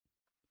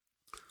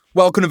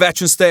Welcome to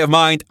Veteran State of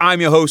Mind.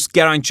 I'm your host,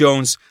 Geraint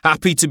Jones.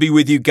 Happy to be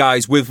with you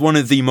guys with one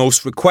of the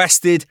most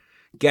requested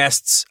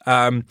guests.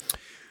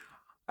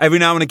 Every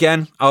now and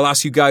again, I'll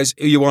ask you guys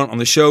who you want on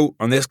the show,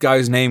 and this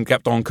guy's name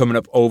kept on coming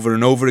up over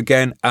and over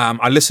again.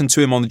 I listened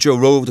to him on the Joe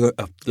Rogan.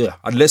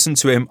 I listened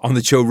to him on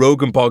the Joe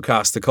Rogan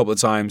podcast a couple of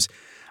times,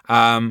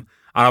 and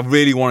I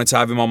really wanted to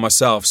have him on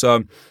myself. So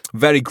I'm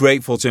very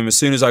grateful to him. As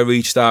soon as I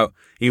reached out,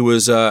 he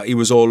was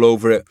all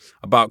over it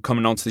about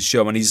coming onto the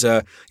show, and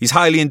he's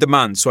highly in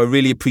demand. So I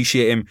really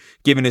appreciate him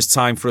giving his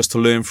time for us to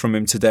learn from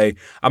him today.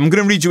 I'm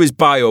going to read you his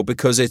bio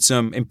because it's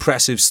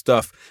impressive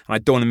stuff, and I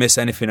don't want to miss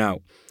anything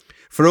out.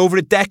 For over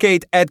a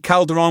decade, Ed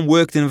Calderon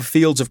worked in the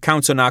fields of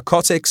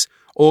counter-narcotics,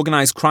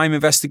 organized crime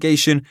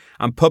investigation,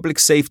 and public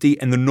safety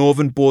in the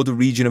northern border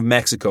region of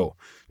Mexico.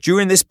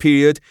 During this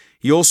period,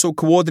 he also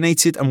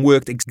coordinated and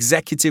worked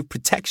executive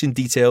protection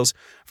details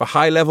for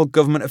high-level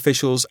government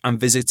officials and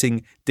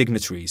visiting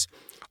dignitaries,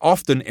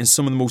 often in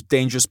some of the most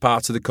dangerous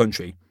parts of the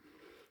country.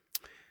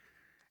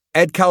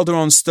 Ed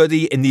Calderon's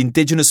study in the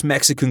indigenous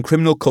Mexican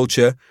criminal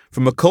culture,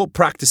 from occult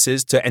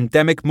practices to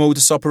endemic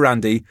modus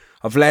operandi,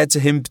 have led to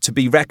him to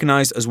be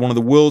recognized as one of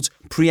the world's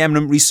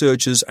preeminent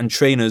researchers and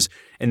trainers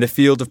in the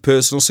field of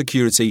personal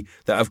security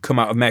that have come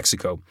out of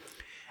Mexico.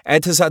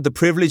 Ed has had the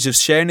privilege of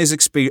sharing his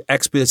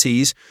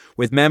expertise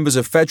with members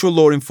of federal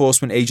law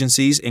enforcement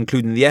agencies,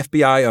 including the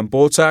FBI and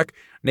BORTAC,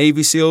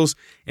 Navy SEALs,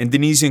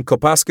 Indonesian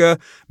Kopaska,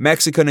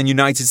 Mexican and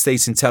United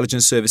States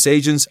intelligence service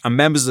agents, and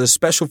members of the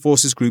special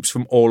forces groups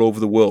from all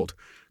over the world.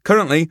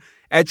 Currently,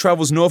 Ed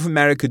travels North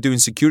America doing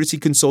security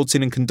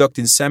consulting and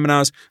conducting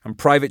seminars and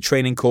private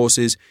training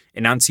courses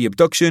in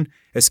anti-abduction,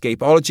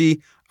 escapology,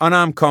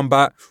 unarmed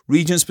combat,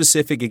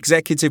 region-specific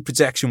executive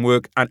protection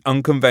work, and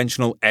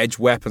unconventional edge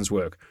weapons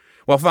work.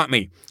 Well, fuck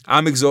me,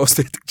 I'm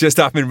exhausted just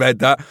having read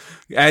that.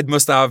 Ed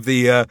must have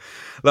the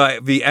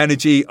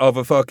energy of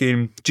a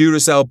fucking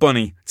Duracell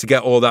bunny to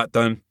get all that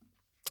done.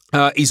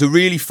 He's a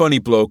really funny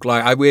bloke.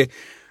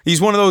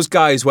 He's one of those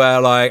guys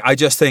where I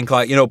just think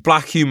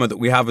black humor that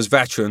we have as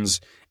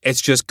veterans, it's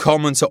just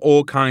common to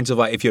all kinds of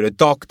if you're a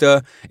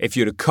doctor, if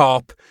you're a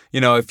cop,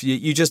 if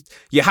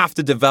you have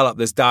to develop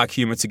this dark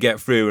humor to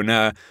get through. And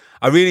I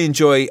really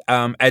enjoy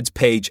Ed's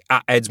page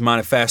at Ed's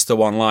Manifesto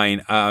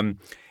online.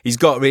 He's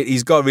got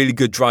a really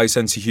good dry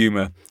sense of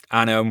humour,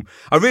 and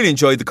I really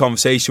enjoyed the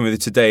conversation with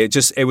it today.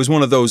 It was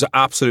one of those that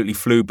absolutely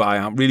flew by.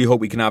 I really hope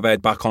we can have Ed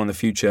back on in the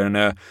future,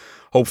 and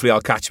hopefully I'll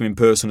catch him in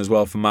person as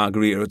well for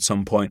Margarita at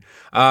some point.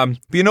 But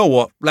you know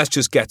what? Let's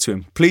just get to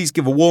him. Please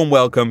give a warm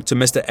welcome to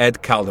Mr.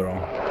 Ed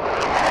Calderon.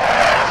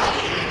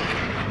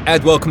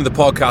 Ed, welcome to the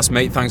podcast,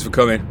 mate. Thanks for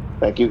coming.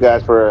 Thank you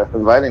guys for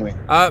inviting me.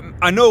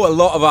 I know a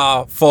lot of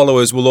our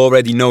followers will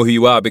already know who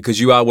you are because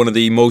you are one of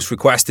the most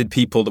requested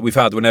people that we've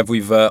had whenever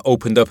we've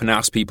opened up and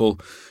asked people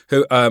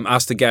who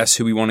asked the guests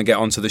who we want to get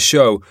onto the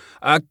show.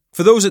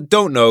 For those that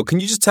don't know,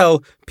 can you just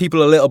tell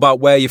people a little about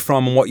where you're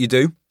from and what you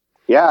do?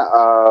 Yeah,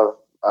 I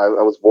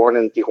was born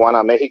in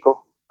Tijuana,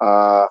 Mexico.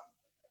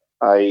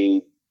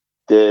 I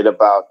did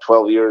about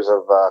 12 years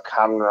of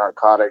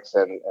counter-narcotics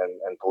and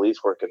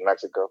police work in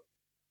Mexico.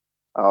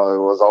 I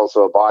was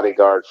also a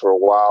bodyguard for a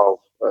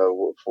while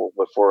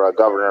for a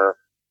governor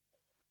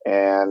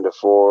and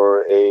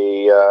for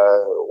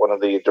one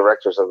of the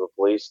directors of the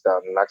police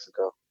down in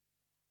Mexico.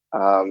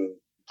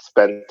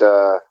 Spent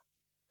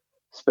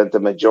the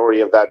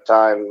majority of that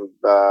time,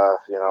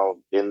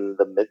 in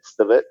the midst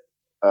of it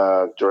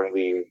during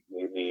the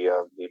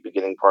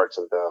beginning parts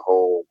of the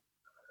whole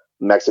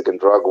Mexican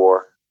drug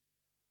war.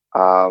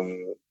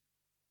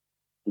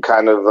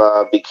 Kind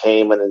of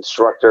became an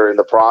instructor in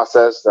the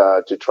process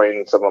to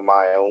train some of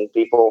my own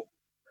people.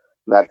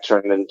 That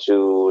turned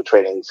into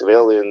training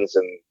civilians,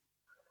 and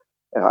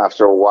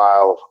after a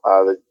while,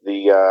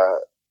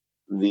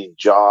 the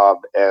job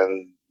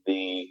and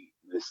the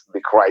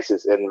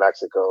crisis in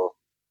Mexico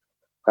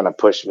kind of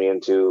pushed me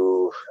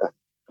into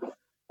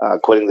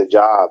quitting the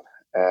job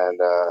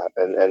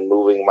and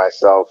moving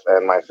myself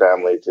and my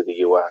family to the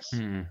U.S.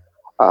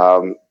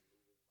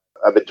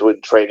 I've been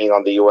doing training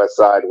on the U.S.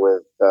 side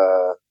with,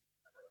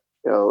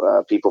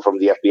 people from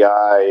the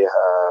FBI,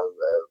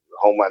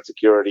 Homeland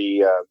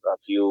Security, a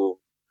few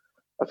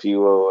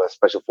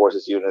special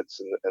forces units,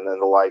 and then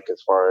the like,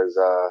 as far as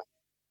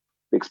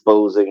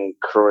exposing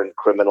current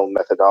criminal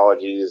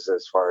methodologies,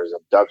 as far as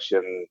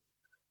abduction,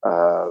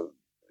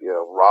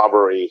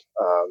 robbery,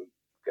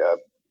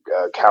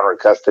 counter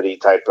custody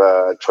type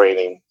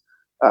training.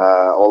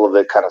 All of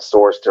it kind of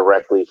sourced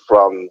directly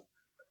from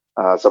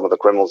some of the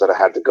criminals that I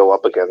had to go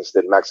up against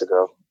in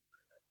Mexico.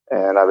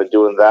 And I've been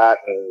doing that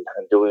and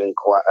doing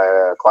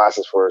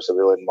classes for a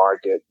civilian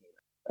market,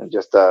 and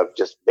just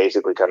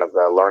basically kind of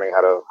learning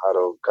how to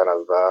kind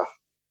of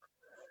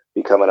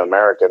become an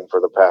American for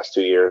the past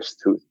 3 years.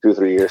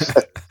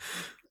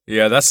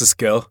 Yeah, that's a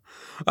skill.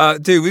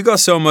 Dude, we've got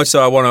so much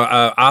that I want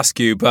to ask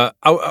you, but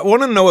I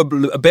want to know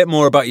a bit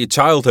more about your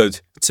childhood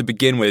to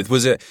begin with.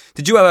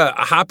 Did you have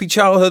a happy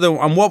childhood,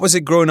 and what was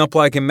it growing up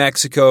like in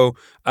Mexico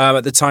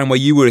at the time where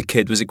you were a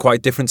kid? Was it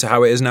quite different to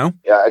how it is now?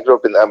 Yeah, I grew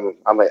up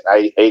I'm an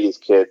 80s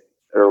kid,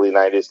 early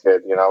 '90s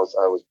kid. You know,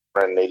 I was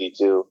born in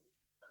 '82.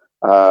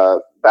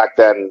 Back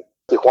then,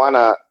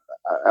 Tijuana,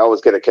 I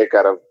always get a kick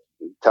out of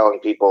telling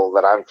people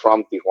that I'm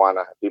from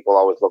Tijuana. People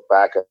always look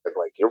back at it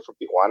like, "You're from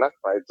Tijuana,"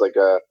 right? It's like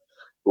a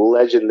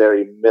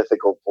legendary,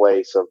 mythical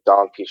place of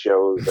donkey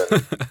shows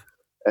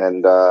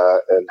and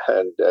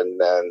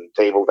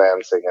table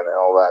dancing and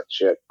all that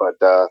shit. But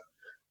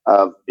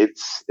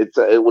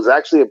it was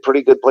actually a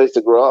pretty good place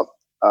to grow up.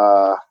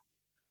 A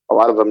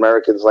lot of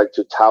Americans like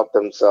to tout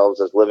themselves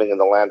as living in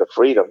the land of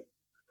freedom.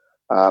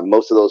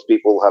 Most of those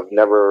people have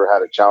never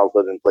had a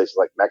childhood in places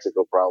like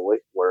Mexico, probably,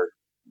 where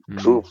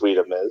true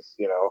freedom is.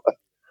 You know,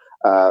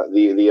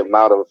 the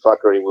amount of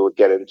fuckery we would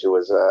get into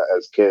as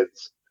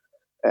kids,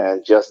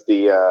 and just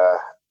the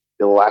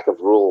lack of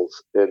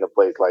rules in a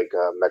place like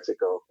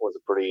Mexico was a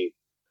pretty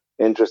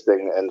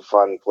interesting and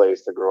fun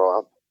place to grow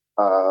up.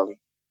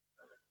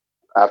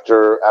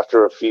 After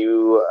a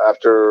few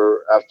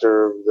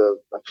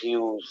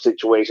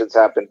situations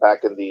happened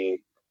back in the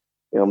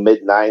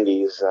mid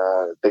 '90s,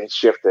 things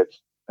shifted.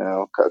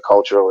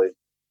 Culturally,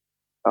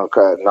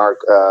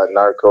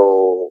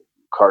 narco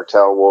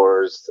cartel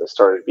wars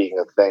started being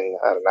a thing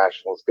at a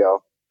national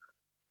scale.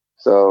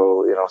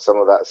 So some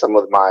of a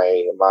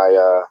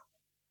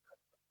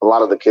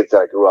lot of the kids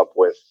that I grew up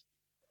with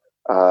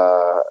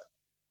uh,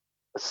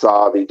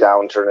 saw the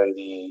downturn in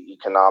the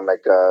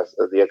economic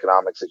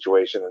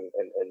situation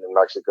in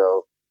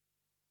Mexico,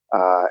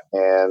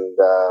 and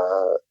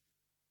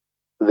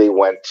they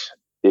went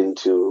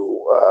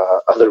into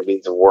other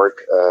means of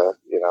work.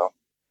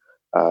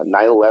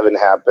 9/11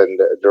 happened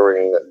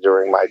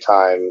during my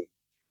time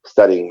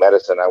studying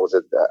medicine. I was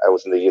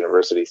in the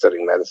university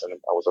studying medicine.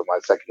 I was in my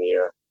second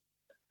year.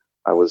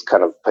 I was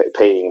kind of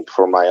paying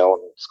for my own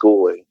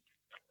schooling.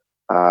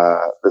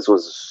 This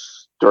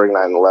was during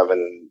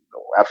 9/11.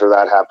 After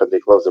that happened, they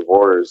closed the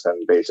borders,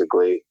 and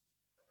basically,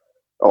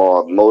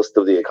 most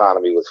of the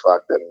economy was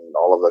fucked, and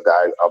all of the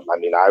guys. I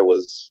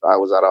was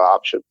out of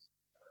options.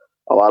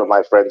 A lot of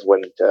my friends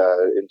went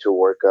into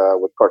work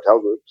with cartel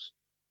groups.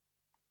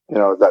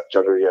 That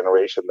younger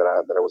generation that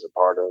I was a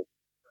part of.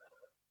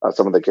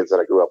 Some of the kids that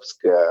I grew up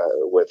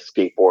with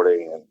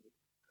skateboarding, and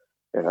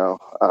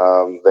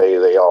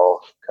they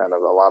all kind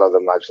of, a lot of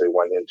them actually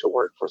went into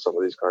work for some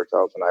of these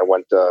cartels, and I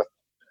went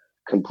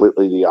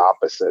completely the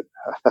opposite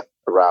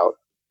route.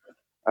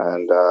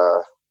 And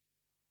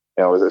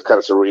it was kind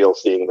of surreal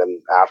seeing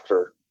them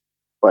after,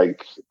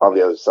 like, on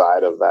the other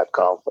side of that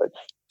conflict.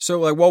 So,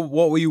 like, what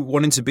were you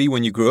wanting to be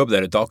when you grew up?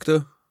 Then a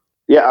doctor?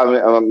 Yeah, I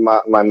mean,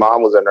 my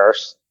mom was a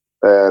nurse,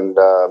 and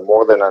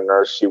more than a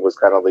nurse, she was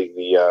kind of like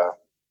the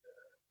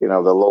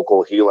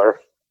local healer.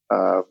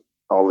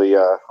 All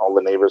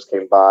the neighbors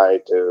came by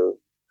to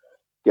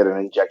get an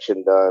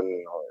injection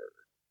done, or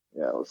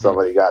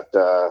somebody got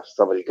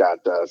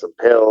some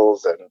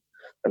pills and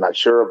they're not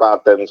sure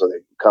about them, so they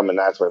come and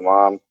ask my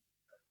mom.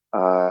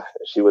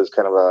 She was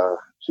kind of a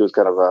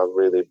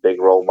really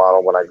big role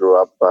model when I grew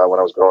up. When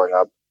I was growing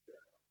up,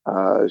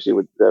 she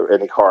would,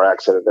 any car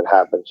accident that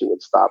happened, she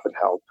would stop and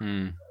help.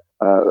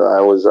 I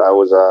always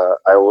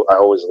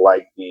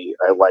liked the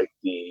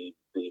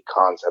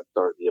concept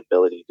or the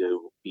ability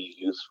to be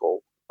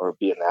useful or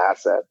be an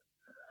asset.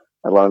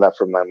 I learned that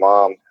from my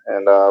mom,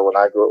 and when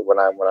I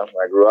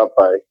grew up,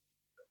 I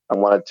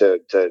wanted to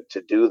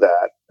do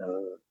that.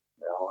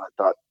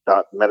 I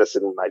thought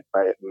medicine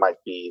might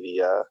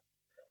be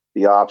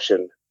the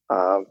option.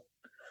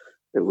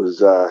 It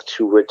was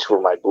too rich for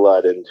my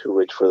blood and too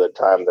rich for the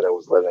time that I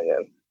was living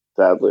in.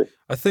 Sadly,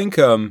 I think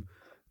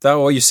that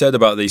what you said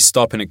about these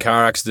stopping at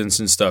car accidents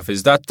and stuff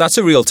that's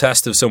a real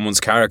test of someone's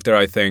character.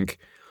 I think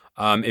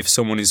if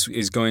someone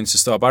is going to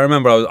stop. I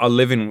remember I was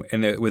living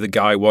with a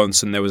guy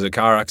once, and there was a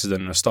car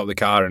accident, and I stopped the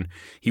car, and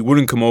he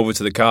wouldn't come over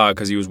to the car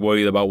because he was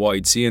worried about what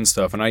he'd see and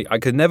stuff. And I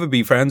could never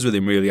be friends with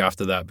him really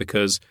after that,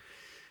 because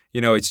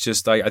it's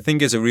just I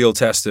think it's a real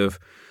test of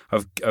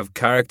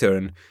character.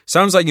 And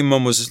sounds like your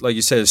mum was, like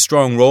you said, a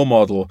strong role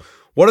model.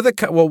 What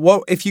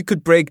if you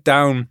could break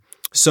down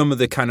some of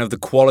the kind of the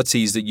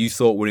qualities that you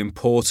thought were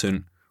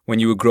important when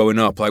you were growing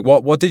up? Like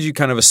what did you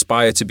kind of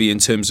aspire to be in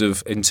terms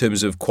of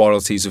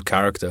qualities of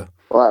character?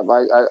 Well,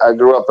 I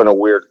grew up in a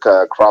weird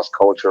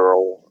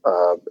cross-cultural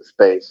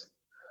space.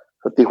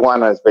 So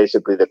Tijuana is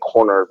basically the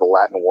corner of the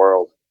Latin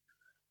world,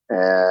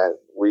 and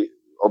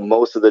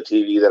most of the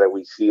TV that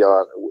we see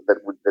on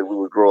that we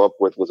would grow up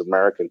with was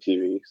American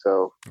TV.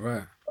 So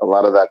right. A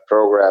lot of that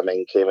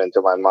programming came into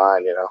my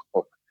mind.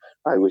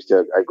 I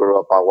grew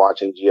up on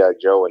watching G.I.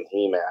 Joe and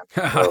He-Man.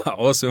 So,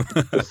 awesome.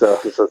 so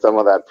some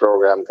of that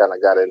program kind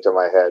of got into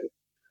my head.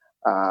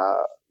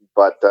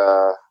 But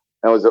so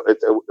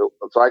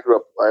I grew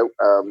up.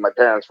 My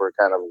parents were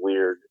kind of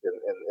weird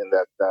in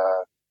that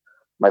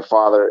my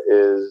father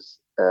is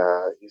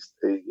he's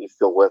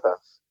still with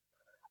us.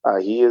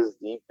 He is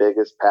the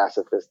biggest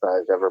pacifist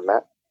I've ever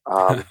met.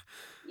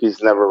 He's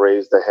never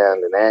raised a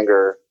hand in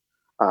anger.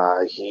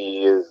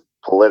 He is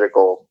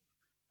political.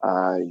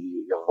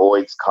 He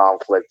avoids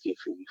conflict. He's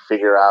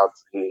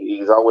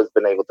always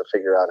been able to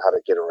figure out how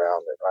to get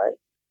around it, right?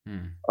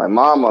 My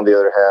mom, on the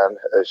other hand,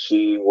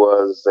 she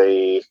was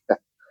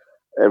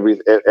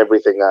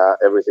everything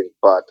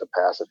but a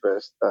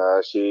pacifist.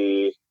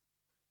 She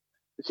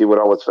would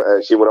always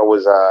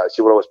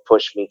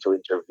push me to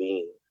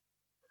intervene.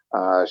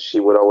 She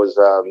would always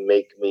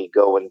make me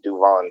go and do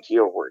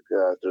volunteer work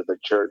through the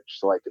church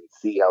so I could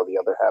see how the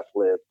other half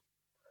lived.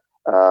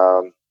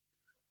 Um,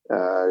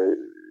 uh,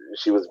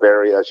 she was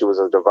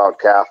a devout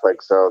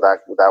Catholic, so that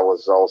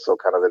was also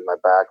kind of in my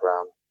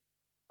background.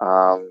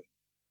 Um,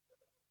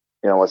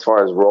 as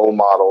far as role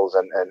models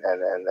and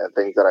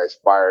things that I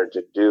aspired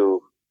to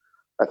do,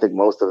 I think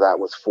most of that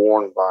was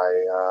formed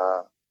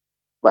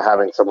by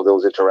having some of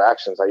those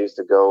interactions. I used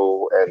to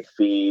go and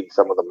feed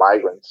some of the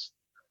migrants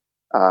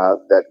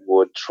that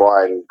would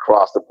try and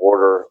cross the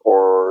border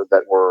or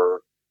that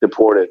were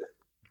deported.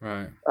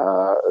 Right.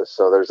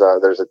 So there's a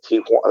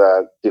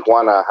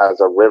Tijuana has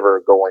a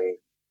river going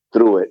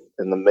through it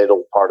in the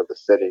middle part of the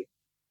city.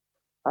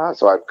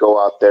 So I'd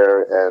go out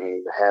there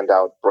and hand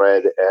out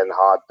bread and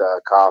hot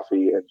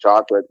coffee and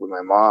chocolate with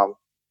my mom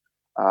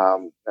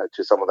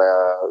to some of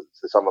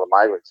the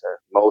migrants there.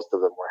 Most of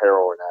them were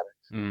heroin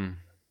addicts. Mm.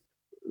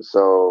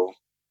 So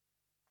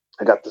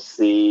I got to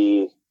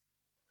see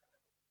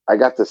I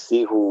got to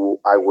see who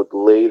I would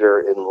later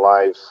in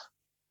life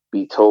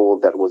be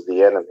told that was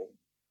the enemy.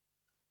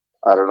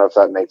 I don't know if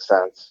that makes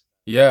sense.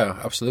 Yeah,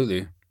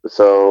 absolutely.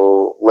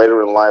 So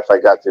later in life, I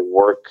got to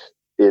work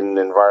in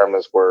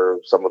environments where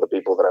some of the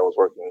people that I was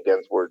working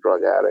against were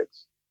drug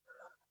addicts.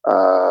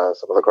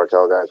 Some of the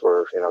cartel guys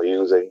were,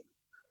 using,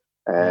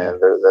 and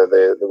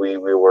we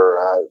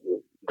were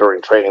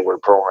during training we were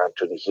programmed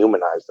to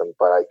dehumanize them.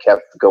 But I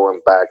kept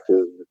going back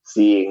to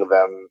seeing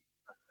them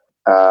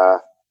uh,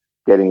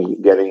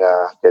 getting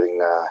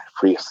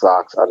free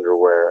socks,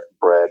 underwear,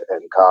 bread,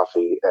 and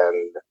coffee,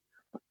 and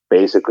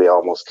basically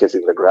almost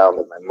kissing the ground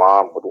that my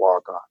mom would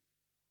walk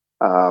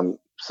on.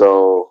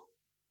 So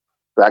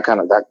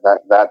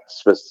that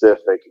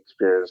specific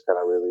experience kind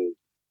of really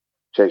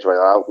changed my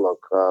outlook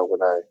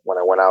when I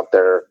went out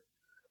there,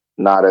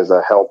 not as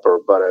a helper,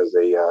 but as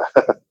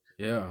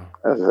Yeah.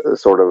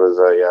 sort of as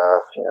a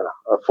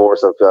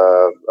force of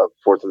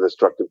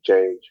destructive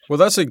change. Well,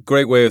 that's a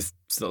great way of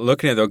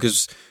looking at it, though,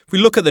 because if we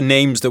look at the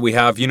names that we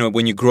have,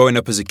 when you're growing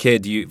up as a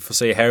kid, for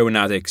say heroin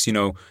addicts,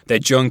 they're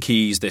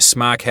junkies, they're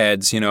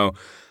smackheads,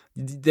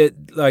 that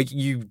like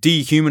you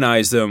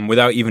dehumanize them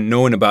without even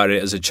knowing about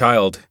it as a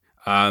child.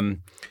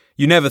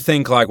 You never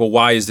think like, well,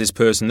 why is this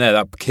person there?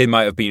 That kid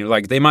might have been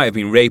like, they might have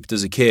been raped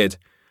as a kid,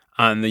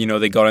 and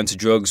they got into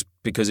drugs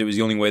because it was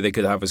the only way they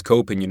could have as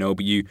coping.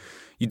 But you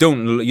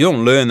don't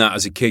learn that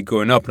as a kid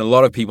growing up, and a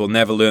lot of people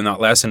never learn that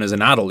lesson as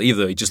an adult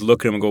either. You just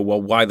look at them and go,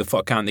 well, why the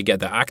fuck can't they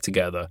get their act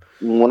together?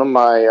 One of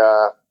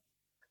my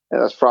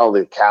that's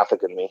probably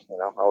Catholic in me.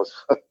 I was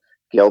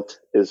guilt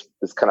is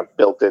kind of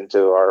built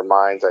into our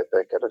minds, I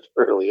think, at an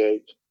early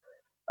age.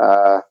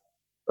 I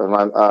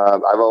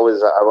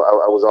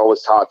was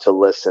always taught to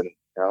listen.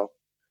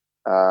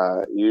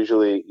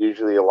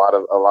 Usually a lot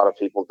of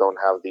people don't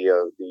have the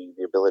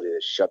ability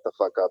to shut the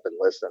fuck up and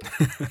listen.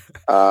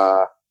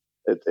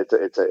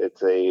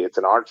 It's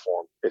an art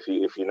form if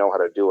you know how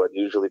to do it.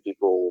 Usually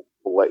people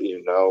will let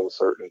you know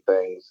certain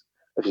things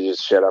if you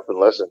just shut up and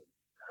listen.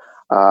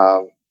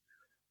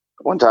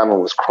 One time I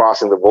was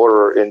crossing the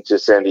border into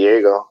San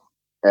Diego,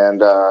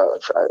 and I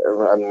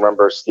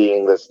remember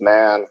seeing this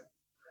man.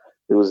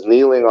 He was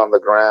kneeling on the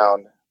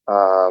ground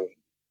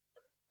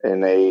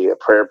in a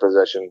prayer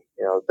position.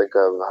 Think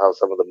of how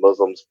some of the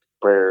Muslims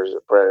pray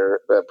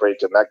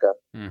to Mecca,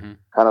 kind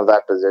of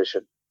that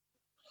position.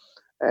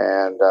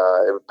 And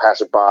a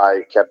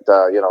passerby kept,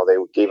 they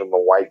gave him a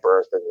white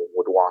berth and he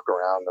would walk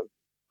around him.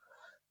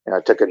 And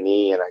I took a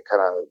knee and I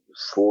kind of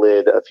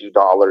slid a few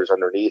dollars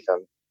underneath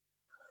him.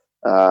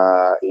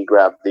 He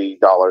grabbed the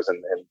dollars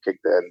and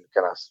kicked it and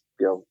kind of,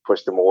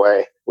 pushed them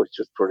away, which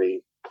was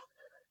pretty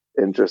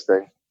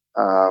interesting.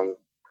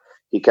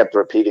 He kept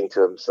repeating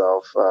to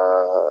himself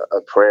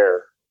a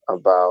prayer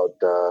about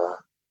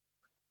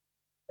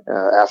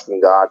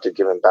asking God to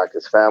give him back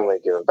his family,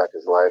 give him back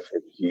his life.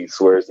 And he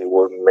swears he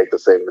wouldn't make the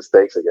same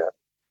mistakes again.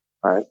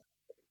 Right?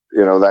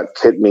 That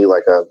hit me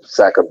like a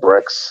sack of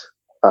bricks.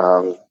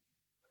 And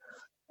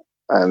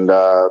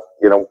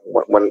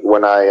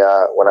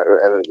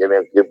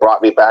it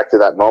brought me back to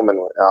that moment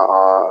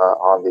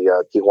on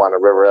the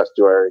Tijuana River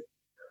estuary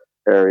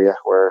area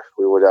where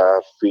we would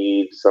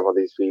feed some of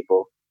these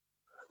people.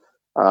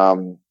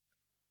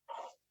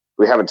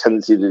 We have a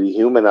tendency to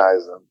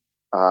dehumanize them,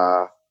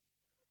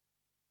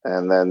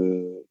 and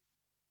then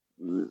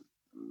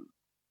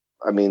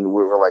we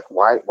were like,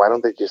 why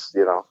don't they just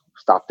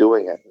stop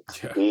doing it?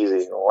 It's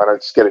easy. Why don't I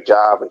just get a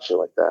job and shit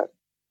like that?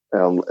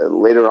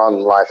 Later on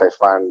in life, I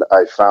found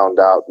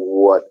out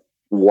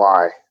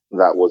why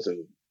that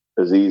wasn't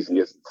as easy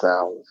as it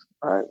sounds.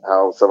 Right?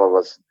 How some of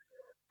us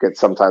get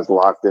sometimes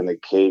locked in a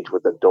cage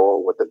with the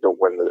door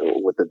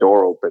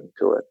open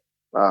to it.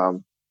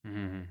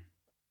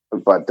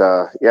 But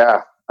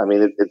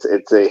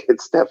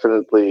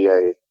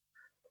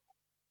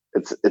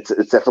it's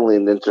definitely it's definitely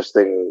an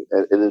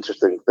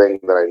interesting thing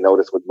that I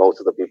noticed with most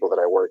of the people that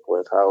I work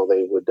with, how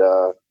they would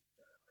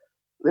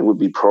they would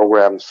be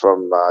programs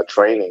from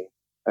training,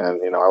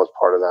 and I was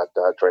part of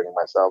that training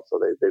myself. So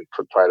they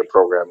try to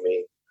program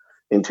me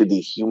into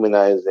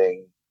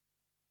dehumanizing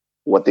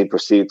what they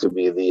perceive to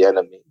be the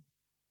enemy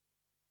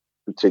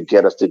to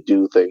get us to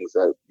do things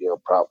that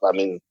I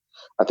mean,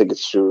 I think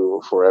it's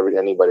true for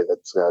anybody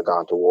that's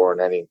gone to war in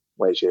any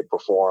way, shape, or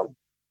form.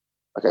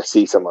 Like I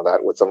see some of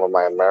that with some of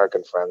my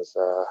American friends,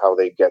 how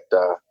they got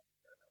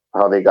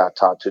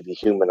taught to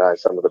dehumanize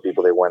some of the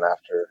people they went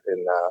after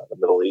in the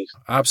Middle East.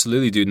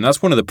 Absolutely, dude. And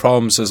that's one of the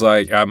problems is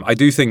like, I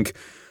do think,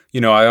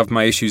 I have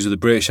my issues with the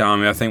British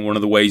Army. I think one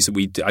of the ways that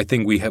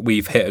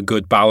we've hit a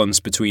good balance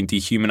between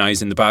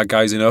dehumanizing the bad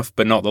guys enough,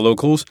 but not the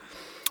locals.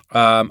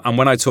 And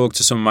when I talk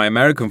to some of my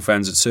American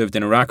friends that served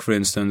in Iraq, for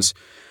instance,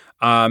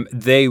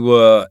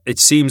 it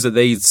seems that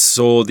they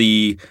saw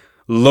the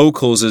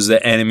locals as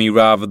the enemy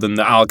rather than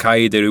the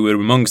Al-Qaeda who were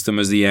amongst them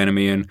as the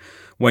enemy. And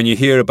when you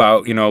hear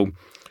about,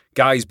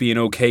 guys being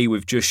okay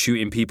with just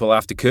shooting people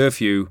after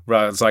curfew,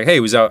 right? It's like, hey, he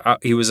was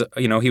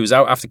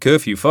out after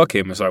curfew. Fuck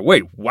him. It's like,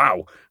 wait,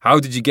 wow, how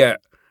did you get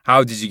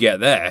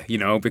there?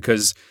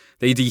 Because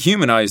they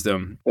dehumanized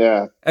them.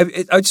 Yeah.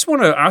 I just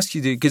want to ask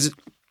you, because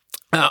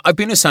I've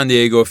been to San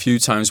Diego a few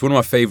times, one of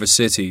my favorite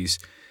cities.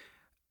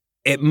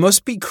 It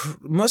must be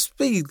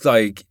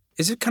like,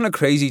 is it kind of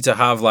crazy to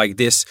have like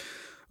this,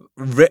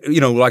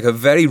 like a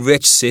very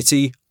rich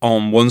city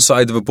on one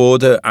side of a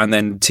border, and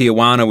then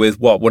Tijuana with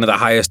one of the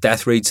highest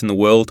death rates in the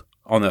world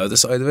on the other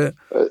side of it?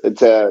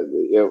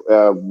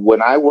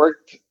 When I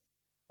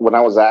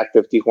was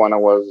active, Tijuana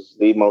was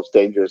the most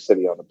dangerous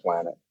city on the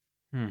planet.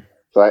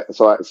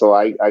 So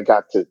I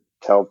got to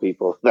tell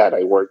people that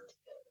I worked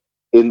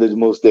in the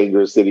most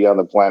dangerous city on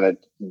the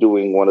planet,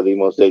 doing one of the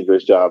most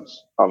dangerous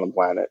jobs on the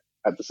planet.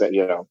 At the same,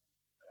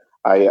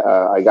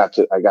 I got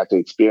to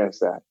experience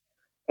that,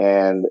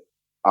 and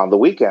on the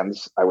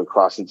weekends I would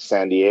cross into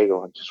San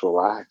Diego and just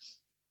relax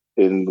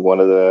in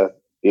one of the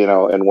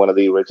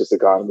richest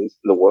economies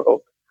in the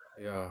world.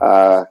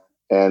 Yeah.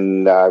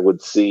 And I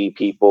would see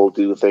people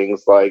do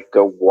things like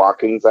go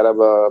walk inside of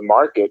a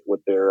market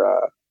with their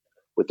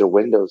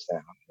windows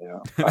down.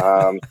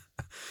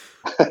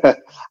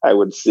 I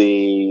would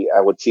see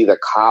the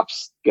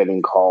cops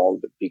getting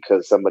called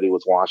because somebody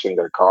was washing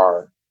their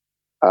car,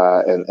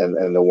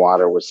 and the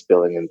water was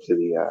spilling into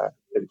the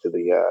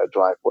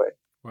driveway.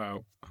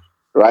 Wow.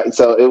 Right.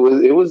 So it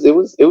was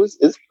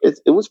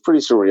pretty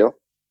surreal.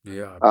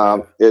 Yeah.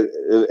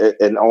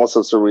 And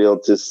also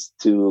surreal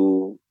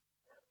to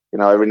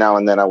every now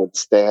and then I would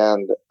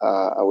stand.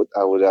 I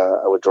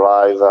would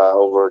drive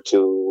over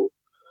to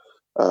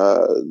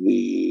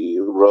the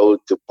road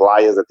to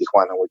Playas de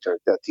Tijuana, which are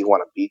the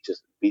Tijuana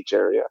beach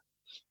area,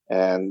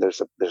 and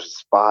there's a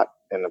spot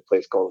in a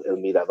place called El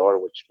Mirador,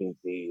 which means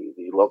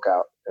the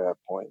lookout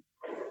point,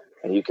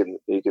 and you can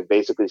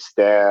basically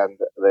stand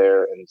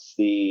there and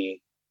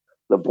see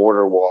the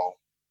border wall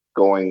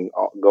going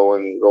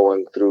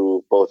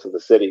through both of the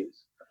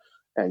cities,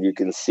 and you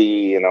can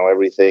see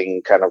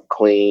everything kind of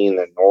clean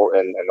and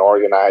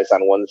organized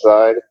on one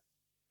side,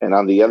 and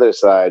on the other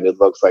side it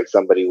looks like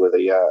somebody with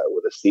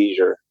a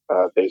seizure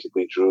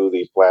basically drew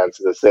these plans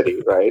of the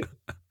city, right?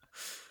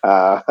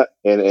 And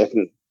it's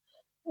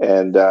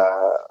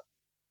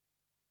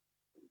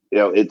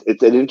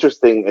an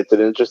interesting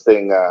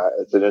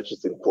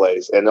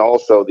place, and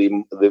also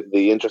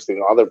the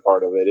interesting other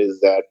part of it is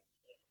that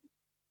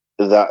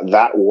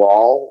that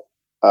wall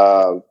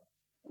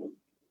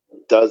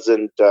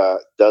doesn't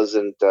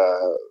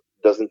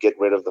get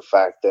rid of the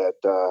fact that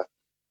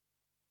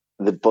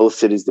both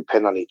cities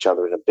depend on each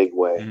other in a big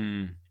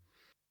way.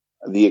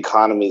 The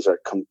economies are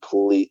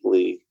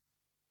completely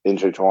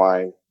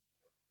intertwined.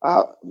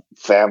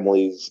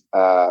 Families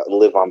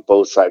live on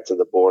both sides of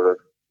the border.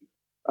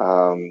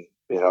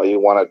 You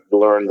want to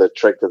learn the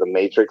trick to the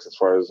matrix as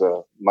far as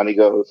money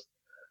goes.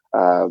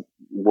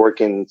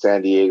 Work in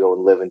San Diego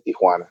and live in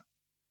Tijuana.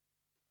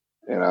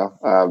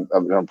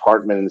 An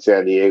apartment in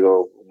San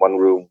Diego, one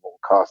room will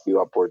cost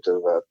you upwards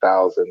of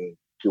 $1,200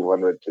 to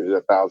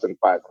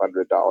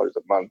 $1,500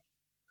 a month.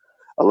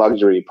 A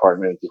luxury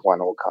apartment in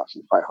Tijuana will cost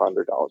you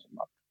 $500 a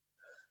month.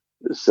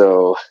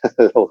 So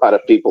a lot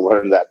of people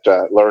learn that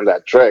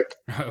trick,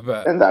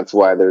 and that's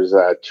why there's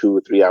 2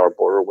 or 3 hour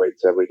border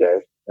waits every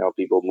day.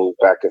 People move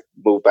back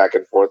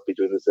and forth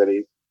between the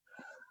cities.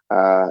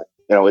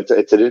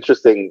 It's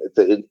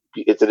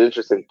an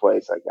interesting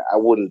place. Like, I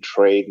wouldn't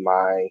trade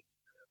my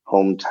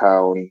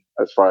hometown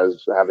as far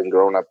as having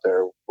grown up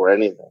there for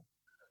anything.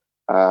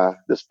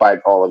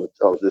 Despite all of its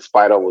faults,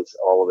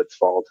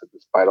 and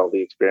despite all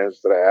the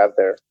experiences that I had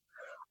there.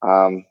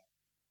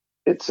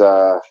 It's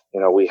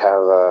we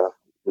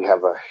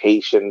have a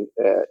Haitian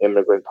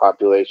immigrant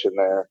population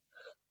there,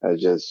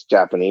 just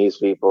Japanese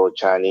people,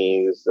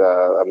 Chinese,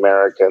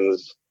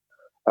 Americans.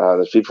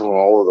 There's people from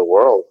all over the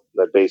world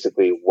that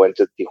basically went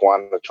to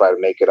Tijuana to try to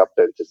make it up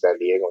to San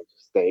Diego and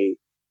just stay.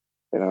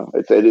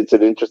 It's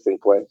an interesting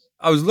place.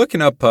 I was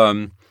looking up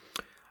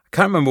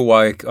Can't remember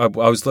why I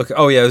was looking.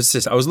 Oh yeah,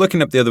 I was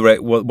looking up the other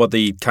rate, what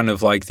the kind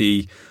of like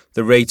the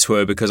rates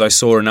were, because I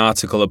saw an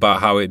article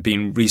about how it'd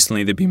been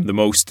recently. They'd been the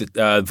most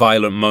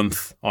violent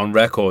month on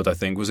record, I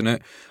think, wasn't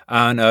it?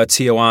 And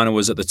Tijuana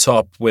was at the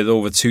top with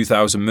over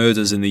 2,000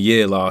 murders in the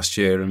year last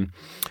year. And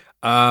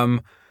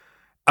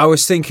I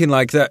was thinking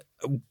like that.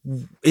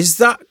 Is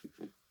that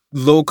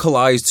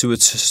localized to a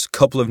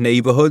couple of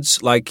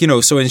neighborhoods? Like,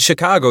 so in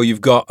Chicago,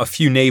 you've got a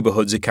few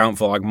neighborhoods account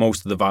for like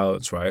most of the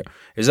violence, right?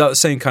 Is that the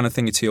same kind of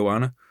thing in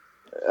Tijuana?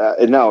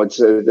 No,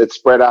 it's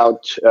spread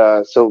out.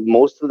 So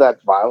most of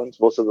that violence,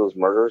 most of those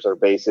murders are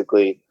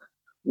basically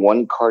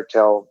one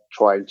cartel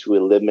trying to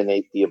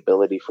eliminate the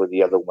ability for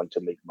the other one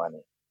to make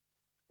money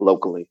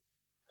locally.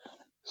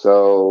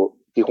 So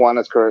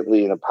Tijuana is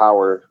currently in a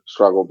power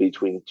struggle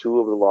between two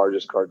of the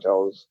largest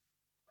cartels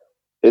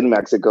in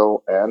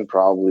Mexico and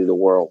probably the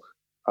world.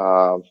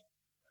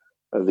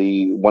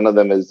 The one of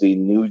them is the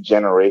New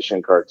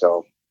Generation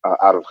Cartel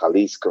out of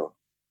Jalisco,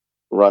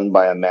 run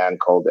by a man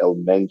called El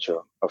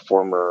Mencho, a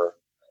former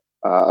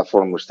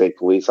state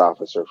police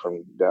officer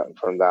from down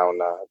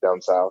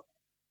south,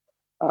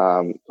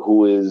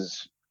 who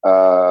is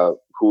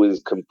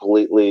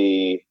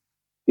completely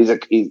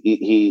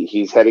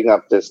he's heading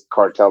up this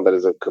cartel that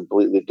is a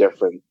completely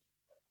different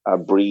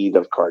breed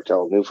of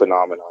cartel, new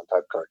phenomenon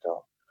type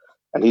cartel.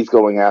 And he's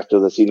going after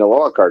the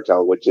Sinaloa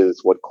cartel, which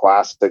is what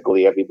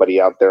classically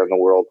everybody out there in the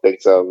world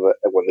thinks of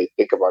when they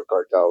think about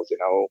cartels.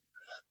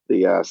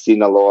 The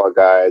Sinaloa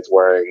guys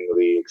wearing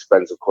the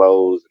expensive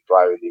clothes and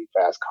driving the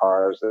fast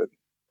cars and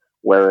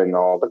wearing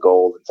all the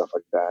gold and stuff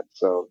like that.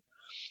 So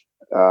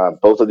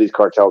both of these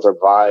cartels are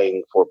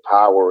vying for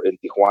power in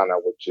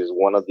Tijuana, which is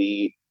one of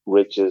the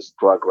richest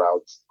drug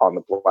routes on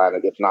the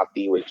planet, if not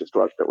the richest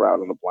drug route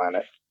on the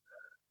planet.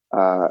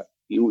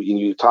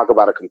 You talk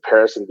about a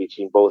comparison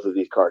between both of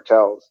these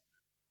cartels.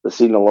 The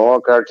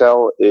Sinaloa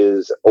cartel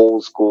is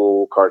old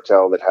school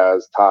cartel that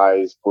has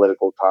ties,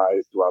 political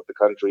ties throughout the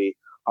country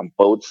on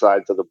both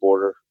sides of the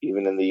border,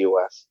 even in the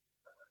U.S.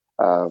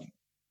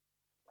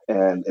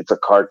 And it's a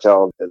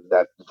cartel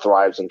that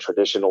thrives in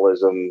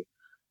traditionalism.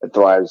 It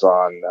thrives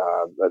on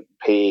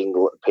paying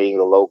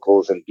the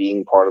locals and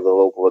being part of the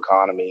local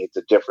economy. It's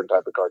a different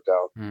type of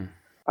cartel.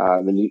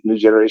 The New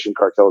Generation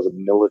Cartel is a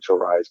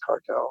militarized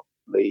cartel.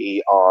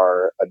 They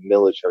are a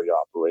military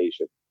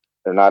operation.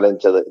 They're not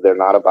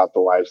about the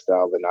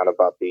lifestyle. They're not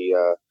about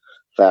the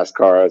fast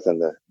cars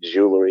and the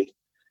jewelry.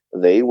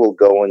 They will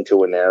go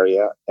into an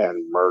area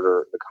and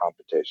murder the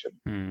competition.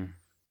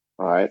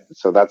 All right.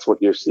 So that's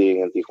what you're seeing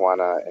in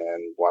Tijuana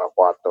and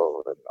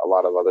Guanajuato and a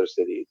lot of other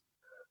cities.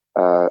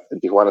 In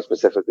Tijuana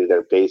specifically,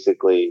 they're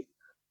basically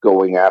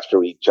going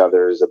after each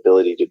other's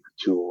ability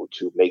to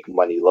make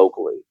money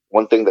locally.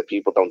 One thing that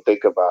people don't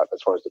think about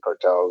as far as the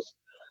cartels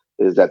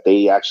is that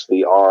they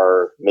actually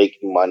are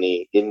making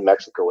money in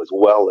Mexico as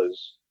well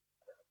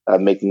as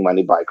making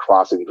money by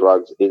crossing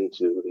drugs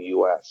into the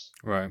U.S.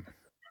 Right.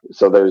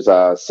 So there's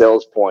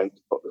sales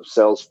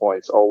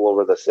points all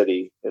over the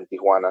city in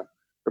Tijuana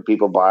where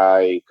people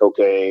buy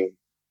cocaine,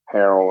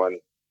 heroin,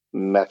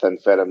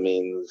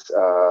 methamphetamines,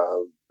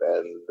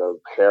 and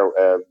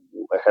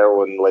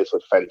heroin laced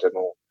with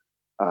fentanyl,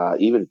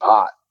 even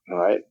pot.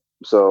 Right.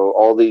 So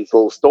all these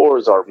little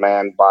stores are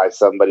manned by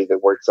somebody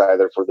that works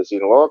either for the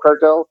Sinaloa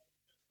cartel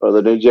or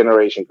the New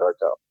Generation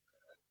cartel.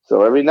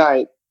 So every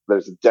night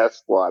there's a death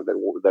squad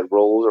that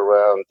rolls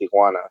around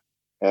Tijuana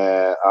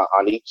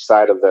on each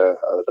side of the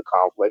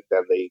conflict,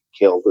 and they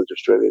kill the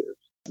distributors.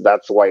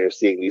 That's why you're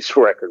seeing these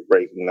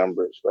record-breaking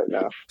numbers right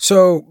now.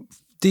 So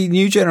the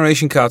New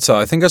Generation cartel,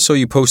 I think I saw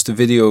you post a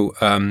video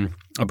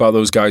about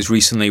those guys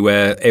recently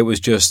where it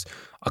was just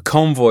a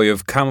convoy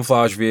of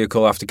camouflage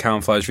vehicle after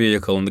camouflage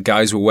vehicle, and the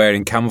guys were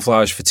wearing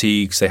camouflage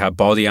fatigues. They had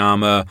body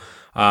armor.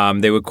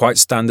 They were quite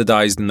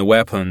standardized in the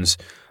weapons.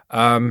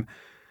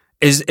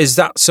 Is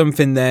that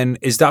something then?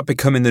 Is that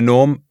becoming the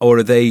norm, or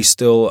are they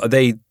still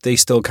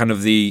kind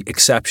of the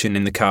exception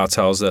in the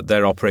cartels that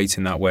they're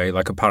operating that way,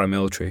 like a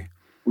paramilitary?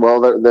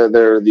 Well,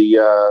 they're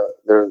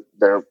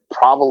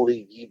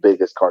probably the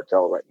biggest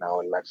cartel right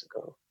now in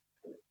Mexico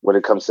when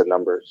it comes to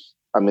numbers.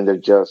 I mean,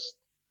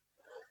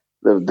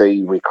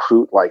 they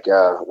recruit like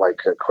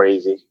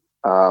crazy,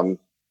 and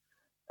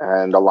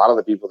a lot of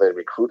the people they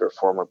recruit are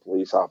former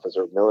police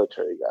officer,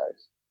 military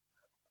guys.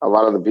 A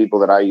lot of the people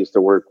that I used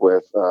to work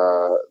with,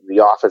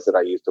 the office that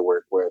I used to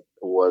work with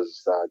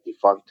was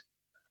defunct.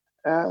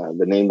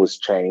 The name was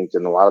changed,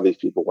 and a lot of these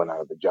people went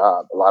out of the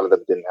job. A lot of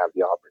them didn't have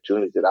the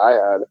opportunity that I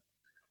had.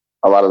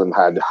 A lot of them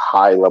had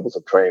high levels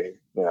of training.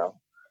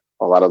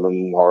 A lot of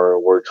them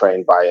were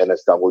trained by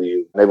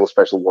NSW, Naval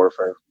Special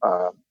Warfare,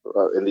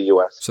 in the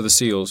U.S. So the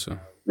SEALs.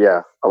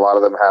 Yeah, a lot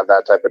of them had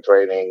that type of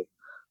training.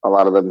 A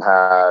lot of them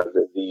had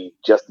the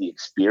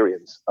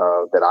experience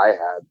that I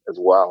had as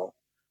well.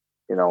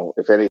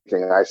 If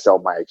anything, I sell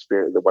my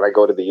experience. When I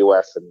go to the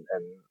U.S.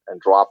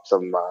 and drop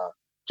some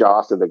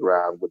jaws to the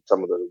ground with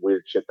some of the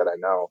weird shit that I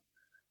know,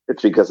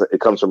 it's because it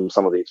comes from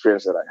some of the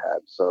experience that I had.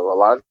 So a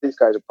lot of these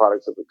guys are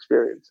products of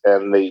experience,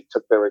 and they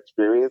took their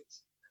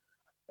experience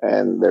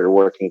and they're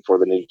working for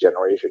the New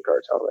Generation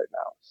Cartel right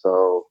now.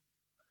 So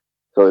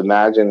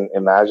imagine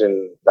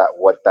that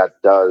what that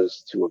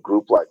does to a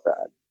group like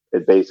that.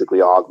 It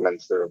basically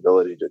augments their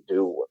ability to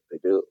do what they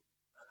do.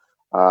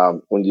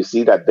 When you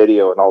see that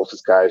video and all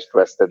these guys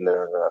dressed in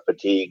their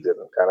fatigues and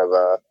kind of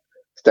a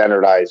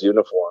standardized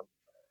uniform,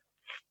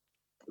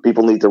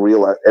 people need to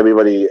realize. Every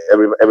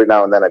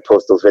now and then, I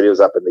post those videos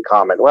up in the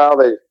comment. Well,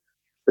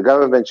 the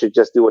government should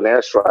just do an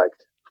airstrike.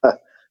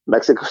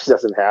 Mexico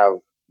doesn't have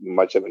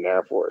much of an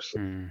air force.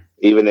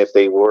 Even if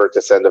they were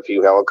to send a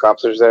few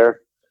helicopters there,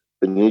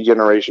 the New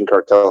Generation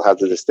Cartel has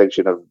the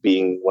distinction of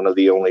being one of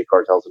the only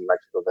cartels in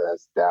Mexico that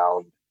has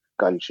downed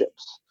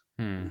gunships.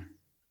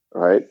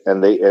 Right,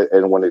 and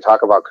when they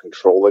talk about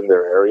controlling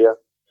their area,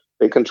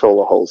 they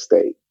control a whole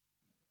state.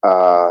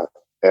 And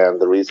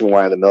the reason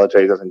why the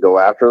military doesn't go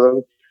after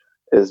them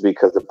is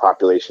because the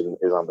population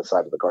is on the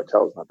side of the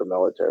cartels, not the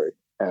military,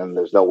 and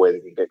there's no way they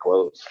can get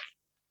close.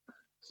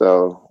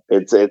 So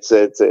it's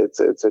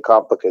a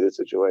complicated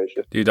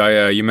situation. Dude,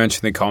 you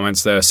mentioned the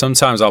comments there.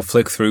 Sometimes I'll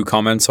flick through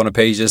comments on a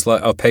page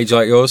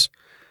like yours,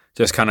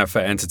 just kind of for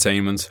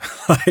entertainment.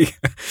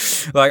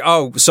 like,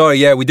 oh, sorry,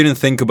 yeah, we didn't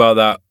think about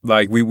that.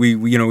 Like, we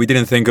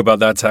didn't think about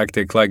that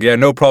tactic. Like, yeah,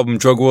 no problem,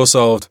 drug war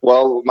solved.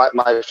 Well,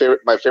 my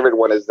favorite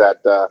one is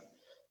that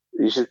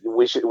we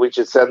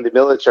should send the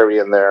military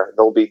in there.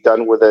 They'll be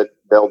done with it.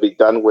 They'll be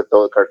done with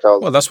those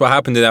cartels. Well, that's what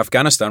happened in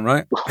Afghanistan,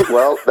 right?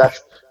 Well,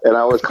 and I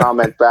always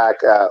comment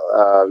back,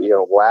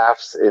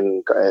 laughs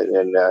in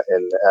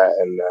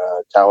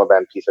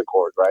Taliban peace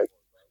accord, right?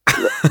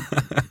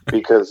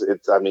 Because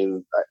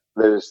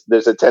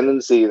there's a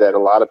tendency that a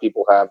lot of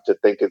people have to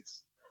think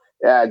it's,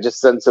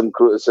 just send some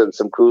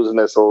cruise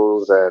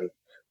missiles and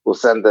we'll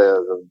send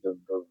the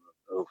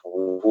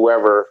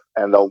whoever,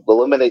 and they'll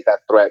eliminate that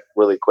threat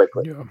really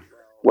quickly. Yeah.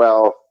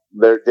 Well,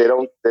 they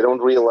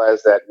don't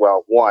realize that.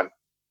 Well, one,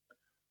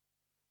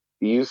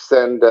 you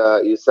send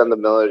the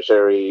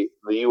military,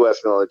 the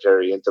U.S.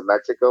 military, into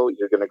Mexico,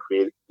 you're going to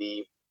create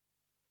the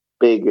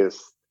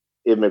biggest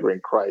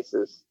immigrant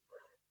crisis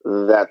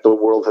that the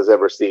world has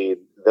ever seen.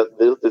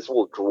 This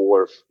will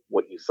dwarf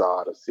what you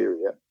saw out of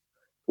Syria.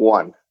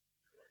 One.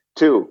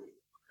 Two,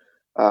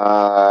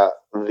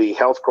 the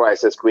health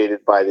crisis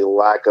created by the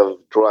lack of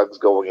drugs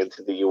going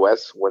into the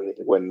U.S. when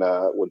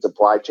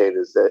supply chain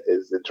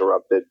is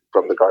interrupted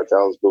from the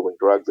cartels moving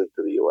drugs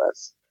into the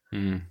U.S.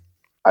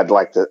 I'd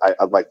like to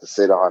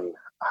sit on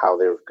how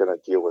they're going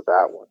to deal with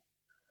that one.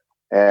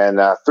 And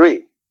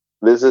three,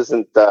 this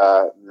isn't.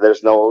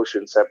 There's no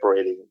ocean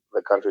separating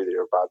the country that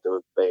you're about to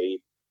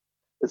invade.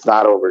 It's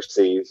not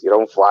overseas. You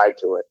don't fly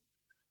to it.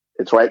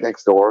 It's right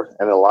next door,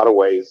 and in a lot of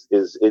ways,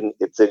 it's in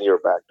your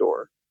back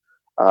door.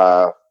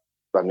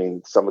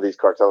 Some of these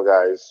cartel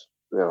guys,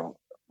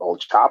 old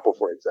Chapo,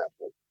 for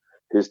example,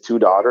 his two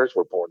daughters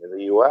were born in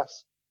the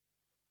U.S.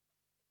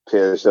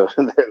 So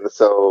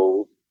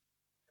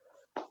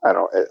I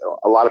don't.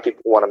 A lot of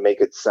people want to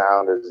make it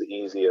sound as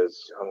easy as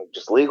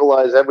just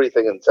legalize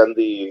everything and send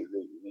the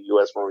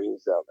U.S.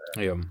 Marines down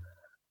there.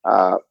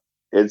 Yeah.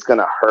 It's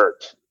gonna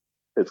hurt.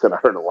 It's gonna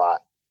hurt a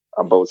lot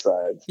on both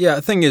sides. Yeah,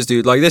 the thing is,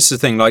 dude, like, this is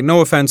the thing, like,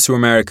 no offense to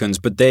Americans,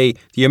 but the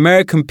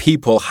American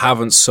people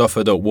haven't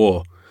suffered at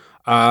war.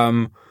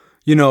 I'm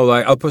in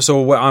my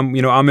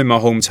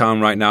hometown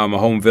right now, my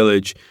home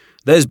village.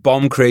 There's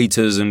bomb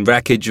craters and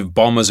wreckage of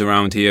bombers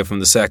around here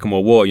from the Second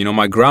World War.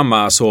 My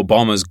grandma saw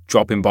bombers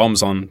dropping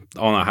bombs on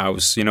a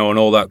house, and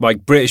all that.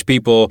 Like, British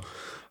people,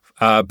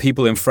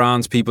 people in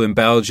France, people in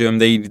Belgium,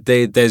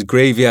 there's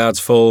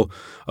graveyards full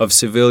of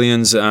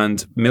civilians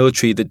and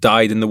military that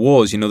died in the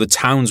wars. The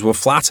towns were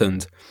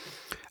flattened.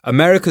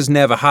 America's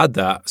never had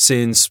that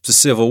since the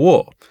Civil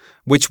War.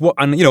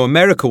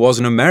 America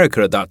wasn't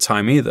America at that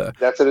time either.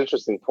 That's an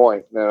interesting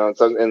point. And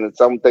it's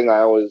something I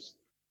always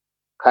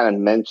kind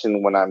of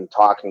mention when I'm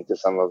talking to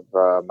some of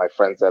my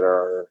friends that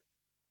are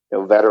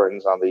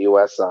veterans on the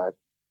U.S. side.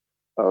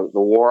 The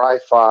war I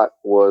fought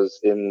was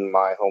in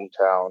my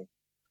hometown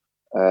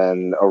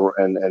and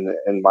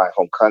in my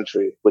home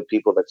country with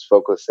people that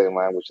spoke the same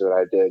language that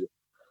I did,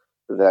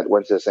 that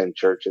went to the same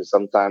churches.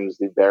 Sometimes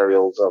the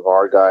burials of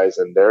our guys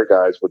and their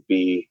guys would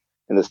be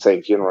in the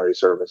same funerary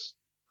service.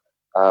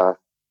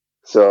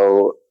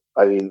 So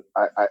I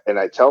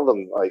tell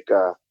them, like,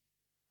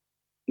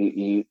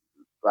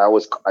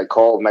 I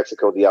call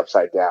Mexico the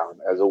upside down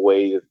as a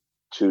way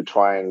to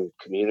try and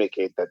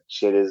communicate that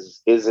shit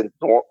isn't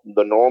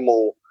the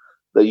normal.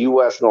 The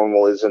U.S.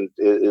 normal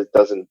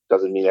doesn't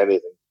mean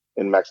anything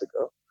in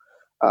Mexico,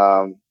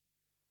 and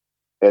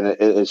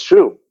it's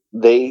true.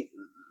 The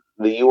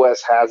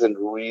U.S. hasn't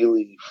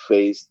really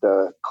faced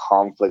a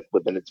conflict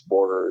within its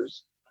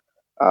borders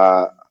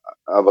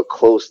of a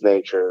close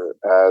nature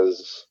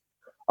as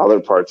other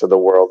parts of the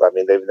world. I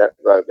mean,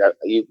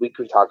 we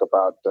could talk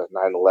about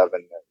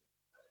 9/11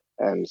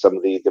 and some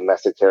of the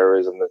domestic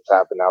terrorism that's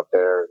happened out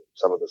there,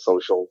 some of the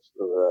social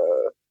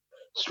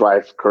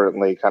strife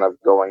currently kind of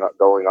going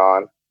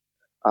on.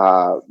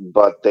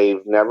 But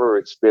they've never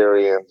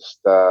experienced,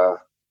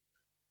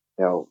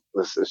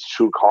 this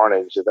true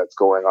carnage that's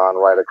going on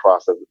right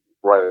across their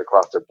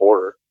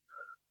border.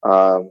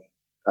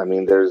 I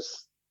mean,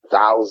 there's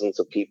thousands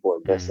of people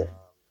are missing.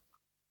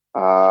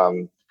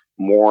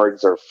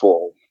 Morgues are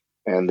full,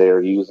 and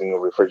they're using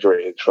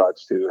refrigerated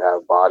trucks to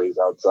have bodies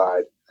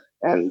outside.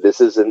 And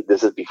this is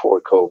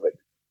before COVID,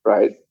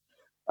 right?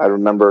 I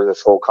remember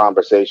this whole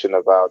conversation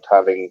about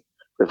having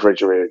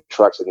refrigerated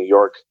trucks in New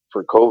York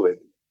for COVID.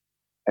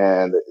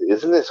 And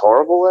isn't this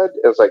horrible, Ed?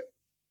 It was like,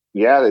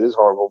 yeah, it is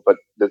horrible, but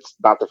it's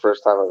not the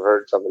first time I've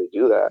heard somebody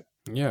do that.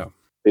 Yeah.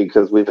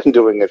 Because we've been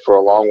doing it for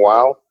a long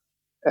while.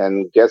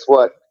 And guess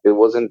what? It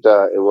wasn't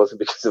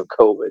because of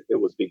COVID.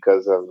 It was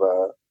because of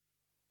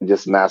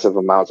just massive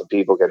amounts of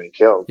people getting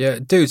killed. Yeah,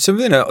 dude.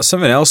 Something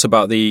else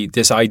about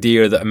this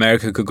idea that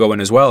America could go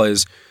in as well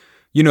is,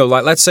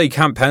 like let's say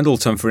Camp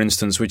Pendleton, for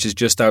instance, which is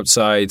just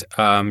outside,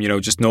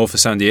 just north of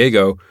San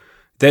Diego.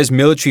 There's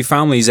military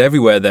families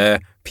everywhere there.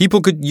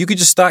 You could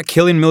just start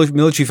killing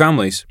military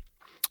families.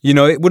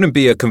 It wouldn't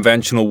be a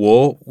conventional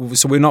war.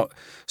 So we're not.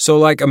 So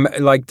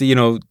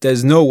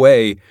there's no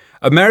way.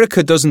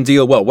 America doesn't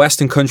deal well.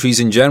 Western countries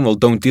in general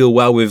don't deal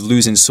well with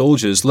losing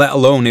soldiers, let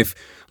alone if,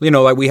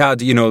 like we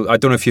had, I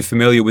don't know if you're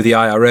familiar with the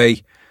IRA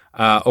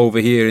over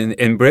here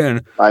in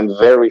Britain. I'm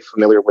very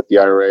familiar with the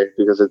IRA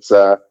because it's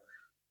a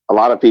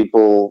lot of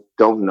people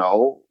don't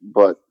know,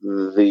 but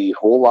the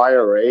whole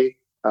IRA,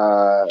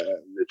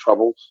 the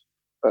troubles,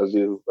 as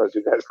you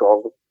guys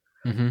call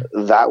them,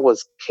 that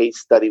was case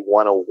study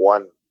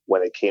 101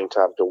 when it came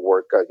time to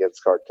work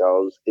against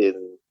cartels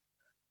in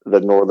the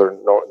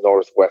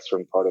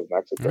northwestern part of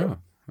Mexico. Oh,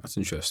 that's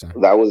interesting.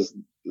 That was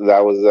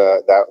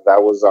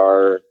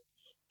our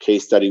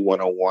case study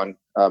 101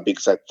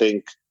 because I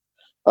think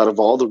out of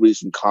all the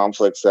recent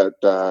conflicts that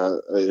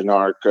in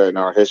our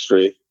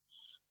history,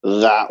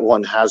 that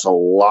one has a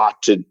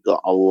lot to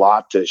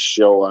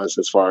show us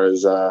as far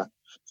as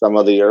some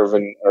of the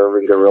urban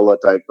guerrilla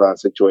type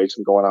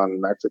situation going on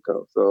in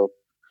Mexico. So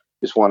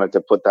just wanted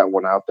to put that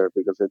one out there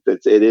because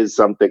it is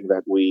something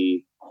that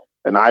we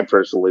and I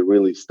personally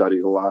really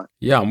studied a lot.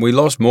 Yeah, and we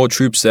lost more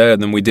troops there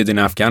than we did in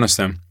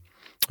Afghanistan,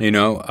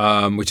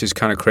 which is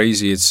kind of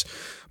crazy.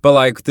 But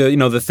like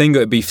the thing that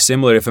would be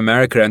similar if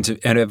America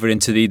ever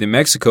intervened in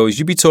Mexico is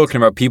you'd be talking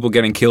about people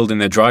getting killed in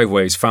their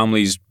driveways,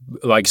 families,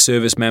 like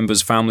service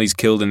members, families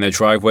killed in their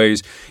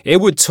driveways.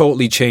 It would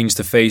totally change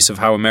the face of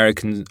how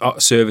American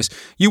service.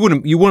 You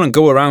wouldn't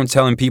go around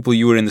telling people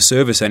you were in the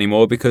service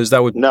anymore because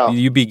that would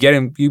you'd be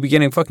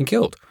getting fucking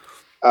killed.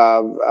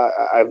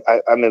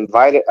 I'm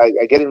invited.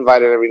 I get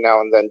invited every now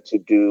and then to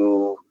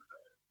do,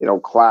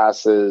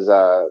 classes,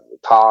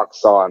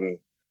 talks on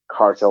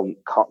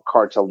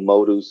cartel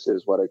modus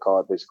is what I call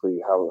it. Basically,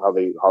 how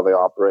they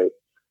operate.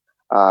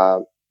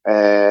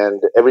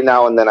 And every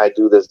now and then I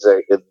do this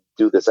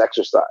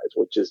exercise,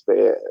 which is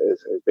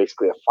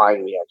basically a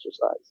find me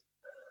exercise.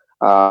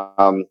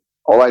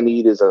 All I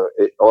need is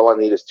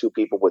two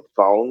people with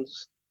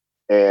phones,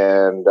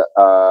 and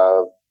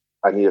I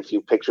need a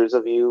few pictures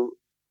of you.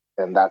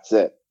 And that's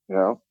it.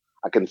 I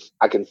can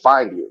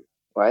find you,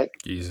 right?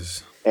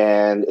 Jesus.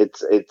 And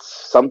it's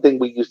something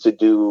we used to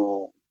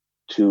do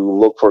to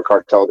look for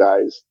cartel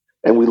guys,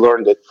 and we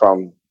learned it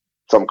from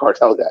some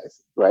cartel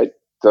guys, right?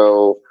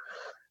 So,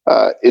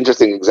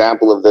 interesting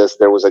example of this.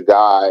 There was a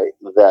guy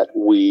that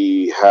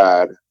we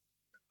had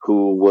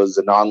who was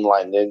an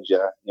online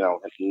ninja,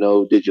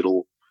 no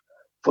digital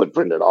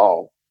footprint at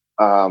all.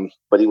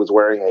 But he was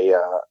wearing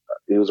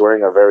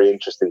a very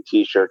interesting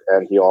T-shirt,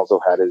 and he also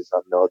had his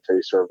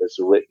military service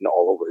written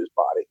all over his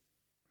body.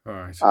 All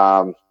right.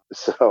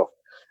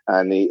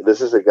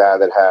 This is a guy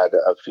that had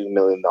a few $1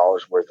 million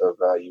worth of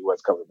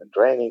U.S. government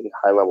training,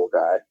 high-level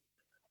guy.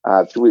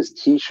 Through his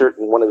T-shirt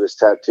and one of his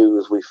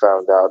tattoos, we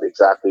found out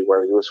exactly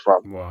where he was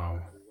from. Wow.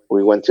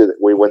 We went to the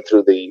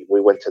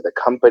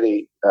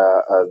company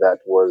that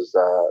was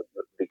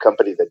the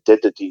company that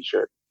did the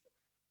T-shirt.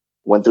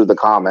 Went through the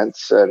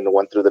comments and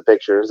went through the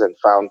pictures and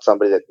found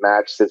somebody that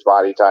matched his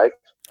body type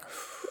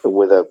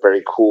with a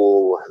very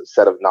cool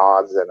set of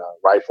nods and a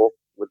rifle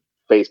with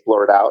face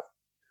blurred out.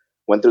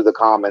 Went through the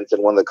comments,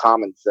 and one of the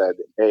comments said,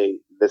 "Hey,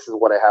 this is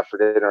what I have for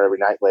dinner every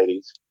night,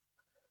 ladies."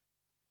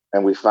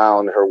 And we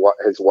found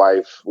his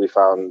wife. We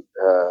found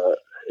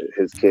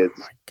his kids. Oh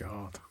my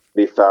God.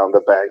 We found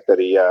the bank that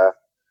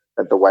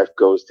that the wife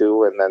goes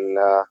to, and then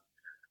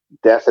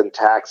death and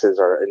taxes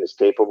are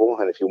inescapable.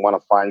 And if you want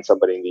to find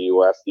somebody in the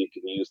U.S., you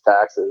can use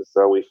taxes.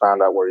 So we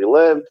found out where he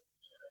lived.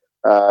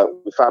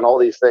 We found all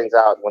these things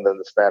out within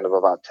the span of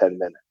about 10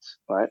 minutes,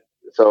 right?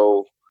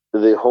 So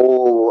the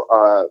whole,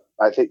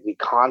 I think the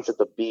concept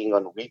of being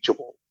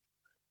unreachable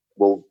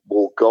will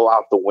go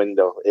out the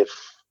window if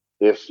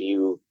the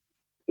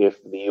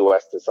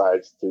U.S.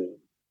 decides to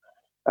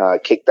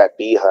kick that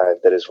beehive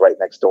that is right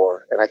next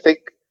door. And I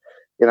think,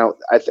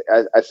 I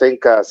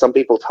think some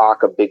people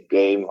talk a big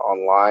game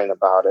online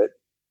about it,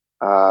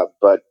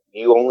 but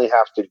you only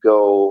have to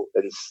go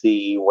and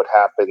see what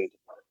happened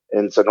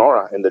in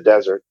Sonora in the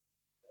desert.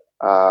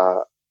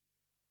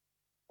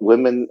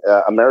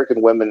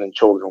 American women and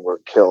children were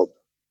killed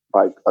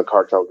by a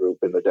cartel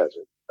group in the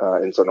desert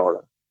in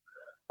Sonora.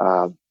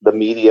 The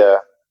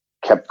media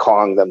kept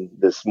calling them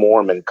this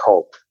Mormon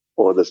cult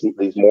or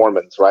these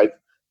Mormons, right?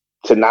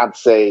 To not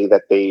say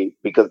that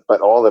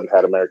but all of them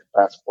had American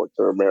passports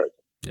or American.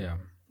 Yeah.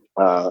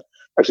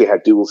 Actually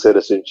had dual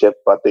citizenship,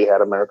 but they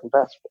had American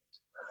passports.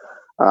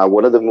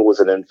 One of them was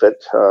an infant.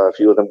 A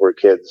few of them were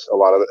kids. A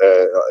lot of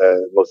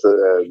most of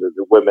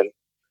the women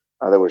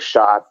that were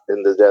shot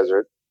in the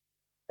desert,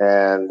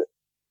 and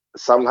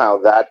somehow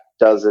that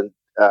doesn't.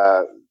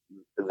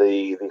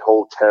 The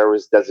whole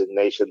terrorist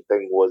designation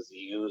thing was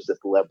used as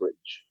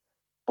leverage,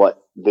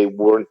 but they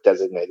weren't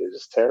designated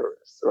as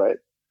terrorists, right?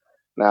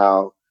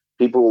 Now,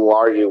 people will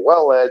argue,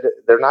 well, Ed,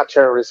 they're not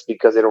terrorists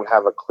because they don't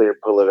have a clear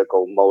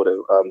political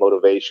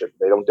motivation.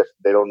 They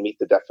don't meet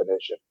the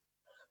definition.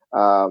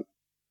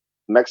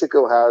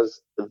 Mexico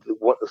has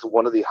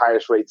one of the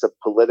highest rates of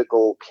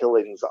political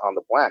killings on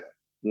the planet.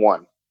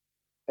 One,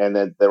 and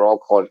then they're all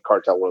called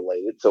cartel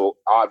related. So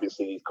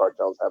obviously, these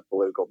cartels have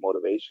political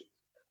motivation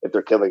if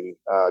they're killing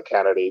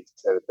candidates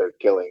and if they're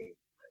killing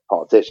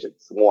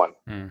politicians. One,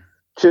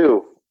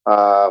 two.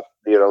 The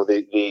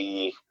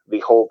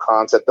whole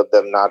concept of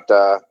them not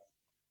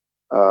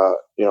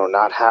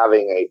not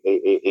having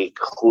a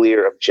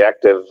clear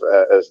objective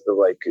as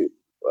to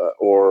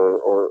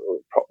or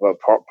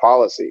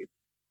policy.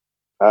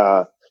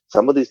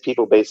 Some of these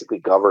people basically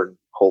govern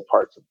whole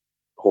parts of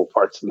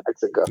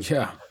Mexico.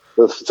 Yeah.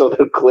 So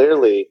they're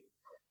clearly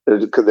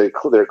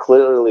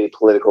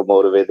political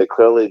motivated. They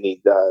clearly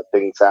need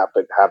things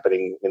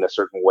happening in a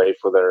certain way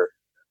for their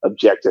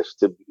objectives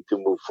to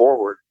move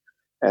forward.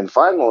 And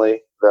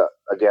finally,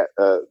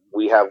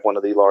 we have one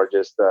of the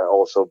largest,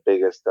 also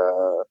biggest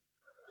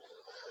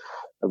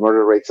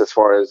murder rates as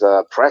far as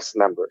press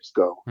members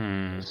go.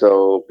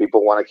 So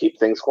people want to keep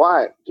things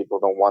quiet. People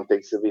don't want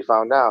things to be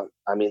found out.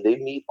 I mean, they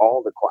meet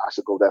all the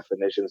classical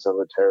definitions of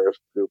a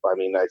terrorist group. I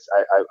mean,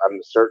 I'm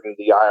certain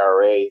the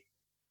IRA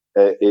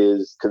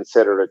is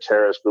considered a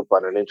terrorist group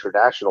on an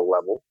international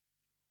level.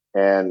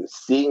 And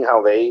seeing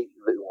how they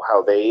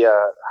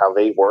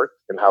work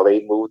and how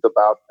they moved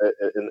about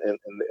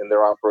in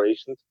their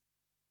operations,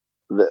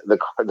 the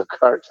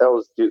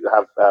cartels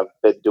have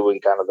been doing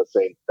kind of the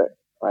same thing,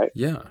 right?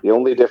 Yeah. The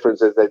only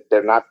difference is that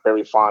they're not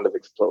very fond of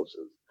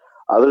explosives.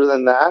 Other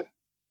than that,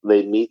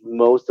 they meet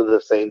most of the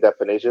same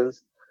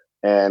definitions.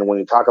 And when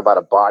you talk about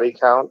a body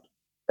count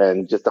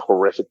and just the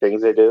horrific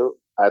things they do,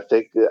 I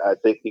think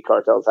the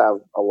cartels have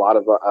a lot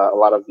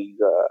of these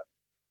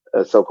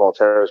so-called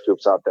terrorist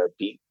groups out there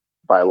beat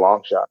by a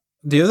long shot.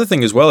 The other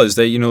thing as well is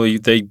they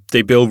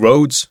build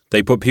roads,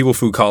 they put people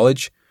through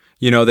college,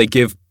 they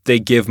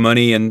give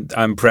money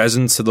and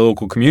presents to the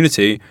local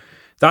community.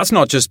 That's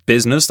not just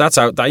business. That's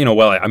out that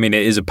it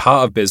is a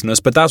part of business,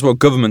 but that's what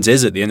government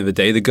is at the end of the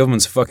day. The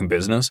government's a fucking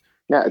business.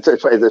 Yeah, it's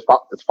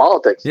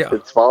politics. Yeah.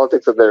 It's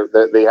politics of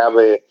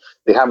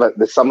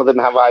some of them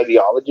have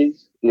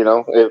ideologies.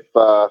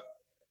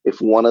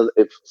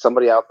 If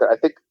somebody out there, I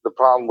think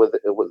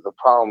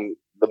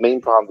the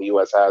main problem the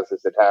U.S. has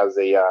is it has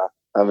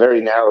a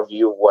very narrow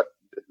view of what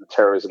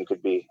terrorism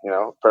could be.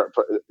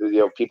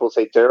 People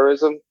say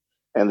terrorism,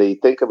 and they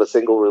think of a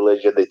single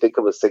religion. They think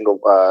of a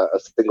single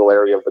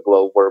area of the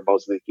globe where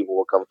most of these people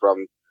will come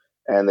from,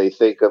 and they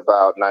think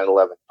about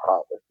 9/11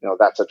 probably.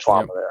 That's a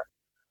trauma there.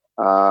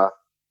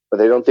 But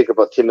they don't think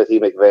about Timothy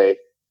McVeigh.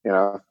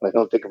 They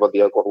don't think about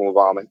the Oklahoma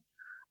bombing.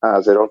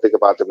 They don't think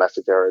about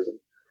domestic terrorism,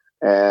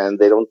 and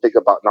they don't think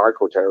about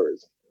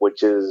narco-terrorism,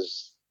 which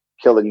is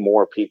killing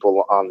more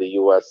people on the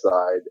U.S.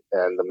 side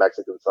and the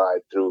Mexican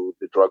side through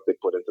the drug they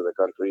put into the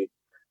country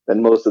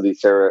than most of these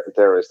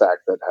terrorist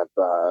acts that have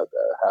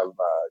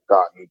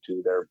gotten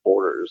to their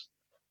borders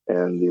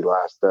in the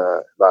last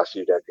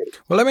few decades.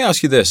 Well, let me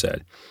ask you this,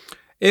 Ed.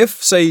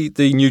 If, say,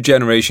 the New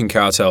Generation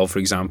Cartel, for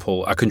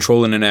example, are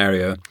controlling an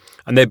area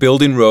and they're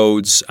building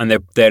roads and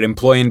they're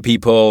employing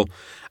people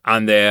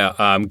and they're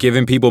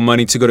giving people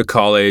money to go to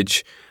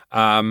college,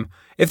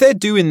 if they're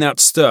doing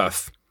that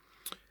stuff,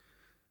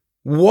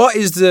 what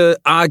is the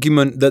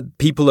argument that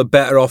people are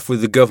better off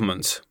with the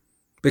government?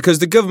 Because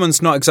the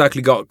government's not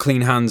exactly got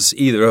clean hands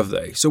either, have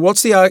they? So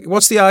what's the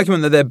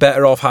argument that they're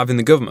better off having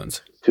the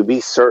government? To be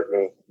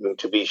certain and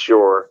to be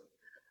sure,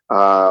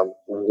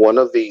 one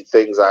of the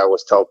things I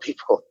always tell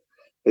people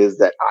is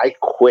that I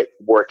quit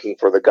working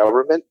for the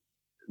government,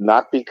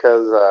 not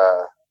because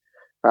I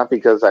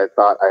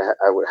thought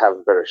I would have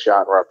a better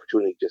shot or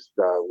opportunity just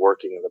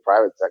working in the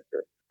private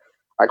sector.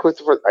 I quit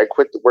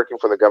working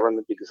for the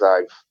government because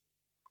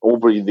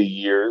over the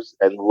years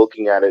and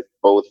looking at it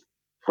both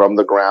from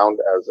the ground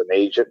as an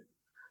agent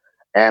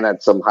and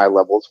at some high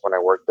levels when I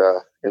worked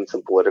in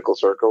some political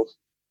circles,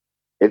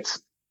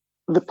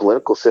 the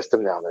political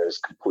system down there is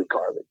complete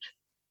garbage.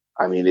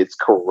 I mean, it's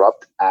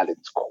corrupt at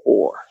its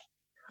core.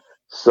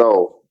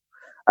 So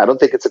I don't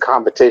think it's a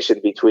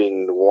competition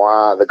between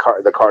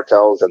the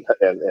cartels and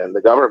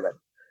the government.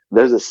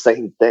 They're the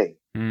same thing.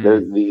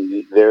 It's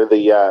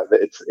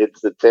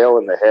the tail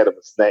and the head of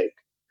a snake.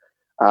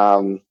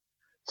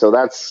 So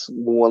that's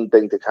one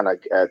thing to kind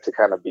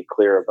of be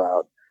clear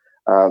about.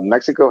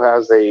 Mexico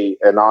has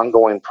an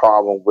ongoing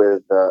problem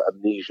with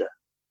amnesia.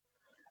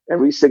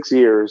 Every 6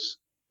 years,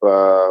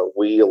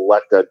 we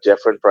elect a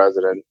different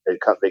president. They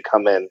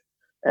come in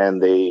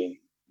and they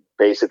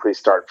basically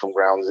start from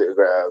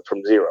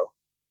from zero.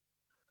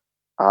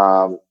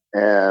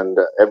 And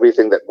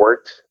everything that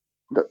worked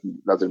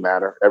doesn't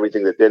matter.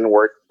 Everything that didn't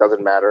work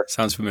doesn't matter.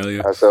 Sounds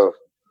familiar. So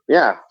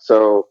yeah,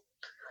 so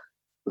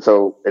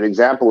an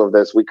example of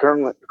this, we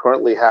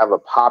currently have a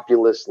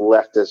populist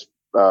leftist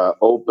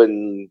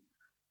open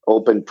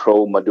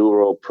pro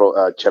Maduro pro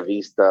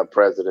Chavista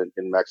president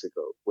in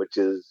Mexico, which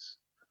is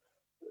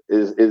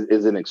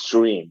an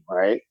extreme,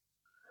 right?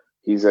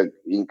 He's a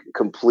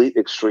complete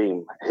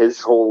extreme.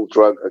 His whole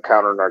drug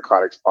counter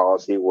narcotics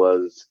policy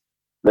was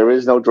there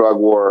is no drug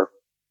war.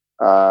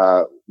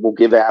 We'll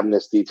give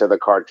amnesty to the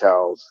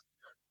cartels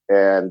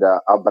and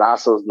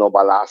abrazos no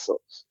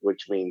balazos,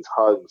 which means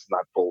hugs,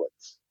 not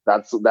bullets.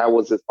 That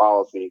was his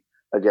policy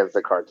against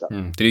the cartel.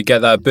 Did you get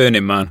that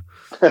Burning Man?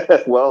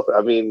 Well,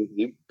 I mean,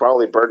 he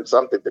probably burned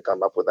something to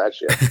come up with that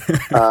shit.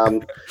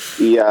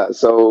 Yeah.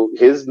 So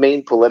his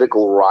main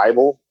political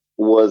rival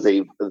was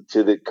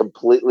to the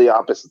completely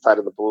opposite side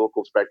of the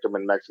political spectrum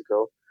in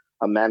Mexico,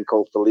 a man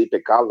called Felipe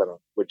Calderon,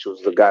 which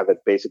was the guy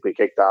that basically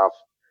kicked off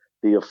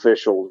the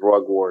official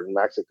drug war in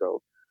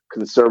Mexico.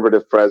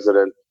 Conservative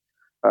president,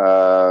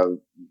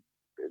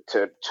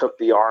 took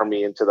the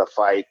army into the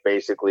fight,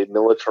 basically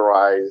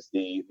militarized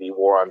the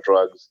war on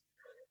drugs.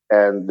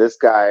 And this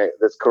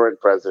current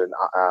president,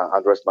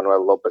 Andres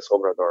Manuel Lopez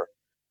Obrador,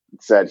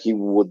 said he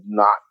would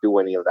not do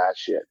any of that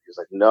shit. He's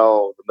like,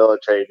 no, the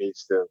military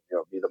needs to,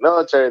 be the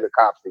military. The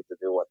cops need to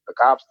do what the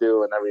cops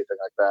do and everything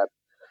like that.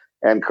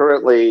 And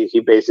currently, he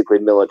basically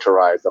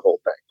militarized the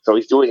whole thing. So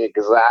he's doing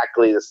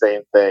exactly the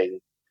same thing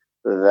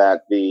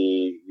that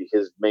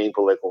his main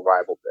political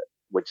rival did,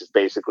 which is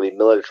basically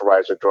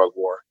militarize a drug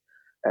war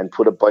and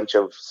put a bunch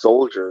of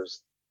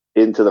soldiers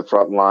into the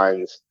front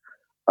lines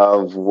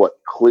of what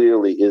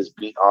clearly is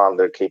beyond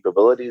their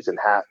capabilities and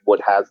what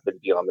has been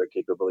beyond their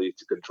capabilities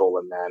to control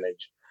and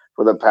manage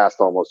for the past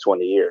almost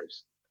 20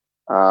 years.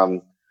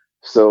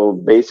 So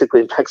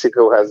basically,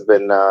 Mexico has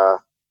been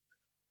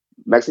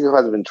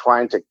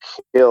trying to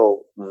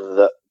kill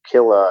a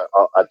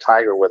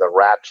tiger with a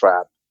rat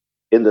trap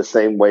in the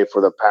same way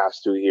for the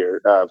past 2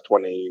 years,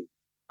 20,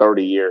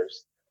 30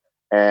 years.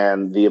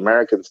 And the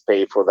Americans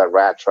pay for that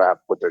rat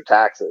trap with their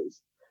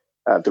taxes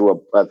through a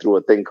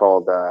thing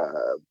called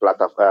the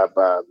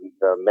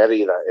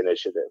Merida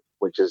Initiative,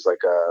 which is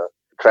like a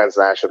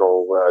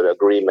transnational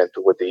agreement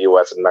with the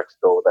U.S. and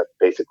Mexico that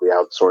basically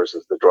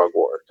outsources the drug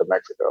war to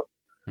Mexico.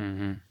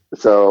 Mm-hmm.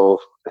 So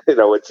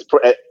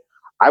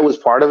I was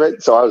part of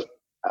it. So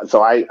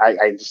I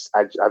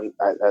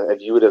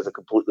view it as a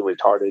completely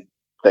retarded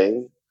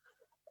thing.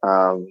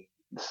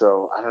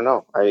 So I don't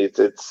know.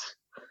 It's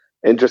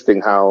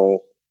interesting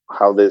how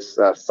this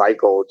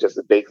cycle just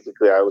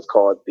basically, I always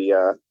call it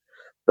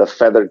the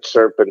feathered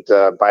serpent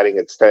biting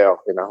its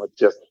tail. It's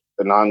just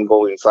an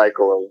ongoing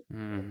cycle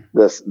of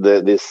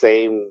the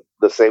same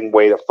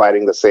way of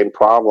fighting the same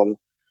problem.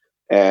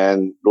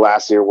 And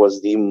last year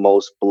was the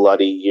most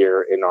bloody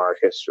year in our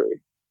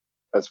history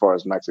as far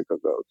as Mexico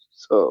goes.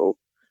 So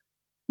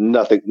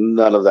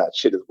none of that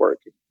shit is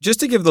working. Just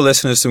to give the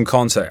listeners some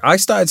context, I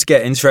started to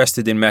get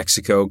interested in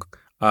Mexico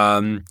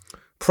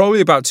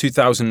probably about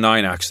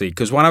 2009, actually,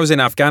 because when I was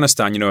in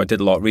Afghanistan, I did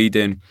a lot of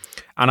reading,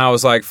 and I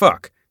was like,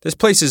 fuck, this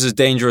place is as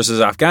dangerous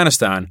as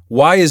Afghanistan.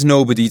 Why is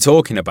nobody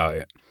talking about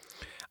it?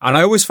 And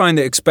I always find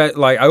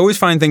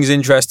things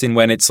interesting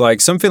when it's like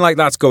something like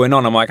that's going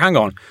on. I'm like, hang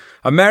on,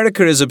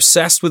 America is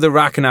obsessed with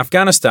Iraq and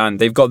Afghanistan.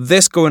 They've got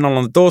this going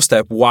on the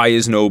doorstep. Why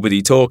is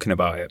nobody talking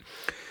about it?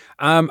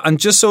 And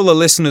just so the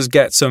listeners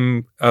get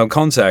some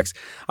context,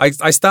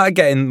 I started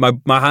getting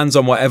my hands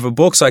on whatever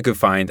books I could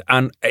find,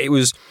 and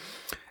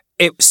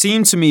it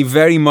seemed to me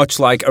very much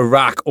like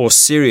Iraq or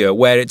Syria,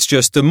 where it's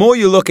just the more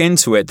you look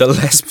into it, the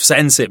less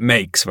sense it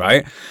makes,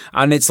 right?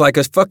 And it's like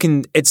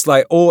it's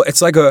like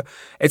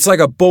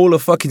a bowl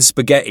of fucking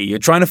spaghetti. You're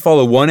trying to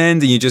follow one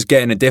end and you're just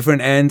getting a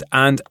different end.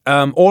 And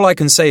all I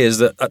can say is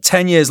that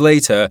 10 years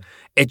later,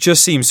 it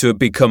just seems to have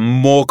become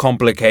more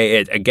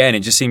complicated again. It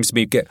just seems to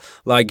be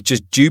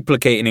just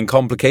duplicating and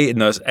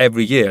complicatedness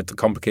every year. The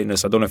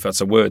complicatedness, I don't know if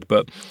that's a word,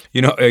 but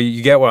you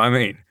get what I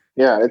mean.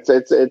 Yeah, it's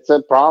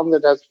a problem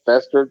that has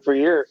festered for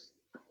years,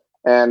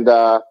 and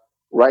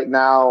right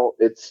now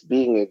it's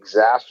being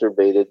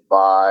exacerbated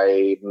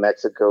by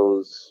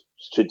Mexico's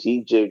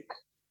strategic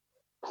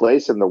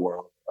place in the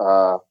world.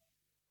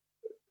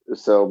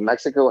 So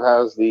Mexico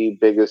has the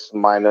biggest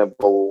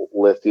mineable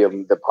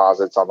lithium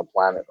deposits on the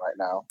planet right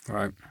now.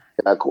 Right.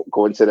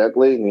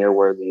 Coincidentally, near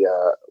where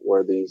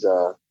these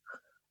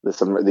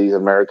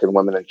American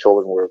women and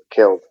children were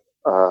killed.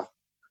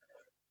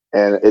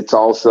 And it's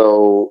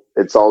also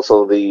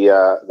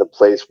the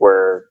place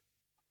where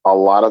a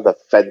lot of the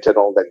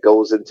fentanyl that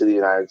goes into the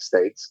United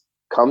States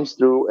comes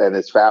through and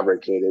is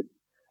fabricated,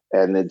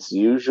 and it's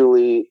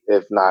usually,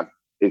 if not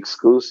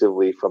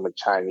exclusively, from a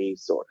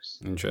Chinese source.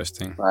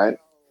 Interesting, right?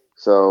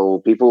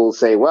 So people will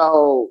say,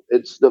 "Well,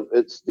 it's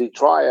the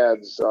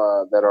triads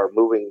that are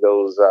moving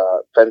those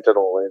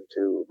fentanyl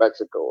into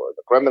Mexico, or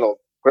the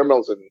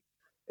criminals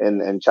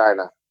in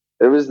China."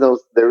 there is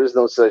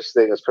no such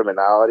thing as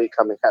criminality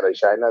coming out of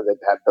China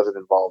that doesn't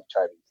involve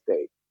Chinese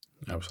state.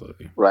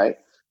 Absolutely. Right.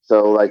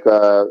 So, like,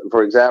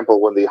 for example,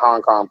 when the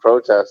Hong Kong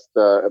protesters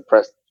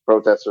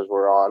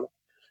were on,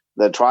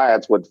 the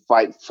triads would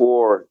fight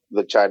for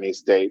the Chinese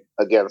state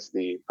against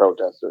the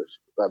protesters.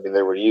 I mean,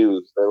 they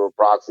were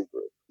proxy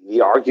groups.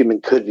 The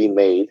argument could be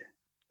made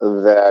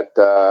that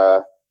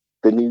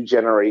the new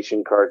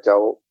generation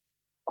cartel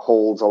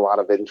holds a lot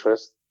of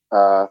interest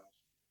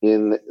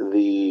in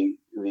the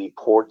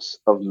ports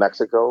of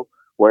Mexico,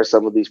 where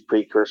some of these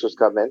precursors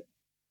come in.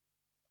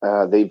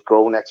 They've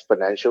grown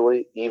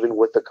exponentially, even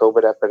with the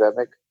COVID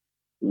epidemic,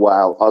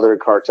 while other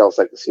cartels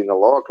like the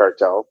Sinaloa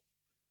cartel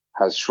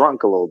has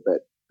shrunk a little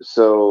bit.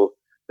 So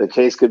the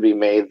case could be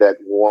made that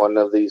one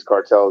of these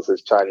cartels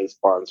is Chinese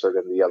sponsored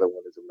and the other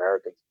one is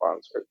American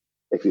sponsored,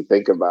 if you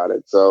think about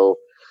it. So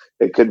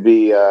it could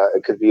be a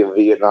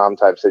Vietnam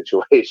type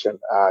situation,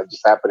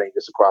 just happening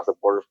just across the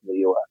border from the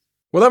U.S.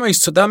 Well,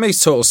 that makes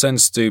total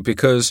sense, Stu,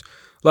 because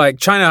like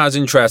China has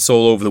interests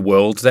all over the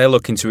world. They're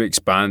looking to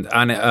expand,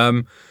 and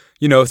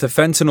if the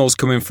fentanyl's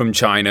coming from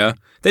China,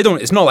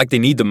 it's not like they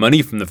need the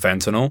money from the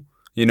fentanyl,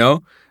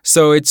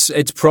 So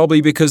it's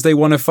probably because they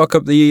want to fuck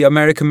up the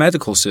American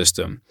medical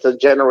system. It's a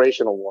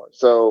generational war.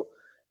 So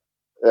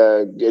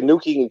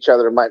nuking each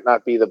other might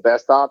not be the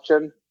best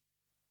option,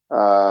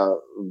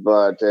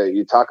 but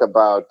you talk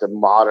about the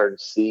modern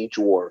siege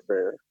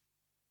warfare.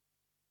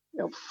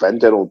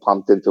 Fentanyl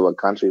pumped into a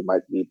country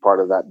might be part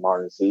of that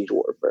modern siege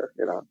warfare.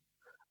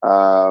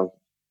 I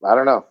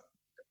don't know.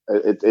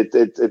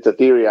 It's a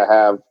theory I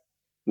have.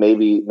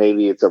 Maybe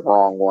it's a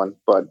wrong one,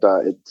 but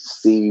it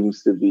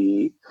seems to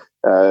be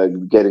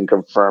getting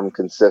confirmed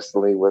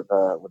consistently with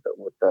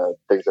the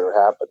things that are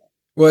happening.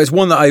 Well, it's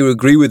one that I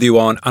agree with you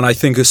on, and I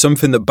think is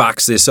something that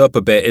backs this up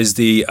a bit is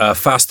the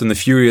Fast and the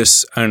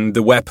Furious and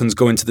the weapons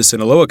going to the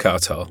Sinaloa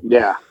cartel.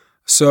 Yeah.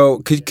 So,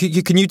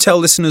 can you tell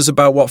listeners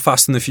about what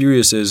Fast and the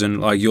Furious is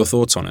and like your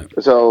thoughts on it?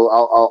 So,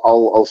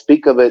 I'll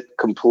speak of it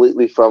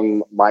completely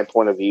from my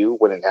point of view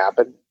when it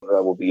happened.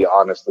 That will be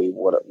honestly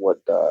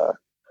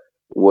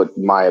what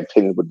my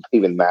opinion would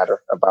even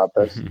matter about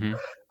this. Mm-hmm.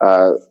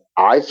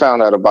 I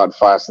found out about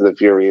Fast and the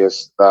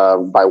Furious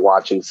by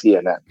watching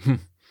CNN,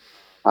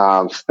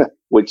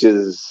 which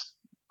is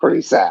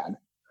pretty sad.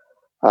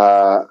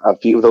 A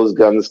few of those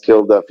guns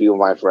killed a few of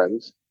my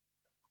friends.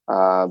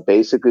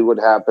 Basically, what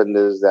happened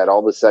is that all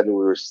of a sudden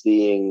we were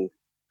seeing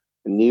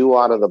new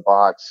out of the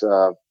box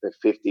the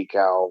 50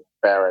 cal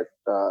Barrett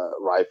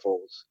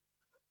rifles,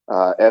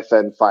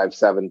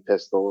 FN-57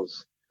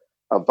 pistols,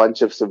 a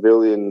bunch of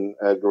civilian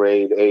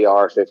grade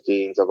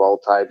AR-15s of all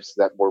types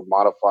that were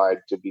modified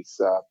to be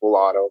full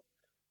auto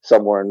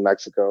somewhere in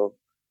Mexico,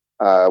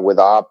 with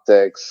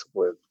optics,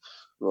 with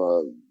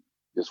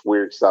just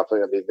weird stuff.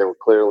 I mean, they were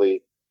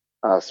clearly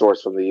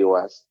sourced from the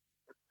U.S.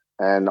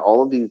 And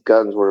all of these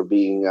guns were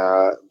being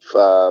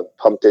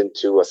pumped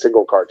into a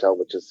single cartel,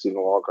 which is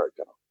Sinaloa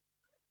cartel,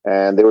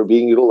 and they were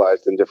being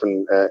utilized in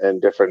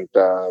different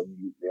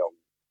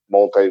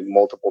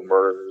multiple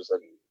murders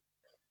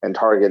and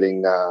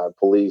targeting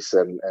police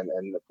and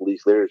the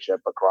police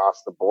leadership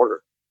across the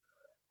border.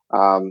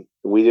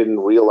 We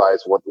didn't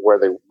realize where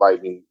they. I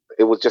mean,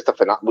 it was just a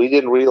phenomenon. We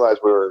didn't realize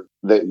where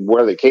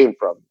they came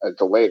from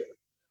until later.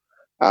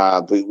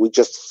 We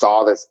just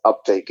saw this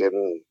uptake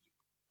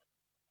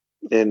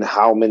in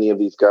how many of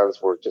these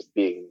guns were just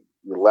being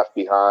left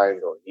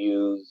behind or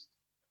used,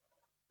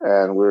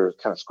 and we were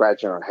kind of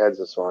scratching our heads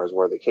as far as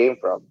where they came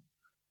from.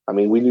 I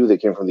mean, we knew they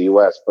came from the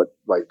U.S., but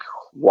like,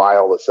 why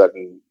all of a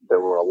sudden there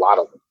were a lot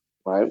of them,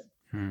 right?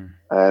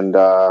 And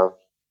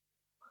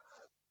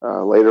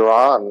later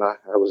on,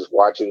 I was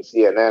watching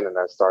CNN and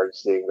I started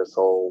seeing this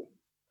whole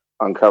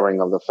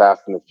uncovering of the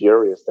Fast and the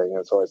Furious thing,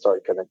 and so I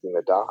started connecting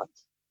the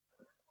dots.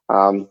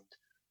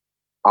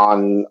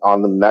 On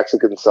the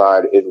Mexican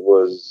side, it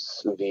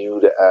was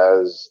viewed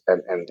as,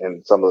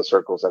 and some of the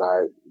circles that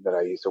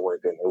I used to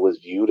work in, it was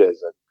viewed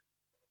as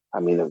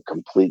a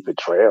complete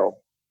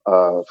betrayal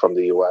from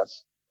the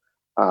U.S.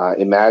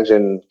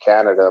 Imagine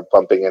Canada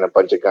pumping in a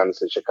bunch of guns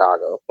to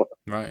Chicago,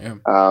 right? Yeah.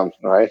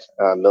 Right.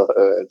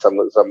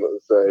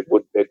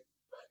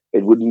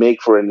 It would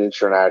make for an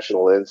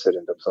international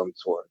incident of some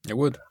sort. It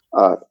would.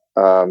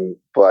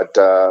 But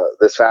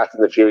this Fast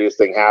and the Furious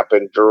thing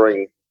happened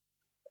during,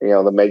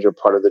 the major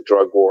part of the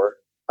drug war,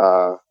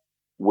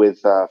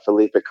 with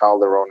Felipe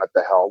Calderon at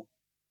the helm,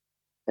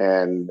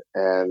 and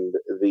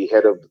the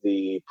head of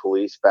the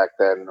police back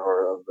then,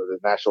 or of the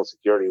national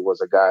security,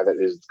 was a guy that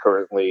is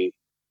currently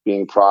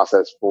being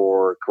processed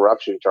for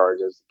corruption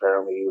charges.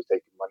 Apparently, he was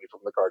taking money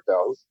from the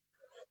cartels.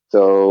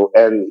 So,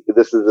 and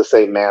this is the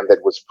same man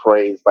that was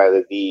praised by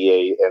the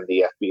DEA and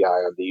the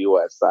FBI on the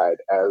U.S. side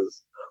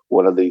as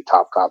one of the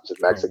top cops in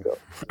Mexico.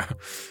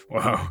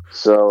 Wow.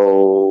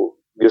 So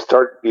you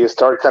start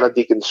kind of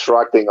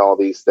deconstructing all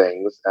these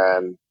things,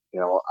 and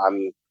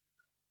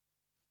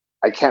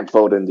I can't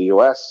vote in the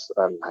U.S.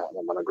 I'm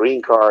on a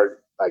green card.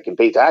 I can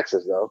pay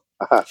taxes though.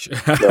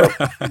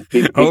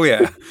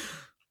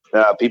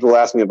 People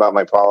ask me about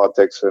my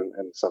politics and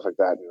stuff like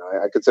that.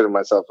 I consider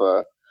myself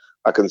a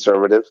a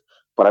conservative,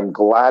 but I'm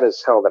glad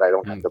as hell that I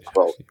don't have to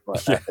vote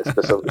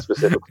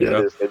specifically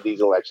Yeah. in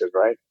these elections,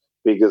 right?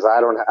 Because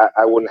I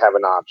wouldn't have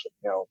an option.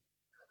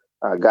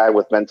 A guy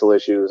with mental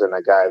issues and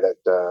a guy that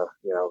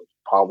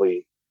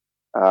probably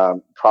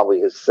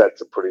has said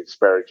some pretty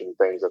disparaging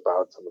things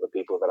about some of the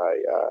people that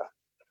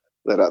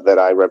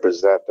I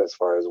represent as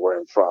far as where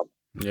I'm from.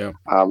 Yeah.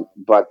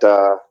 But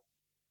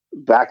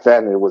back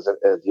then, it was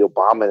the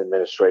Obama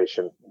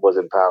administration was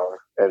in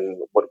power,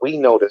 and what we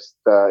noticed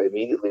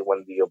immediately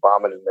when the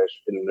Obama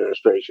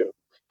administration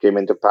came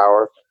into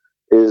power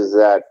is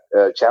that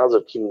channels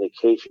of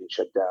communication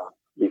shut down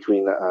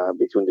between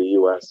the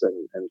U.S.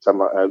 and some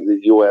the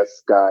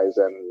U.S. guys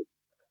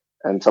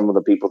and some of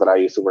the people that I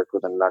used to work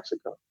with in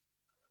Mexico.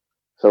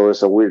 So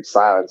there's a weird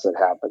silence that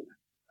happened.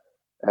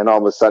 And all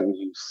of a sudden,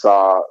 you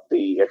saw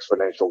the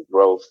exponential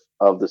growth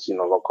of the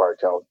Sinaloa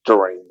cartel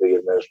during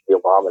the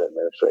Obama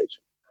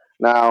administration.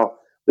 Now,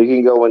 we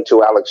can go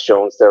into Alex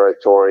Jones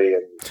territory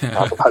and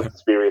talk about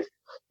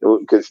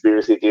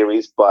conspiracy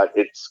theories, but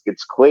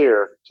it's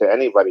clear to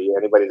anybody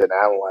that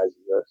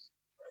analyzes this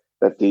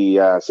that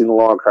the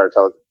Sinaloa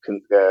cartel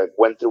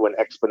went through an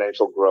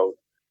exponential growth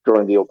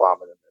during the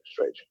Obama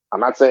administration.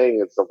 I'm not saying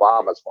it's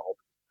Obama's fault.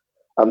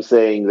 I'm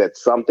saying that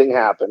something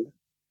happened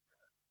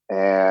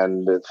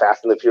and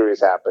Fast and the Furious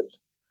happened,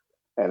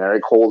 and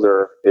Eric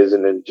Holder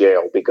isn't in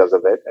jail because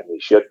of it, and he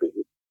should be.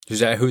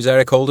 Who's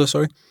Eric Holder?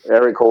 Sorry,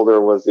 Eric Holder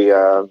was he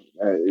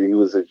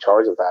was in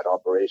charge of that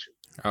operation.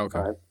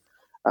 Okay,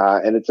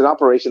 and it's an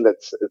operation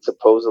that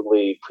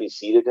supposedly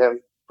preceded him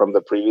from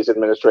the previous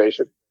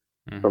administration,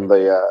 from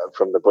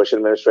the Bush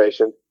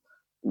administration.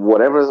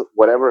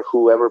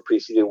 Whoever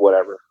preceded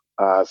whatever.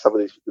 Some of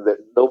these that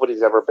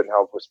nobody's ever been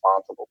held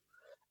responsible.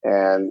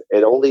 And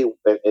it only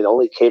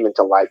came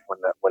into light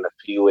when an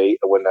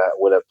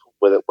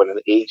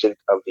agent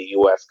of the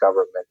U.S.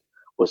 government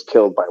was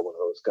killed by one of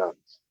those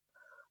guns.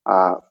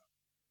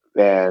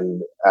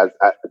 And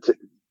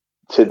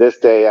to this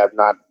day, I've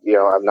not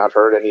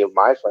heard any of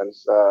my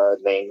friends'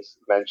 names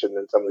mentioned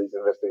in some of these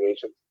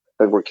investigations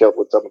that were killed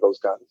with some of those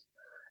guns.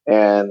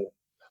 And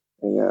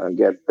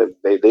again,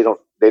 they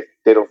don't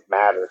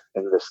matter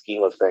in the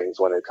scheme of things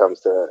when it comes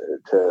to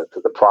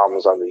the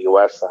problems on the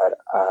U.S. side.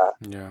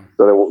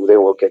 So they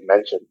will get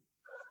mentioned.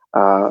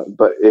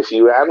 But if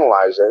you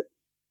analyze it,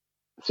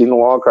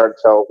 Sinaloa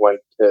cartel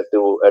went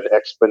through an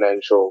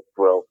exponential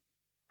growth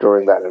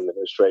during that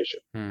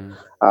administration.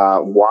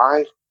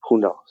 Why? Who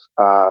knows?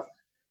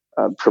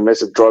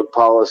 Permissive drug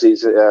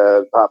policies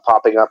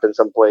popping up in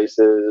some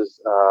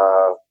places.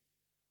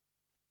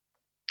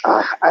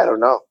 I don't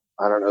know.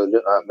 I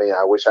mean,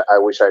 I wish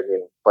I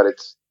knew, but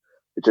it's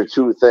a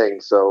true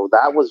thing. So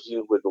that was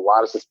viewed with a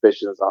lot of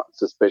suspicion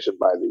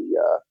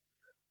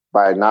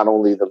by not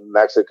only the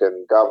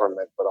Mexican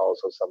government, but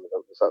also some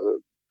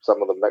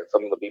of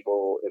the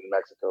people in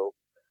Mexico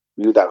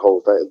viewed that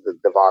whole the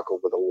debacle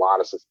with a lot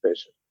of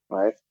suspicion.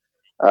 Right?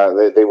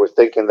 They were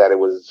thinking that it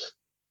was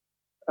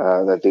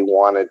that they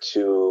wanted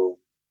to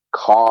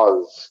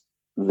cause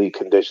the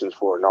conditions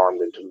for an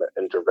armed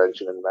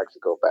intervention in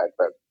Mexico back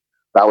then.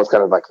 That was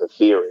kind of like the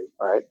theory,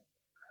 right?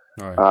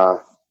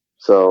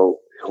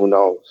 So who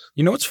knows?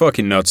 You know what's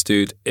fucking nuts,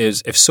 dude,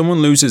 is if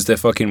someone loses their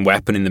fucking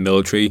weapon in the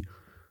military,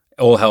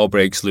 all hell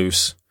breaks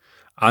loose.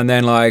 And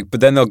then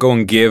but then they'll go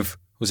and give,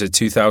 was it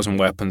 2,000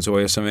 weapons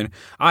away or something?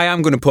 I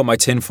am going to put my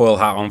tinfoil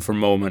hat on for a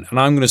moment, and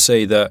I'm going to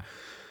say that,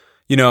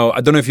 I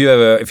don't know if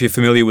you're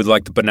familiar with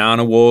the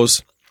banana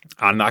wars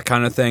and that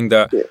kind of thing,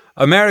 that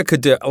America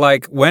did,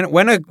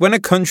 when a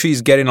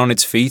country's getting on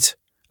its feet,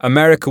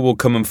 America will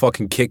come and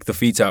fucking kick the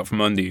feet out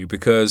from under you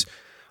because,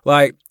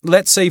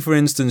 let's say, for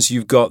instance,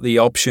 you've got the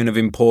option of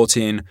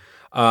importing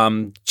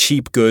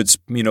cheap goods,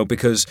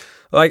 because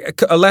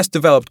a less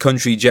developed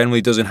country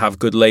generally doesn't have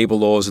good labor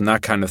laws and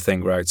that kind of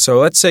thing, right? So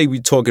let's say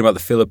we're talking about the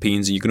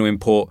Philippines and you're going to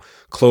import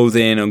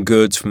clothing and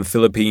goods from the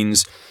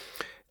Philippines.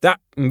 That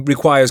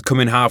requires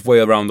coming halfway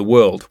around the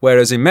world.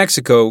 Whereas in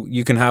Mexico,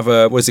 you can have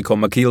what's it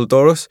called,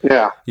 maquiladoras?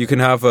 Yeah. You can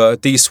have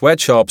these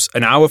sweatshops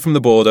an hour from the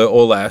border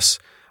or less.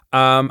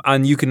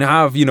 And you can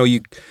have, you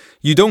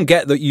don't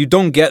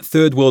get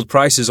third world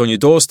prices on your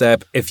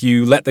doorstep if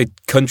you let the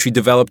country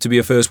develop to be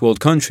a first world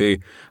country.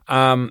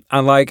 And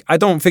I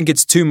don't think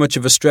it's too much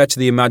of a stretch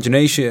of the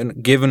imagination,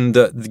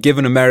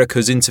 given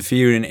America's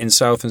interfering in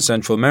South and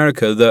Central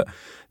America, that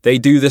they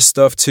do this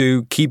stuff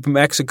to keep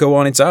Mexico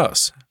on its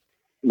ass.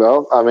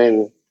 Well, I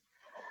mean,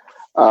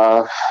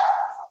 I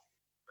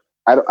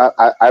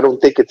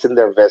don't think it's in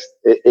their best.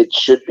 It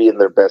should be in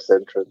their best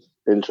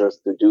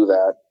interest to do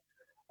that.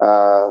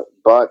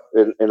 But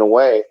in a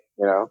way,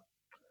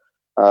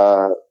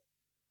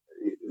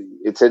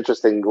 it's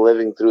interesting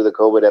living through the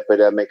COVID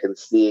epidemic and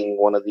seeing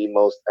one of the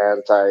most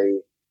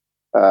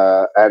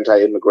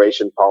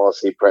anti-immigration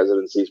policy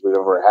presidencies we've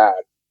ever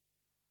had.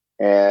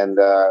 And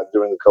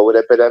during the COVID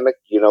epidemic,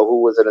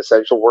 who was an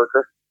essential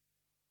worker?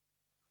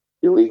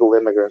 Illegal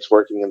immigrants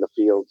working in the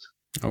fields.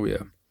 Oh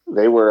yeah,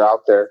 they were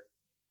out there.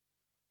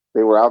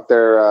 They were out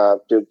there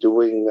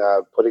putting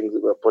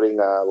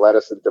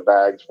lettuce into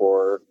bags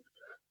for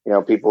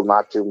people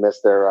not to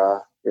miss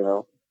their you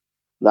know,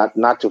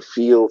 not to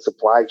feel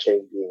supply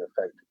chain being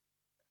affected.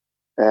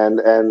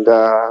 And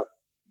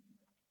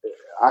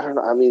I don't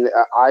know. I mean,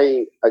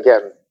 I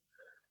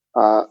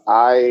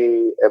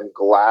am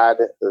glad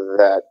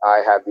that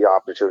I had the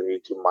opportunity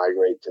to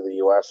migrate to the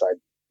U.S.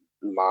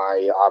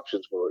 My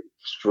options were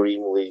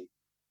extremely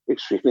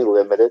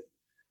limited,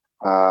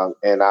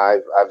 and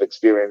I've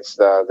experienced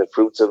the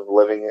fruits of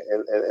living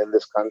in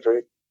this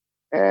country.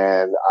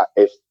 And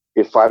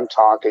if I'm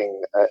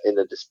talking in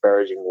a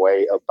disparaging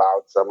way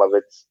about some of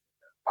its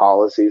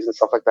policies and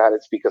stuff like that,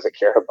 it's because I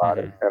care about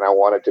it Mhm. and I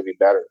want it to be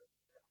better.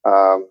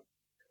 Um,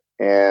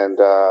 and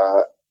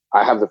I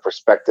have the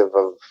perspective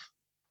of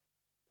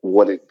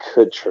what it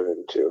could turn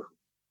into,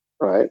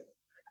 right?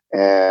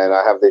 And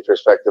I have the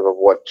perspective of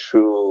what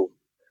true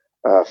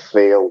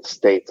failed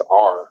states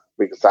are,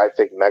 because I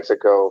think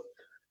Mexico,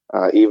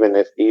 even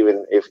if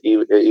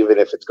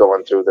it's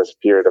going through this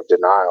period of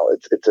denial,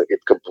 it's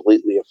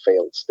completely a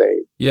failed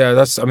state. Yeah,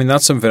 that's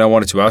something I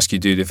wanted to ask you,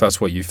 dude, if that's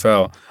what you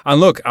felt. And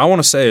look, I want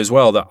to say as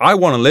well that I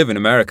want to live in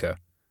America.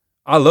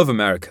 I love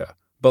America.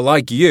 But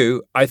like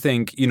you, I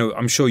think,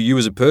 I'm sure you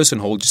as a person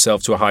hold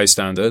yourself to a high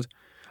standard.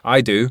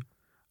 I do.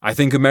 I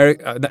think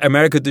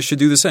America should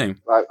do the same.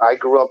 I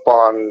grew up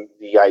on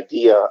the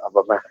idea of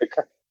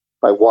America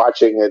by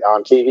watching it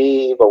on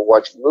TV, by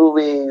watching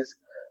movies,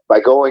 by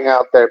going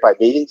out there, by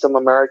meeting some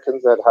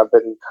Americans that have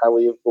been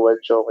highly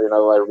influential.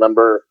 I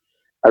remember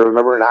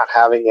not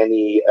having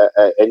any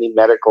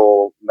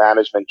medical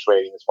management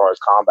training as far as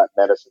combat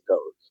medicine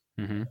goes,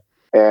 Mm-hmm.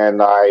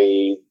 and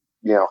I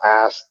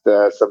asked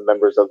some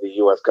members of the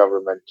U.S.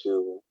 government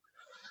to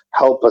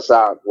help us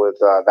out with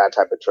that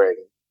type of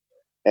training,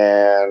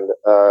 and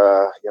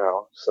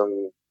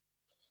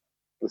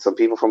some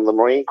people from the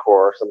Marine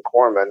Corps, some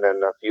corpsmen,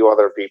 and a few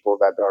other people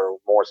that are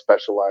more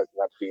specialized in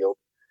that field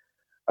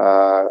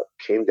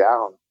came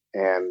down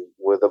and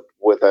with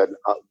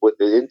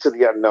into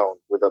the unknown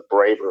with a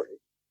bravery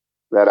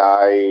that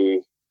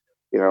I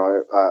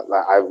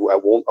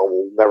will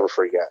never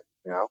forget.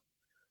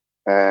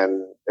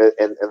 And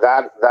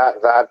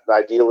that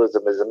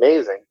idealism is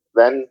amazing.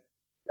 Then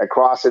I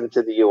cross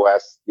into the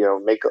U.S.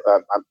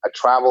 I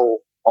travel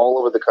all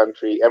over the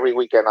country every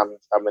weekend. I'm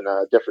in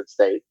a different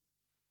state.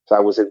 So I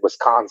was in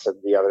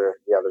Wisconsin the other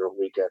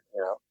weekend,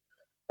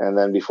 and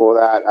then before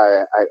that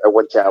I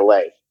went to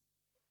LA,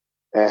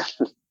 and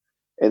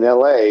in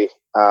LA,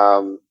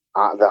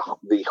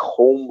 the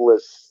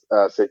homeless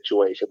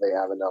situation they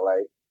have in LA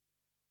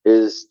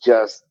is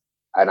just,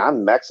 and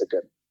I'm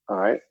Mexican, all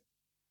right.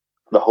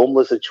 The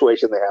homeless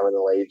situation they have in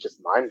LA is just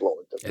mind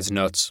blowing to me. It's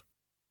nuts.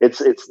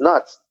 It's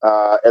nuts.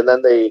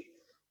 Every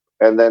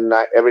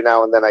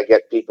now and then I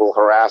get people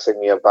harassing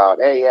me about,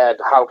 hey,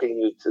 Ed, how can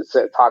you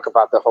talk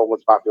about the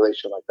homeless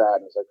population like that?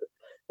 And it's like,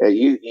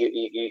 you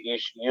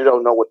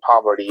don't know what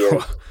poverty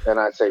is. And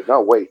I say,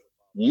 no, wait,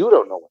 you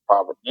don't know what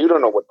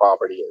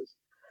poverty is.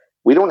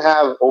 We don't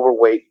have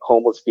overweight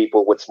homeless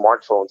people with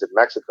smartphones in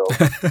Mexico,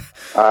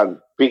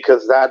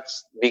 because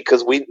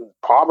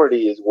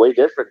poverty is way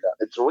different.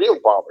 It's real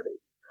poverty.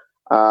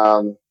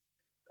 Going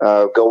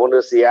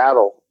to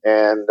Seattle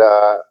and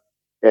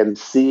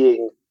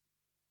seeing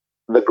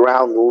the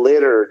ground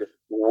littered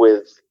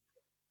with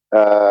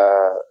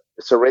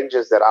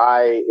syringes that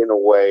I, in a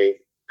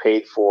way,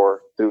 paid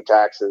for through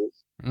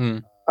taxes,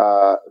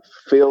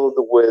 filled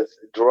with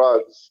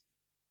drugs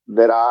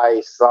that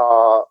I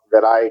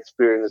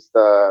experienced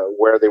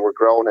where they were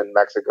grown in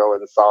Mexico,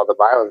 and saw the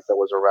violence that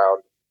was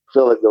around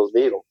filling those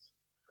needles.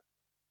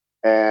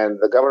 And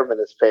the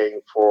government is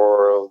paying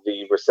for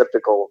the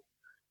receptacle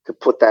to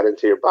put that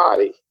into your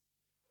body.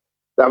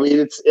 I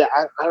mean,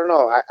 I don't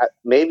know.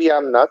 Maybe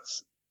I'm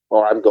nuts,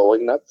 or I'm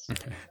going nuts,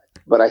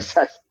 but I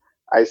see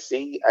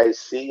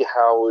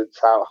how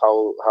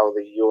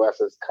the U.S.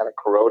 is kind of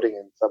corroding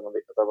in some of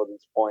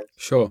these points.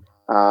 Sure.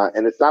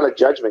 And it's not a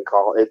judgment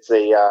call. It's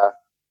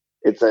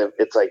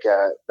like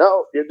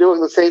no, you're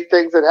doing the same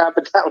things that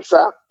happened down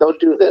south. Don't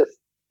do this.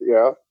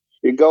 You're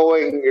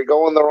going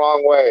the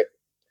wrong way.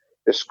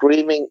 You're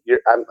screaming.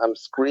 I'm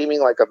screaming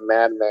like a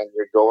madman.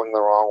 You're going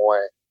the wrong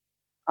way.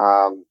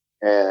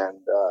 And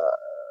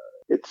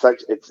it's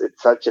such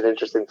an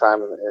interesting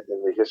time in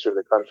the history of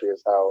the country,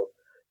 is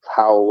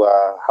how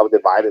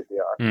divided they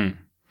are.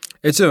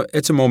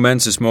 It's a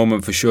momentous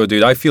moment for sure,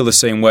 dude. I feel the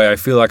same way. I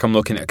feel like I'm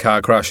looking at a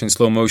car crash in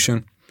slow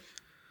motion.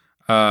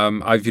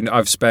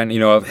 I've spent,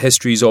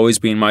 history's always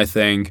been my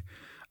thing,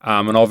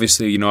 and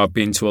obviously, I've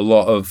been to a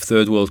lot of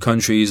third world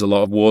countries, a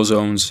lot of war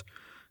zones,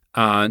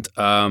 and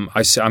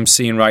I'm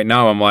seeing right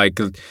now. I'm like,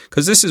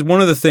 because this is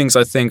one of the things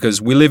I think,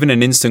 is we live in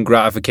an instant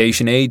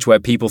gratification age where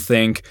people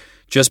think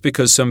just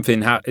because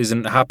something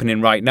isn't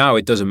happening right now,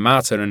 it doesn't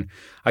matter. And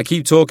I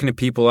keep talking to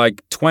people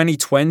like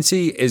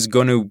 2020 is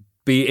going to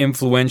be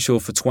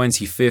influential for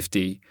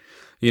 2050.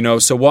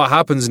 So what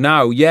happens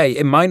now,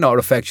 it might not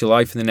affect your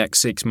life in the next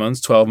 6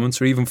 months, 12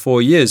 months, or even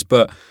 4 years,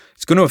 but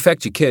it's going to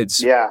affect your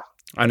kids. Yeah.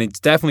 And it's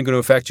definitely going to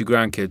affect your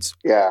grandkids.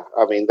 Yeah.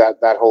 I mean,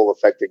 that whole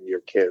affecting your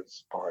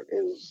kids part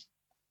is,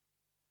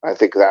 I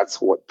think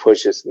that's what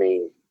pushes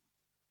me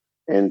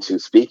into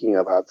speaking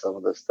about some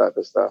of this type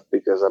of stuff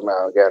because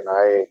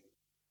I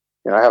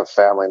have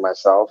family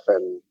myself,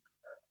 and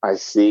I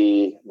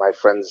see my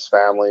friends'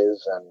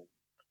 families, and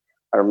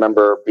I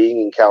remember being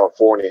in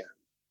California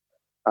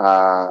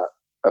uh,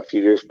 a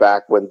few years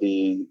back when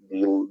the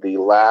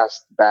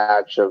last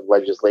batch of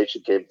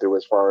legislation came through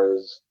as far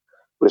as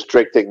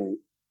restricting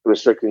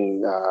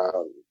restricting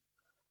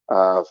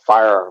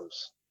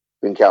firearms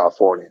in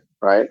California,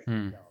 right?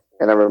 Mm.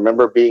 And I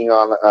remember being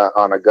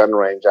on a gun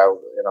range. I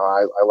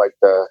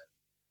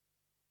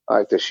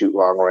like to shoot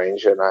long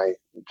range, and I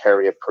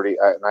carry a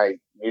and I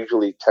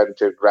usually tend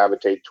to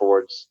gravitate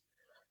towards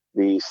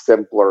the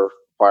simpler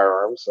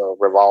firearms, so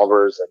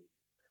revolvers and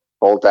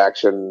bolt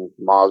action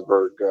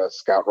Mossberg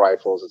scout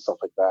rifles and stuff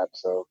like that.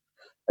 So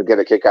I get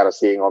a kick out of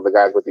seeing all the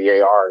guys with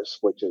the ARs,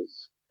 which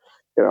is,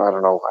 I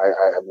don't know. I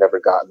have never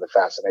gotten the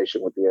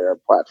fascination with the AR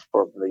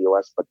platform in the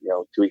US, but,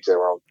 to each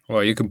their own.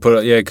 Well, you can put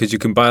it, yeah, because you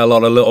can buy a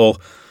little,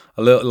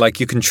 like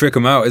you can trick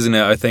them out, isn't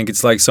it? I think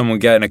it's like someone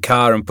getting a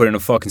car and putting a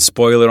fucking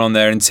spoiler on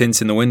there and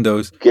tints in the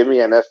windows. Give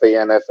me an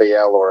FAN,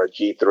 FAL, or a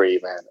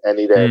G3, man,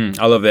 any day.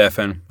 I love the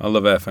FN. I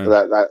love FN.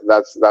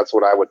 That's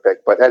what I would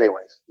pick. But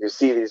anyways, you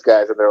see these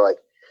guys and they're like,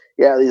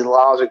 yeah, these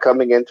laws are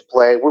coming into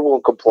play. We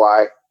won't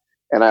comply.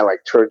 And I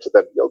turn to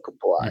them, you'll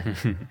comply.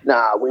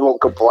 Nah, we won't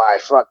comply.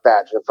 Fuck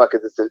that. Fuck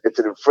it. It's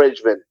an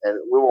infringement and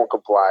we won't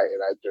comply.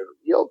 And I turn,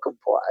 you'll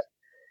comply.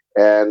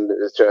 And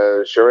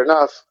sure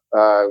enough,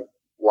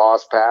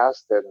 laws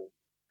passed and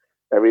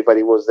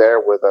everybody was there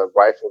with a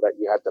rifle that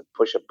you had to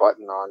push a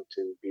button on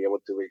to be able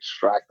to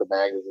extract the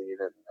magazine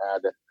and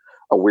add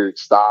a weird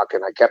stock.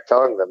 And I kept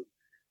telling them,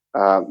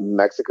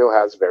 Mexico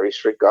has very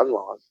strict gun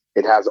laws.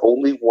 It has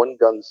only one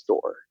gun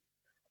store.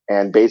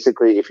 And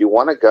basically, if you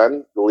want a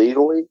gun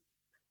legally,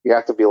 you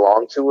have to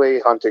belong to a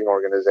hunting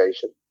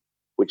organization,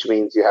 which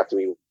means you have to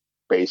be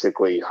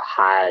basically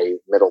high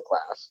middle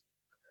class.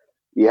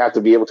 You have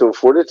to be able to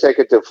afford a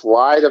ticket to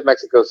fly to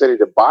Mexico City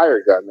to buy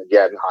your gun,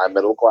 again, high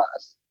middle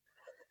class.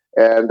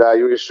 And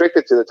you're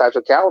restricted to the types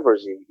of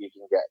calibers you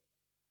can get.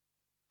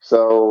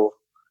 So,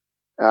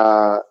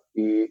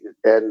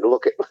 and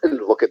look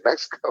at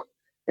Mexico.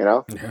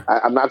 Yeah.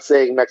 I'm not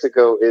saying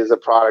Mexico is a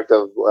product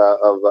of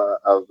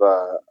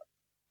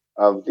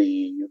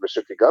the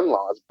restricted gun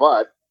laws,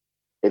 but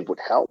it would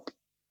help.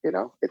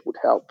 It would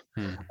help.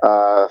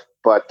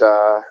 But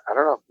I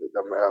don't know.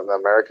 The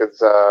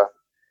Americans,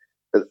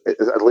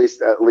 at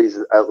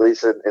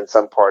least in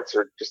some parts,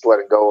 are just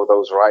letting go of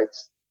those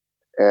rights.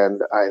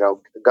 And I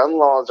know gun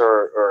laws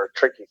are a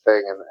tricky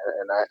thing,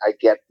 and I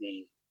get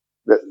the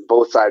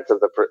both sides of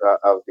the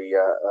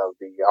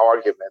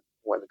argument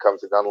when it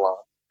comes to gun law.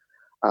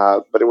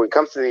 But when it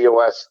comes to the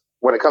U.S.,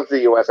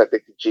 I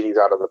think the genie's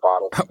out of the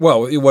bottle.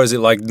 Well, what is it,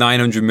 like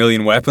 900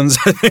 million weapons?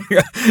 I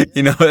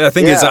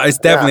think it's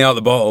definitely out of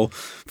the bottle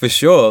for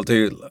sure,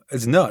 dude.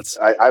 It's nuts.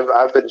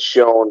 I've been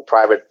shown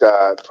private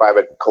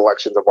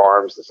collections of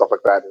arms and stuff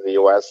like that in the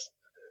U.S.,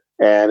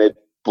 and it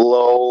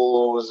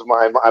blows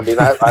my mind. I mean,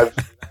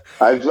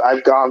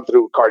 I've gone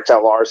through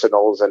cartel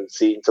arsenals and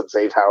seen some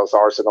safe house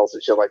arsenals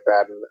and shit like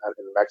that in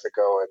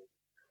Mexico,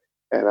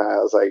 and I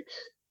was like,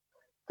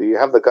 do you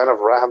have the gun of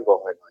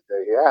Rambo? And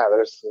yeah,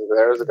 there's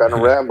a gun of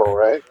Rambo,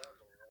 right?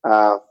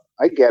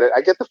 I get it. I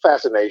get the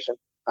fascination.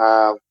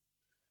 I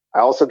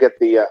also get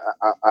the.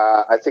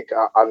 I think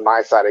on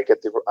my side, I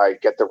get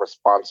the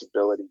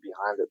responsibility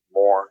behind it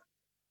more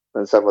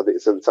than some of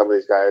these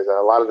guys.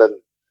 A lot of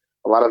them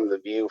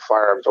view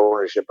firearms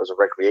ownership as a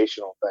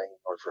recreational thing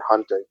or for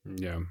hunting.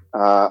 Yeah.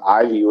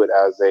 I view it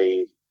as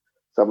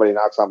somebody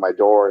knocks on my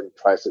door and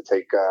tries to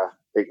take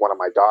one of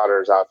my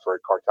daughters out for a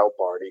cartel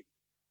party.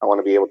 I want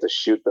to be able to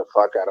shoot the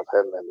fuck out of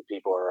him, and the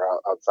people are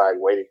outside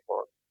waiting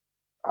for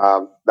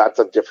him. That's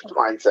a different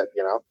mindset,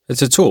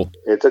 It's a tool.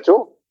 It's a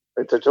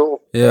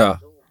tool. Yeah.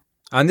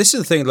 And this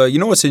is the thing,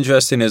 what's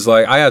interesting is,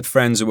 I had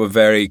friends that were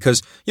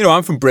because,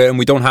 I'm from Britain,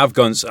 we don't have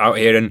guns out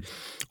here, and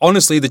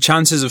honestly, the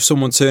chances of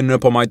someone turning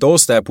up on my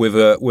doorstep with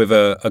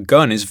a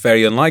gun is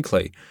very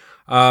unlikely.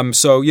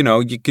 So,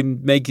 you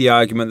can make the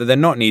argument that they're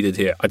not needed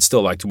here. I'd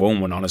still like to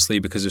own one, honestly,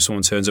 because if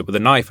someone turns up with a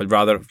knife, I'd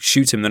rather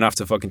shoot him than have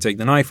to fucking take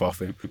the knife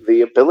off him.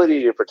 The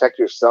ability to protect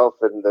yourself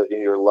and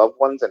your loved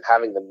ones and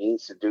having the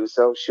means to do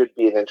so should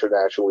be an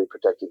internationally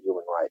protected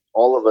human right.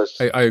 All of us,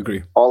 I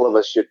agree. All of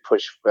us should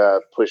push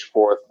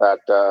forth that,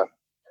 that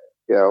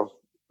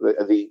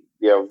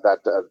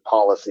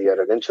policy at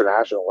an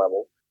international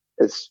level.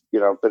 It's,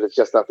 but it's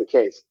just not the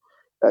case.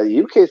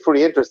 The UK is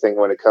pretty interesting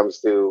when it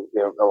comes to,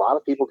 a lot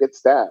of people get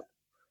stabbed.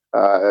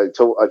 I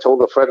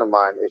told a friend of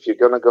mine, if you're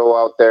going to go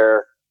out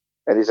there,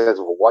 and he says,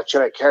 well, what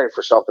should I carry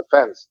for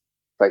self-defense?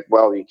 Like,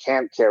 well, you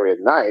can't carry a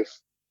knife.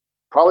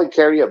 Probably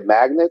carry a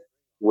magnet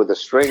with a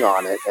string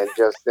on it, and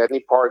just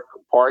any park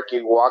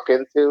you walk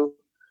into,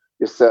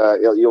 just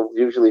you'll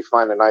usually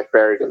find a knife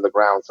buried in the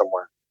ground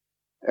somewhere.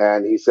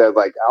 And he said,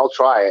 I'll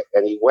try it.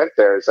 And he went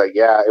there. It's like,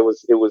 yeah, it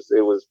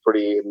was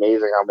pretty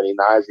amazing how many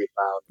knives he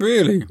found.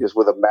 Really? Just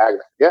with a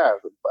magnet. Yeah,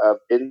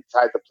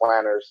 inside the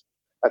planters.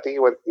 I think he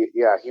went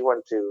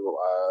to,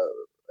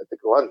 I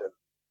think, London.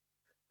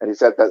 And he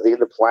said that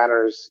the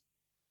planters,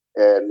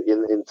 and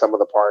in some of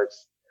the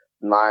parts,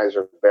 knives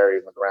are buried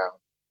in the ground,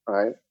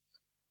 right?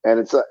 And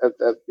it's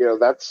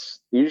that's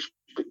usually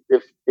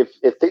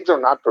if things are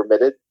not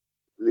permitted,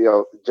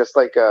 just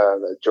like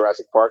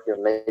Jurassic Park,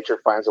 nature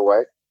finds a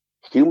way.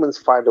 Humans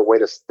find a way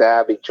to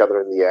stab each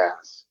other in the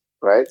ass,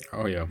 right?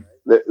 Oh yeah.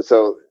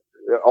 So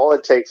all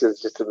it takes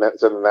is just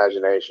some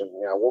imagination.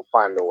 We'll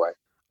find a way.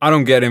 I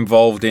don't get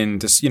involved in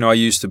this. I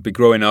used to be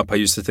growing up. I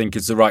used to think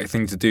it's the right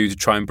thing to do to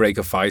try and break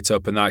a fight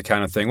up and that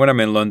kind of thing. When I'm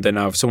in London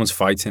now, if someone's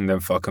fighting, then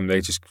fuck them.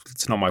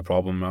 It's not my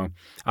problem now.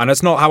 And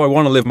it's not how I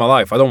want to live my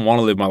life. I don't want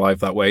to live my life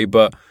that way.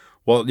 But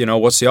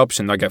what's the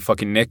option? I get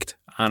fucking nicked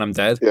and I'm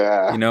dead.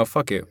 Yeah.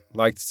 Fuck it.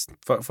 Like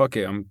fuck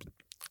it.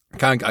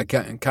 I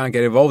can't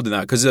get involved in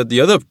that because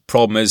the other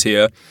problem is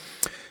here.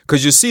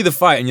 Because you see the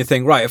fight and you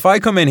think, right, if I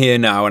come in here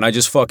now and I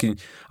just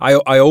I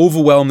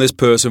overwhelm this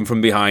person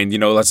from behind,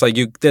 that's like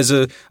there's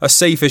a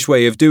safe-ish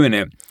way of doing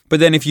it. But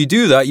then if you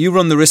do that, you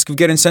run the risk of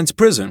getting sent to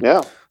prison.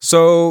 Yeah.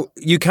 So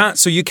you can't,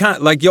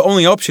 like, your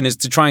only option is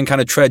to try and kind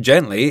of tread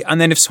gently.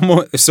 And then if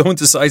someone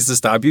decides to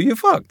stab you, you're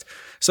fucked.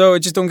 So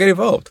just don't get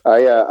involved.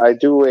 I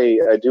do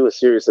a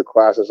series of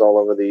classes all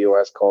over the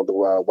U.S. called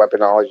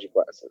weaponology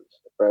classes,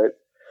 right?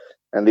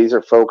 And these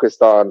are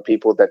focused on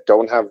people that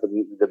don't have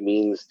the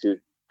means to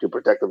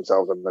protect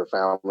themselves and their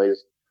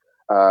families,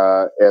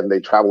 and they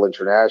travel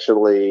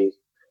internationally,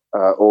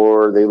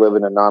 or they live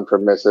in a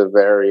non-permissive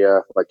area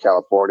like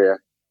California,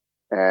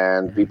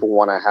 and people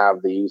want to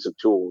have the use of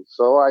tools.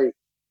 So I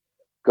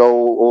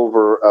go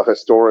over a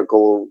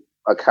historical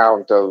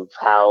account of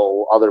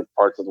how other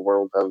parts of the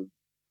world have,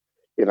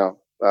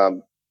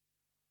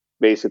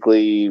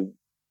 basically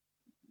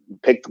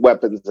picked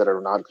weapons that are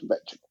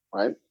non-conventional,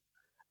 right?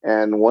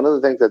 And one of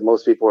the things that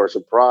most people are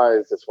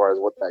surprised as far as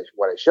what I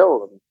show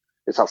them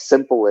is how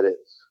simple it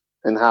is,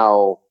 and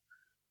how,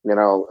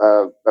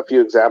 a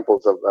few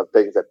examples of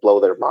things that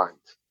blow their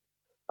minds.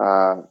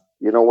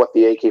 You know what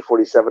the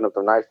AK-47 of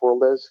the knife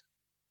world is?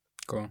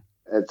 Cool.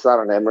 It's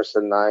not an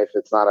Emerson knife.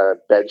 It's not a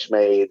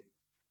Benchmade.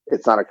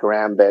 It's not a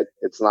Karambit.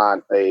 It's not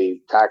a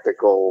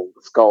tactical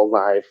skull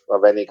knife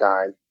of any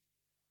kind.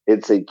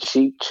 It's a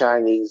cheap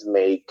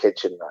Chinese-made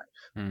kitchen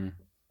knife. Mm.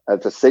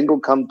 It's a single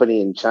company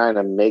in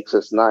China makes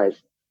this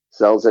knife,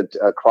 sells it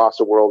across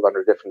the world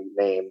under different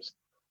names.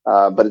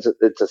 But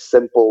it's a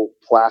simple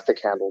plastic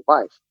handled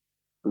knife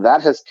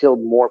that has killed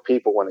more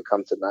people when it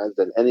comes to knives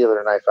than any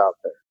other knife out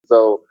there.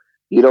 So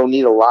you don't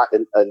need a lot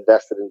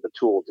invested in the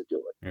tool to do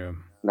it. Yeah.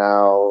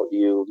 Now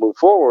you move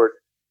forward.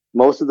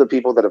 Most of the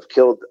people that have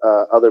killed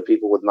other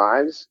people with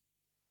knives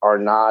are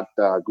not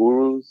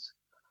gurus,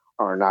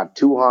 are not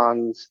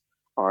Tuhans,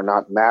 are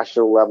not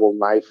master level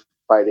knife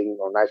fighting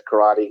or knife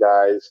karate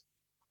guys,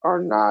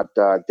 are not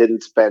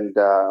didn't spend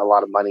a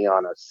lot of money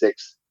on a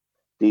 6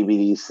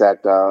 DVD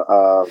set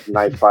of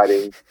knife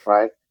fighting,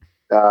 right?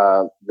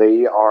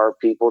 They are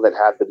people that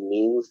have the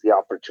means, the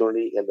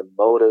opportunity, and the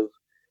motive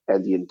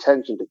and the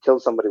intention to kill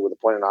somebody with a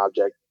pointed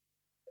object,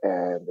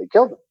 and they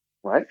kill them,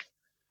 right?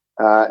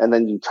 And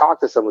then you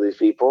talk to some of these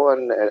people,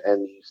 and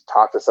you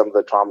talk to some of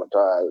the trauma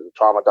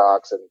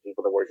docs and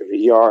people that work in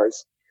the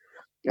ERs,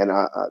 and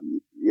I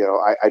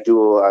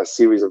do a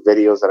series of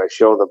videos that I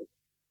show them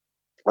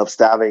of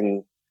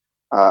stabbings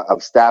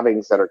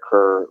that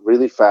occur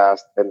really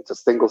fast, and it's a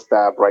single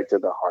stab right to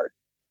the heart.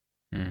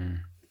 Mm.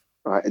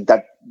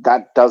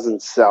 That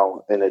doesn't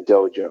sell in a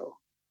dojo.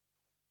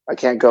 I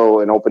can't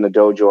go and open a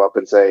dojo up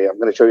and say, I'm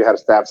going to show you how to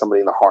stab somebody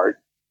in the heart,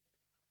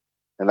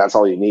 and that's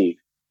all you need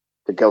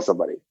to kill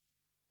somebody,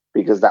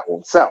 because that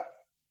won't sell.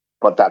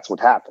 But that's what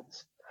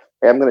happens.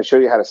 Hey, I'm going to show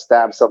you how to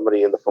stab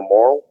somebody in the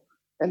femoral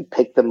and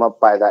pick them up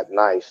by that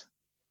knife,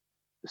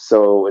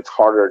 so it's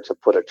harder to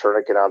put a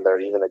tourniquet on there,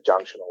 even a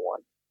junctional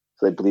one.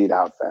 They bleed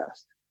out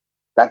fast.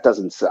 That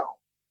doesn't sell.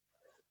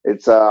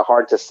 It's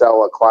hard to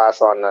sell a class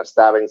on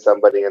stabbing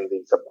somebody in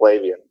the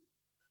subclavian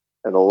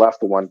and the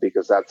left one,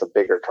 because that's a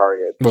bigger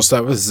target. What's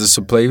that? Was the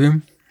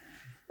subclavian?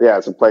 Yeah,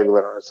 it's a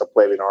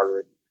subclavian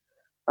artery.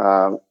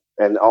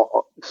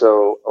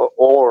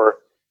 Or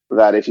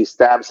that if you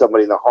stab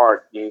somebody in the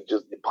heart, you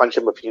just punch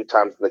them a few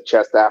times in the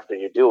chest after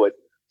you do it,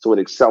 so it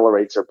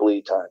accelerates their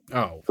bleed time.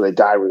 Oh, so they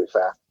die really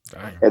fast.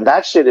 Dang. And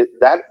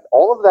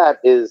all of that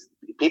is,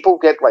 people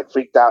get like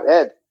freaked out.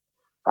 Ed,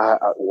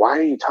 why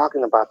are you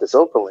talking about this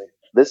openly?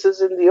 This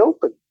is in the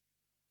open.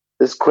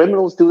 This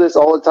criminals do this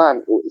all the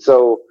time.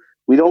 So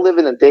we don't live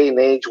in a day and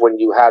age when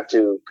you had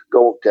to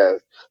go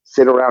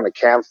sit around a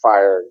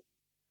campfire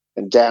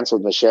and dance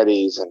with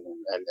machetes and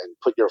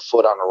put your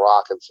foot on a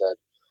rock and said,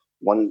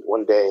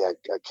 one day I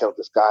killed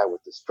this guy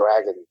with this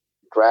dragon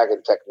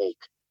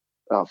technique.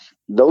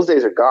 Those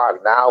days are gone.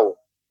 Now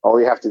all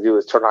you have to do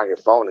is turn on your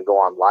phone and go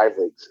on Live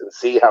Leaks and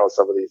see how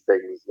some of these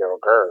things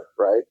occur,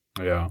 right?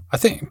 Yeah. I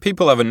think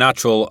people have a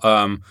natural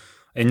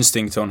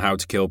instinct on how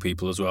to kill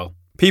people as well.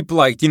 People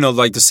like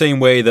the same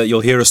way that you'll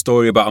hear a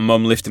story about a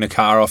mum lifting a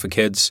car off of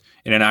kids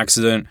in an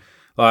accident.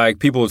 Like,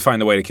 people would find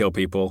a way to kill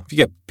people.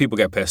 People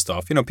get pissed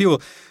off.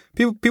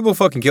 People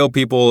fucking kill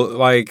people.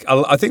 Like,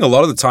 I think a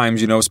lot of the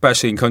times,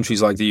 especially in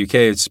countries like the UK,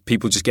 it's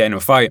people just get in a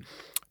fight.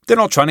 they're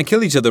not trying to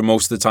kill each other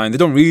most of the time. They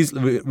don't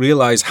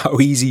realize how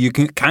easy you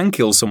can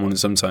kill someone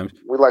sometimes.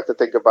 We like to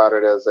think about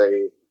it as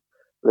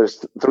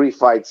there's 3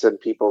 fights in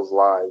people's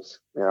lives.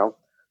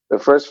 The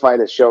first fight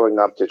is showing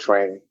up to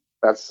training.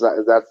 That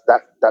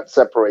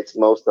separates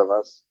most of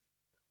us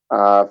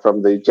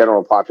from the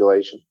general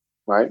population,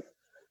 right?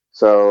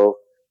 So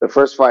the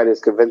first fight is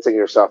convincing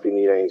yourself you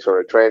need any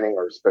sort of training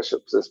or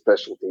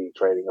specialty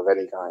training of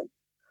any kind.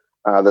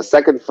 The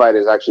second fight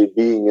is actually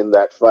being in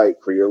that fight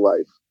for your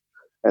life.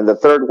 And the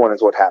third one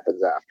is what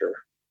happens after.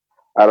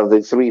 Out of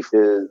the 3,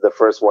 the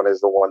first one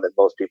is the one that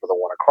most people don't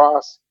want to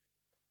cross.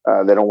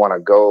 They don't want to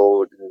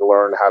go and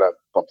learn how to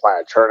apply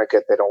a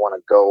tourniquet. They don't want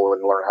to go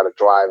and learn how to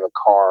drive a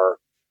car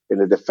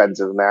in a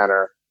defensive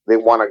manner. They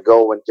want to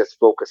go and just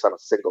focus on a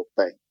single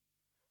thing.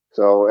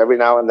 So every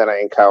now and then I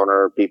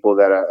encounter people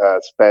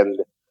that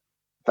spend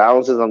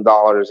thousands of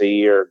dollars a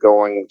year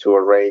going to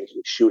a range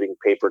and shooting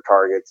paper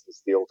targets and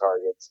steel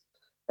targets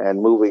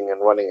and moving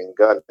and running and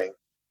gunning.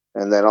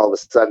 And then all of a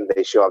sudden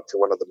they show up to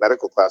one of the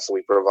medical classes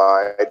we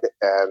provide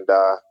and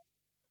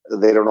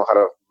they don't know how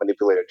to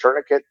manipulate a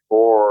tourniquet,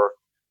 or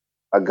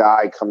a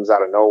guy comes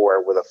out of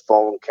nowhere with a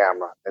phone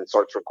camera and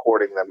starts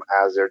recording them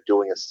as they're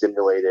doing a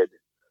simulated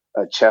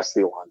chest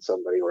seal on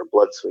somebody or a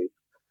blood sweep.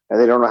 And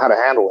they don't know how to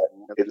handle it.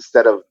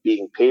 Instead of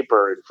being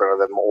paper in front of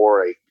them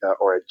or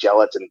a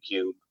gelatin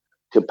cube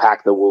to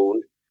pack the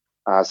wound,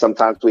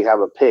 sometimes we have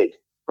a pig,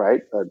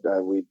 right?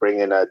 We bring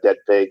in a dead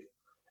pig,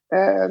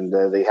 and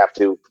they have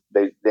to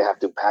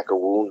pack a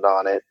wound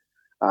on it.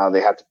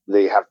 They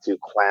have to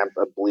clamp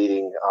a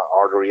bleeding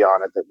artery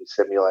on it that we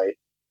simulate,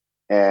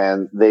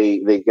 and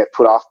they get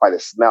put off by the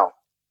smell.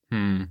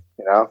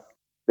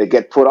 They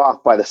get put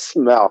off by the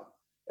smell.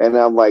 And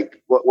I'm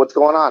like, what's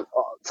going on?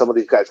 Oh, some of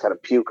these guys kind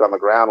of puke on the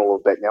ground a little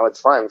bit. Now it's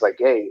fine. It's like,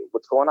 hey,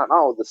 what's going on?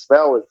 Oh, the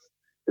smell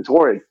it's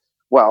horrid.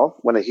 Well,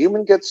 when a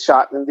human gets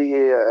shot in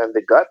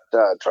the gut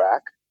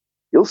tract,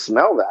 you'll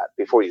smell that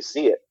before you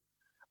see it.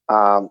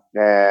 And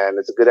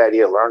it's a good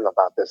idea to learn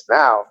about this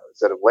now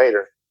instead of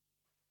later.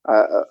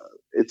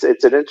 It's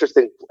an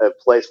interesting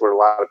place where a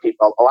lot of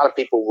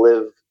people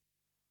live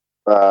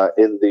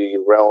in the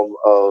realm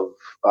of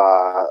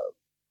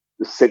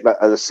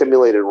the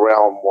simulated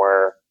realm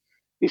where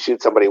you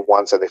shoot somebody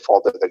once and they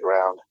fall to the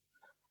ground.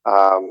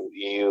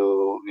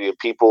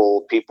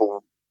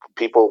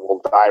 People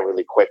will die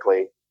really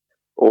quickly,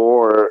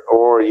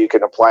 or you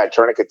can apply a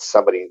tourniquet to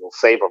somebody and it'll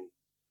save them,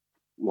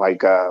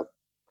 like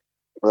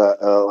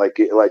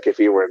if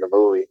you were in a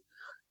movie.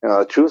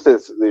 The truth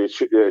is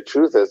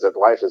that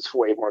life is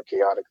way more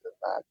chaotic than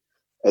that,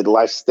 and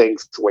life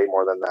stinks way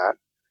more than that.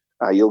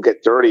 You'll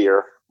get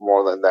dirtier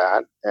more than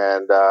that,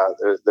 and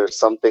there's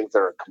some things that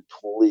are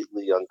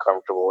completely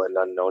uncomfortable and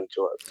unknown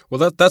to us.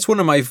 Well, that's one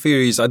of my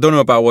theories. I don't know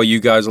about what you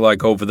guys are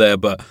like over there,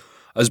 but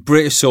as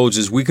British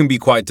soldiers, we can be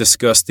quite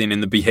disgusting in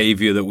the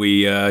behaviour that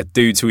we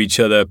do to each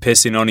other,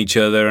 pissing on each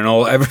other and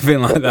everything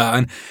like that.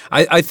 And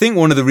I think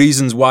one of the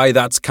reasons why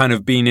that's kind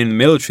of been in the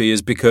military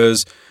is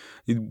because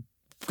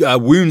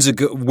wounds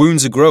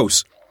are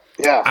gross.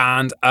 Yeah.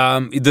 And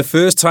the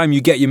first time you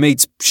get your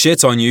mate's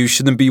shit on you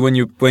shouldn't be when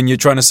you're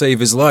trying to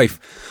save his life.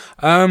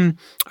 I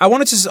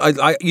wanted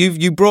to.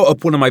 You brought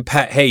up one of my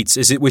pet hates,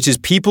 which is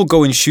people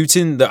going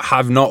shooting that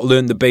have not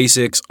learned the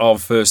basics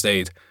of first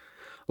aid.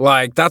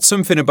 Like, that's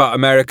something about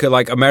America,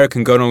 like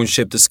American gun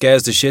ownership, that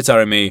scares the shit out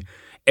of me.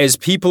 Is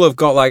people have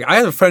got, like, I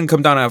had a friend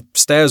come down our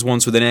stairs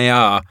once with an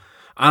AR.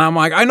 And I'm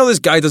like, I know this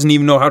guy doesn't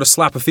even know how to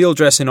slap a field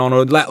dressing on,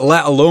 or let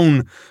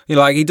alone,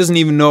 like, he doesn't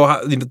even know how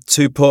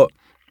to put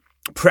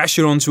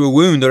pressure onto a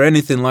wound or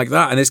anything like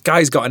that. And this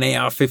guy's got an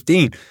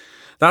AR-15.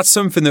 That's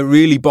something that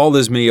really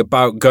bothers me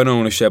about gun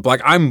ownership.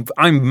 Like, I'm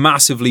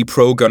massively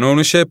pro gun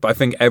ownership. I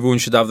think everyone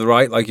should have the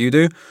right, like you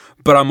do.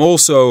 But I'm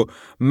also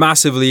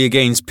massively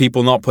against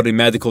people not putting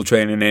medical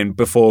training in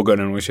before gun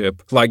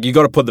ownership. Like, you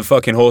got to put the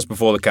fucking horse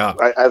before the cart.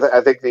 I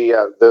think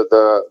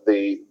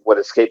the what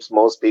escapes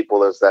most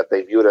people is that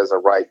they view it as a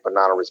right but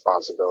not a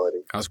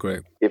responsibility. That's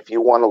great. If you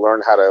want to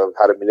learn how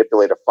to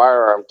manipulate a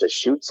firearm to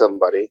shoot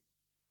somebody,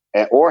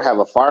 or have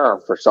a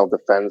firearm for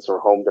self-defense or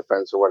home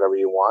defense or whatever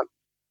you want,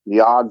 the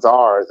odds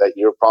are that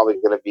you're probably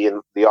going to be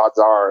the odds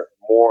are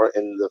more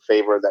in the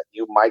favor that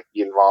you might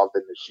be involved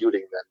in the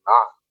shooting than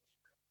not.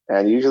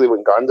 And usually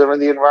when guns are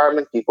in the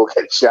environment, people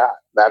get shot.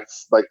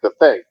 That's like the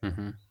thing.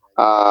 Mm-hmm.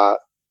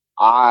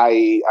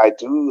 I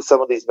do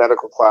some of these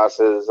medical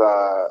classes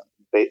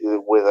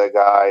with a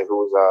guy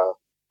who's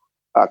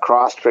a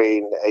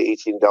cross-trained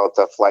 18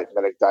 Delta flight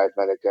medic, dive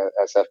medic,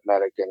 SF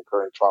medic, and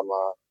current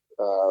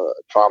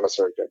trauma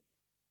surgeon.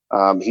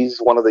 He's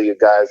one of the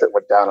guys that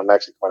went down to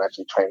Mexico and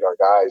actually trained our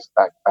guys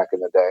back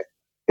in the day.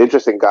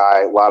 Interesting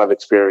guy, a lot of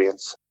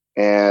experience.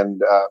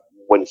 And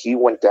when he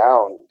went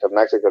down to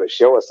Mexico to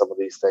show us some of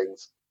these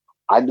things,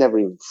 I'd never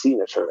even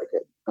seen a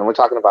tourniquet. And we're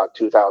talking about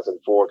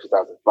 2004,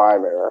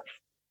 2005 era.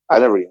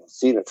 I'd never even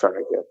seen a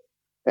tourniquet.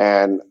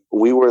 And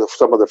we were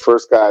some of the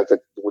first guys that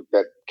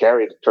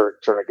carried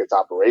tourniquets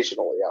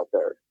operationally out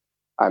there.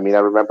 I mean, I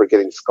remember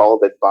getting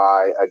scalded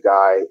by a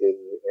guy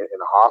in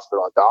a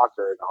hospital, a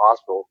doctor in a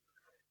hospital.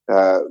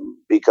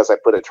 because I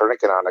put a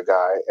tourniquet on a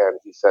guy, and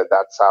he said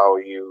that's how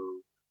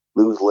you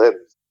lose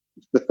limbs.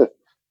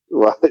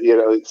 Well,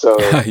 so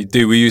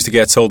Dude, we used to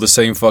get told the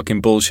same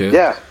fucking bullshit.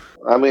 yeah.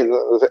 I mean,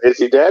 is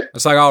he dead?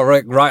 It's like, oh,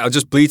 right, I'll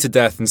just bleed to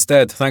death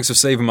instead. Thanks for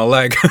saving my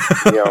leg.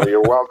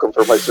 You're welcome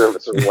for my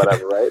service or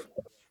whatever, right?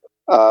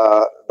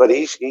 But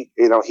he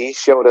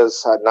showed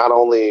us not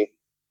only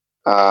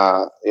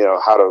how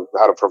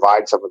to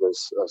provide some of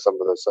this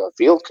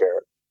field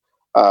care,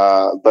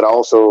 but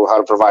also how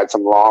to provide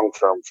some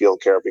long-term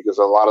field care, because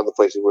a lot of the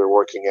places we were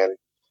working in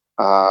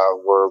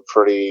were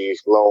pretty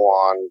low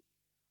on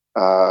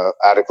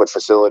adequate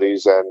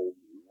facilities, and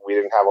we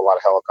didn't have a lot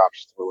of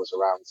helicopters to move us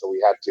around. So we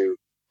had to,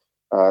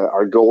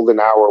 our golden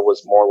hour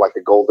was more like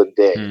a golden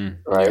day,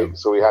 right? Yeah.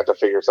 So we had to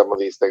figure some of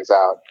these things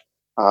out.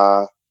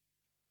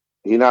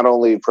 He not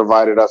only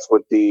provided us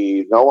with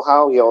the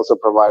know-how, he also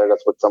provided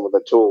us with some of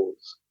the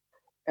tools.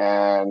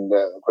 And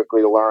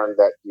quickly learned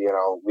that,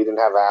 we didn't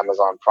have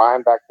Amazon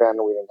Prime back then.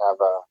 We didn't have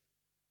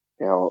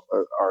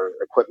our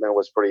equipment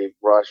was pretty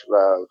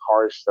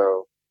harsh.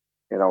 So,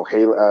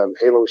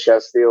 Halo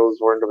chest steels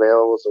weren't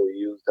available, so we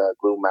used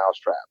glue mouse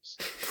traps.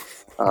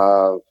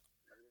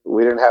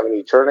 We didn't have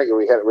any tourniquets.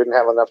 We didn't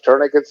have enough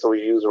tourniquets, so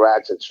we used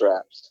ratchet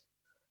straps.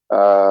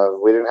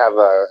 We didn't have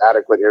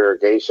adequate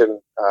irrigation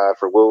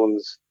for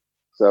wounds,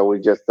 so we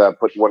just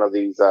put one of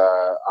these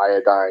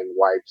iodine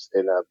wipes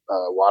in a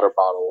water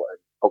bottle and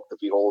poked a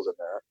few holes in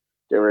there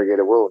to irrigate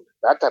a wound.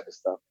 That type of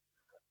stuff.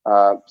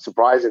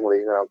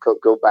 Surprisingly,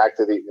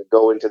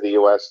 go into the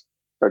U.S.,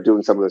 start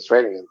doing some of this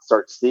training, and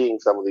start seeing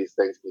some of these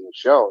things being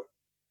shown.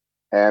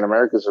 And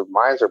America's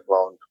minds are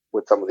blown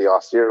with some of the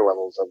austere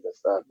levels of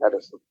this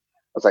medicine.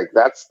 I was like,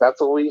 that's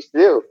what we used to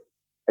do,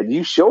 and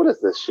you showed us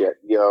this shit.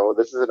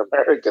 This is an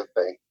American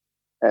thing,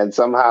 and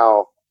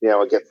somehow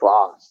it gets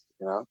lost.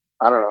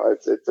 I don't know.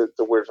 It's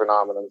a weird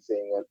phenomenon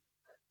seeing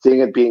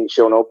it being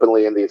shown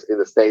openly in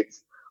the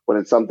States, when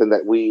it's something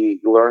that we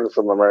learned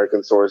from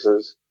American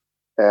sources,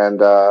 and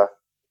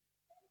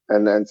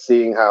then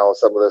seeing how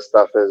some of this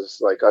stuff is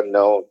like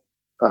unknown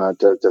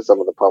to some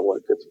of the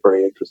public. It's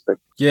pretty interesting.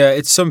 Yeah,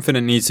 it's something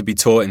that needs to be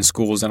taught in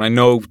schools, and I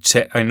know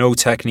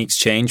techniques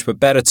change, but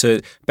better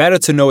to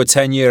know a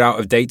 10-year out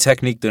of date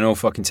technique than no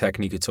fucking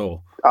technique at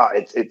all.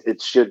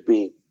 It should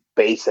be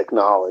basic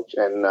knowledge,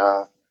 and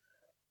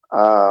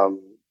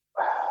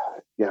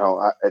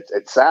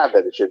it's sad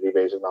that it should be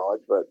basic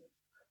knowledge, but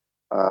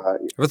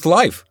with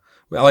life.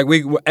 Like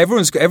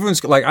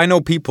everyone's like, I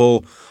know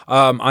people.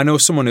 I know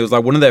someone who's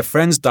like, one of their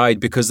friends died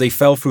because they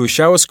fell through a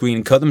shower screen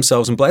and cut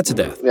themselves and bled to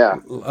death. Yeah,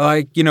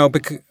 like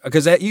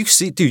because you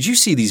see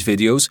these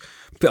videos.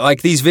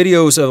 Like these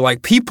videos are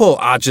like, people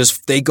are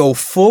they go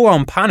full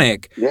on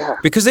panic. Yeah,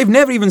 because they've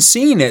never even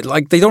seen it.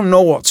 Like they don't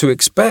know what to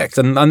expect,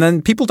 and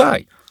then people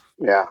die.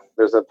 Yeah,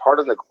 there's a part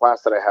in the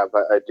class that I have.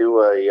 I do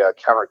a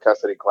counter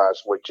custody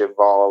class, which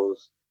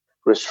involves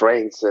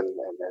restraints and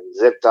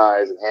zip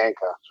ties and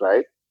handcuffs,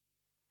 right?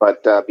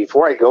 But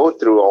before I go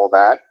through all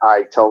that,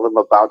 I tell them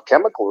about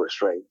chemical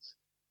restraints.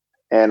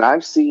 And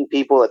I've seen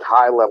people at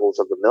high levels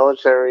of the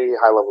military,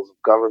 high levels of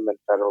government,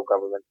 federal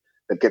government,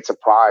 that get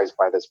surprised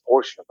by this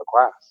portion of the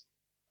class.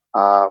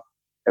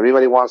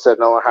 Everybody wants to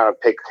know how to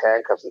pick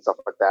handcuffs and stuff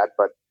like that,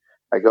 but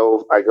I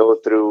go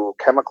through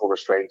chemical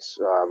restraints,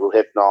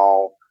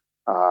 Rohypnol,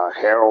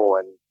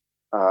 heroin,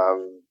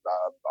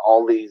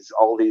 all these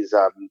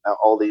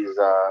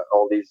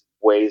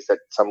ways that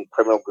some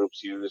criminal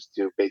groups use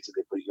to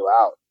basically put you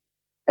out,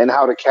 and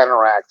how to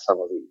counteract some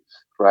of these,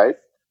 right?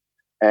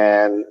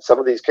 And some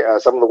of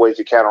the ways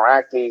you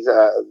counteract these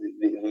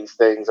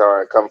things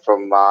come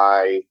from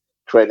my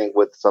training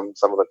with some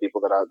of the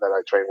people that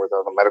I train with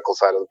on the medical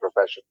side of the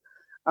profession.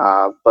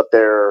 But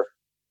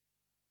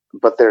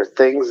they're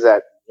things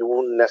that you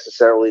won't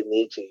necessarily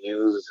need to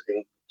use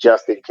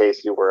just in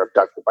case you were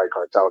abducted by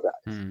cartel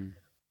guys.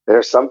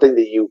 There's something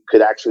that you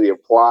could actually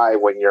apply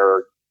when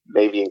you're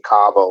maybe in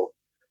Cabo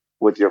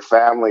with your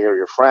family or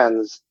your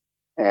friends,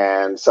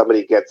 and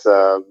somebody gets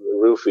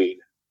roofied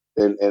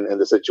in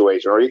the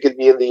situation, or you could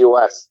be in the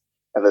U.S.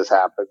 and this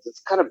happens.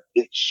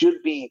 It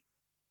should be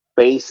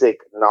basic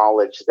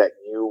knowledge that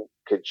you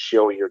could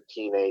show your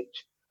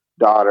teenage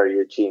daughter,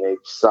 your teenage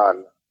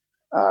son,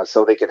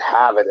 so they could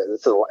have it. And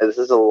this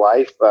is a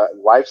life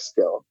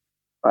skill,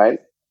 right?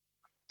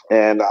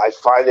 And I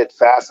find it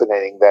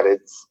fascinating that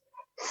it's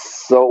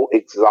so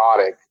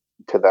exotic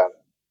to them,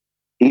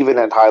 even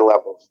at high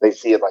levels. They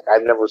see it like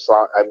I've never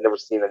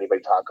seen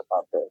anybody talk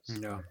about this.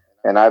 No.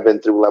 And I've been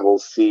through level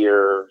C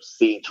or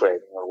C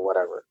training or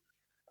whatever.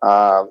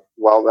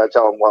 Well, I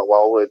tell them,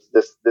 well, it's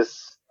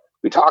this.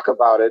 We talk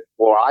about it,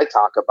 or I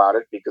talk about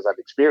it because I've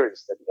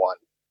experienced it. One,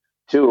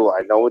 two,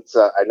 I know it's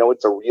a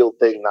real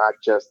thing, not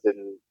just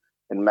in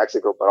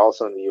Mexico, but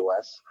also in the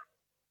U.S.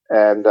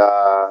 And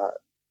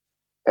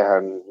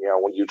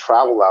when you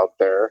travel out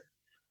there,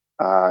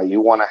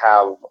 you want to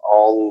have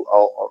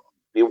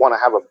you want to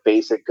have a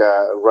basic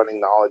running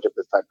knowledge of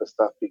this type of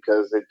stuff,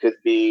 because it could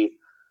be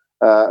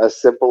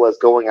as simple as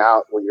going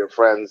out with your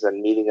friends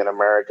and meeting an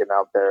American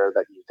out there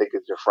that you think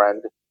is your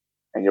friend,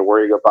 and you're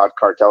worried about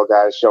cartel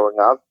guys showing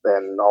up,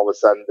 and all of a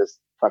sudden this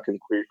fucking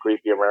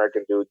creepy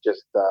American dude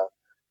just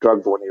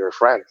drugged one of your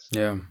friends.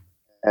 Yeah.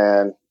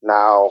 And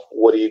now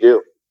what do?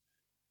 Do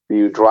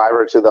you drive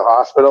her to the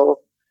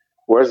hospital?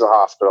 Where's the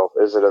hospital?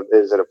 Is it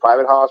a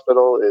private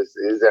hospital?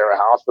 Is there a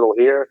hospital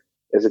here?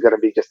 Is it going to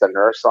be just a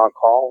nurse on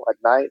call at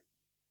night?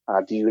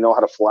 Do you know how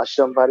to flush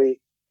somebody?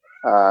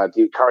 Do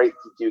you carry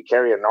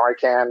a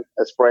Narcan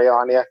a spray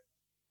on you?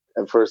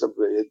 And first,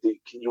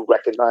 can you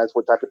recognize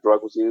what type of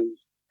drug was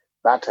used?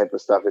 That type of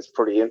stuff is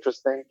pretty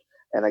interesting.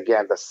 And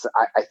again,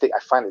 I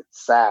find it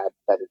sad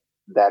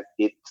that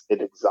it's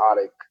an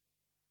exotic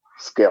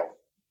skill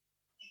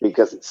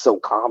because it's so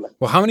common.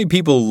 Well, how many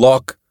people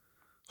lock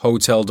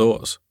hotel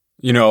doors?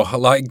 You know,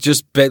 like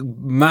just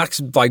max,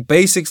 like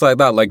basics like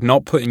that, like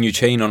not putting your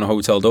chain on a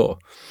hotel door.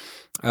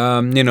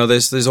 You know,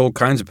 there's all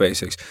kinds of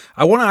basics.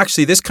 I want to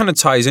actually, this kind of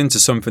ties into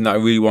something that I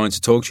really wanted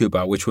to talk to you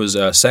about, which was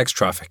sex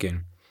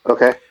trafficking.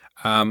 Okay.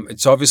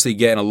 It's obviously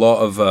getting a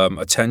lot of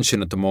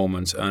attention at the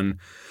moment, and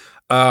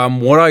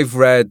what I've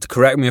read,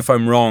 correct me if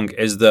I'm wrong,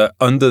 is that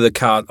under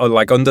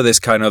this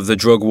kind of the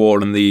drug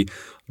war and the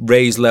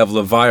raised level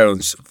of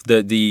violence,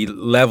 the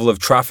level of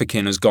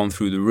trafficking has gone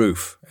through the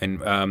roof.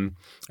 And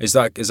is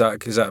that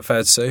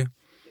fair to say?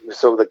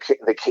 So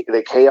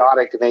the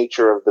chaotic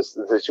nature of the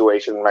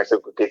situation in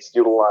Mexico gets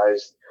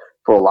utilized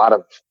for a lot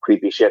of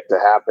creepy shit to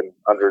happen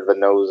under the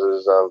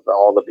noses of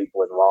all the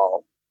people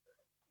involved.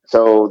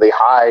 So they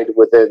hide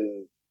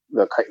within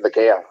the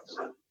chaos.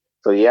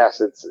 So yes,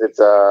 it's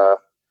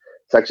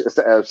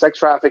sex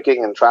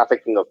trafficking and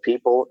trafficking of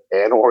people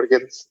and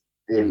organs.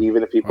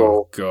 Even if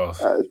people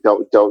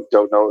don't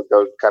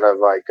kind of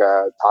like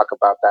talk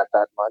about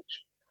that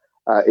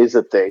much, is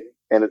a thing,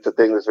 and it's a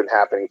thing that's been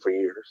happening for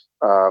years.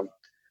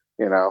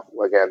 You know,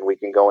 again, we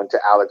can go into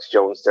Alex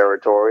Jones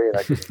territory, and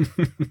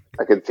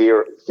I can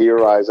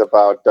theorize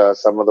about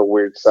some of the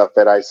weird stuff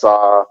that I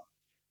saw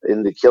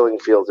in the killing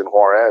fields in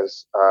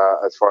Juarez,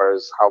 as far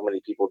as how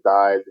many people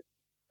died,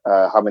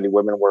 how many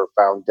women were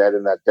found dead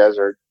in that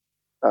desert,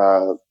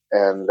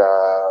 and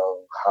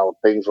how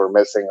things were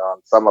missing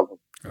on some of them.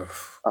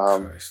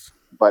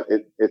 But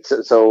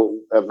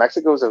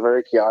Mexico is a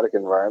very chaotic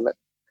environment.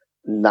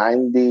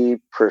 90%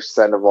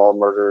 of all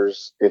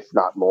murders, if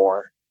not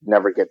more,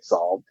 never get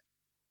solved.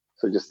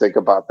 So just think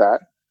about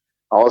that.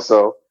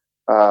 Also,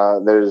 I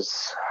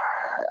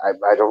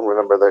don't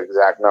remember the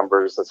exact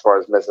numbers as far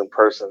as missing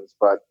persons,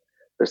 but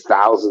there's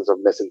thousands of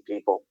missing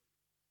people.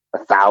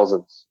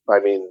 Thousands.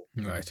 I mean,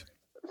 right.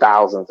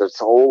 Thousands. There's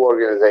whole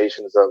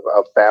organizations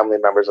of family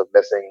members of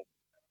missing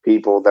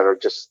people that are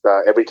just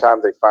every time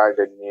they find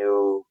a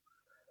new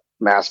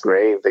mass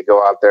grave, they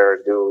go out there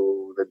and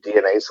do the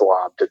DNA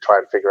swab to try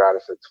and figure out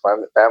if it's a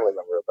family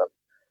member of them.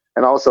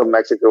 And also,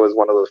 Mexico is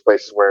one of those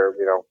places where,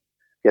 you know,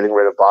 getting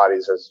rid of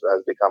bodies has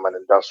become an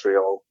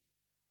industrial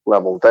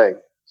level thing.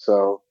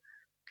 So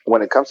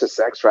when it comes to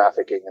sex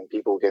trafficking and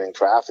people getting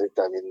trafficked,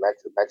 I mean,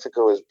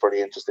 Mexico is a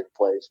pretty interesting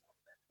place.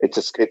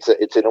 It's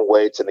in a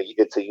way, it's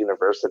a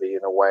university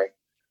in a way.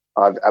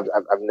 I've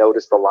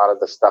noticed a lot of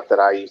the stuff that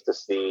I used to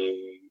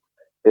see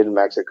in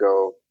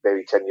Mexico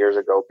maybe 10 years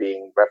ago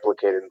being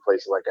replicated in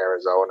places like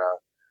Arizona,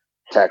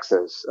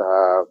 Texas,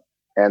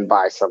 and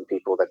by some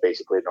people that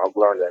basically don't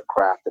learn their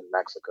craft in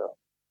Mexico.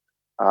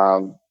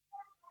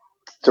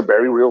 It's a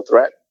very real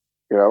threat.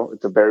 You know,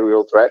 it's a very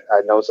real threat.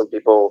 I know some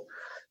people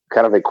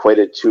kind of equate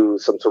it to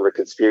some sort of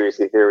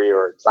conspiracy theory,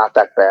 or it's not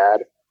that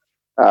bad.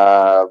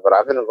 But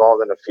I've been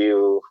involved in a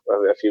few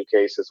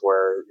cases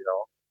where, you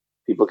know,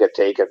 people get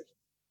taken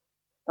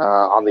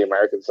on the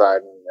American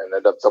side and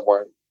end up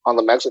somewhere on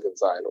the Mexican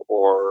side,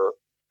 or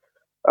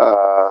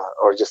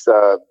just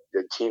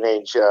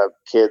teenage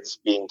kids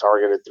being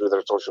targeted through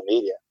their social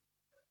media.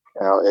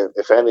 You know,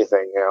 if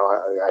anything, you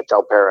know, I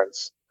tell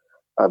parents,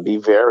 be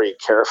very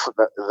careful.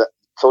 That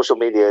social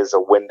media is a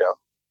window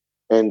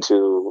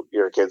into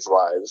your kids'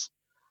 lives,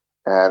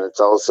 and it's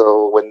also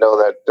a window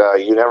that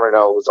you never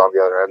know who's on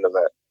the other end of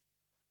it.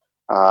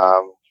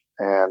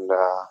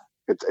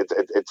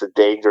 It's a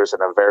dangerous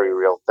and a very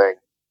real thing,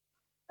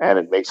 and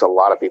it makes a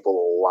lot of people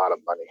a lot of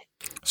money.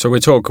 So we're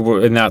talking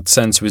in that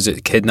sense, was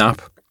it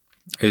kidnap?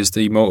 Is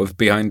the motive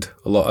behind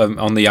a lot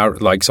on the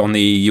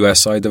U.S.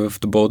 side of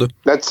the border?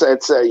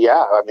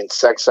 Yeah. I mean,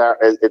 sex.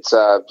 It's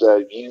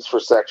used for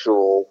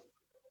sexual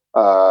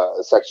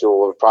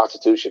or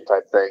prostitution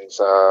type things.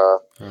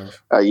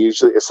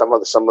 Usually, some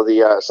of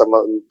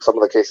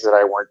the cases that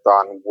I worked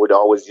on would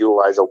always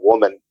utilize a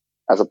woman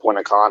as a point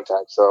of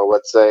contact. So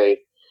let's say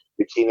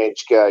your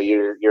teenage guy,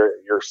 your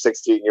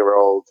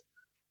 16-year-old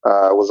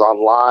was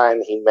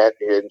online. He met,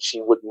 and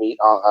she would meet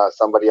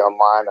somebody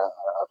online, a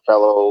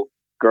fellow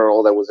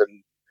girl that was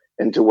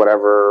into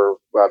whatever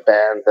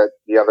band that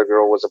the other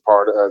girl was a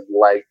part of,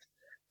 like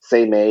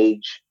same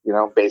age, you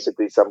know,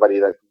 basically somebody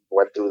that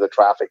went through the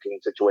trafficking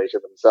situation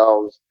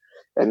themselves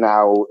and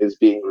now is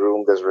being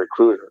groomed as a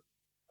recruiter.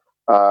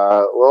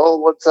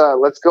 Well, let's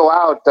go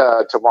out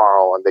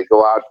tomorrow, and they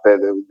go out.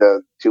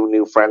 The two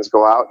new friends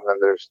go out, and then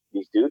there's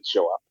these dudes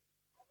show up,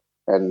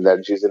 and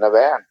then she's in a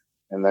van,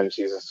 and then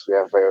we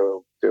have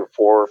 4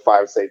 or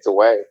 5 states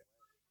away.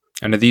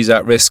 And are these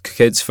at-risk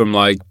kids from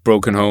like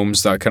broken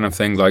homes, that kind of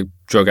thing, like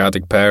drug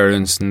addict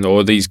parents, and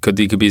or could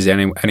be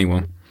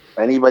anyone?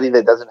 Anybody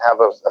that doesn't have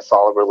a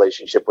solid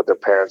relationship with their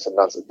parents and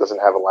doesn't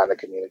have a line of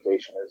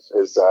communication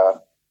is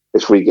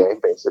free game,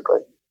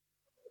 basically.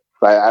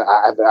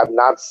 I've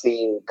not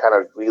seen kind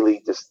of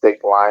really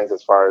distinct lines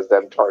as far as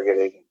them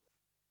targeting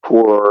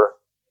poor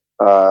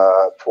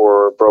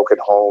broken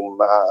home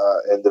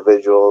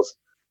individuals.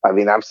 I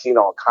mean, I've seen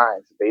all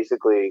kinds.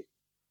 Basically,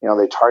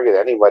 they target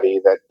anybody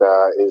that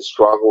is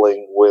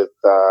struggling with,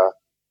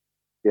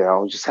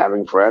 just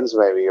having friends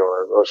maybe,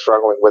 or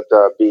struggling with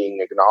being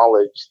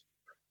acknowledged.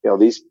 A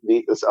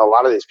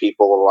lot of these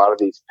people, a lot of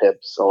these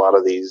pimps, a lot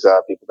of these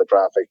people that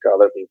traffic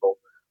other people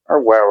are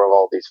aware of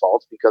all these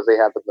faults because they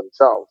have them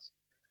themselves.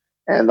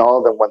 And all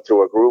of them went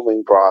through a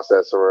grooming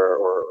process or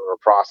a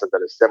process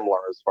that is similar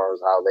as far as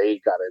how they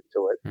got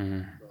into it.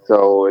 Mm-hmm.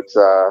 So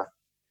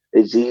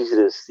it's easy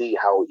to see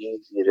how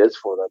easy it is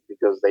for them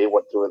because they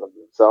went through it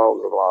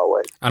themselves in a lot of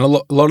ways. And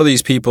a lot of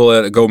these people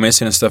that go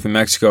missing and stuff in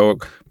Mexico,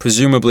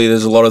 presumably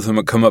there's a lot of them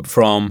that come up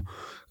from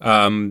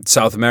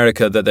South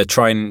America that they're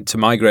trying to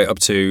migrate up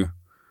to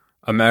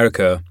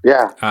America.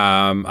 Yeah.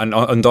 And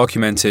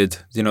undocumented,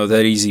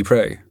 they're easy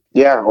prey.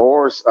 Yeah,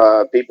 or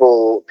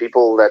people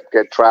that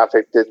get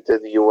trafficked into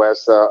the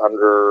U.S.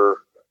 Under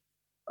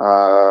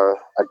a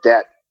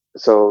debt.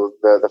 So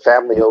the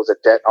family owes a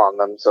debt on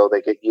them, so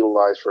they get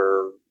utilized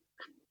for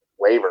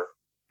labor,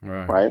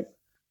 right?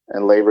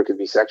 And labor could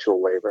be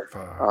sexual labor.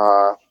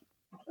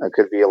 It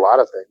could be a lot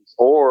of things.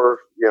 Or,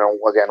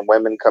 again,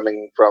 women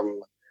coming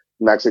from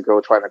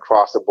Mexico trying to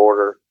cross the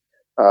border,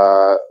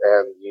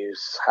 and you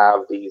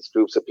have these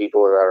groups of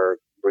people that are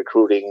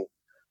recruiting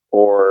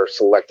or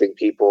selecting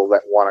people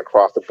that want to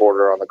cross the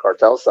border on the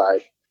cartel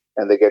side,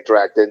 and they get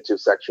dragged into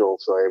sexual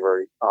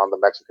slavery on the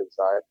Mexican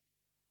side.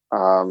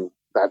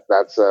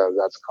 That's a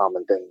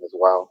common thing as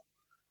well.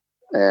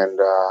 And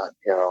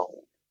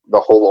the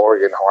whole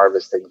organ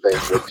harvesting thing,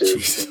 which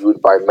is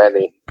viewed by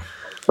many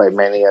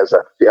as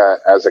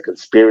a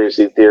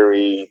conspiracy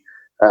theory,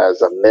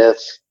 as a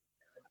myth.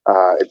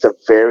 It's a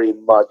very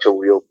much a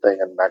real thing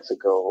in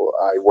Mexico.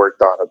 I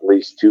worked on at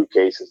least 2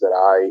 cases that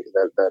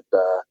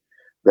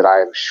I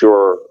am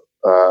sure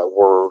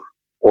were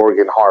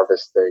organ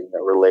harvesting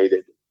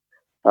related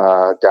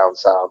down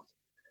south.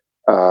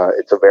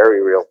 It's a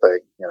very real thing.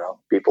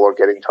 People are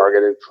getting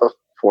targeted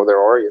for their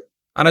organ.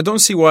 And I don't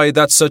see why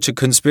that's such a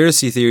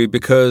conspiracy theory,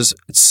 because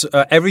it's,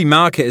 every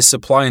market is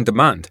supply and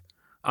demand.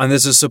 And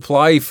there's a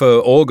supply for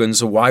organs,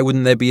 so why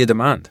wouldn't there be a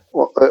demand?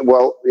 Well,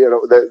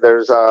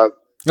 there's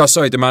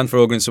demand for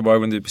organs, so why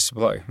wouldn't there be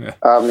supply? Yeah.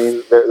 I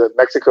mean,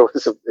 Mexico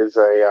is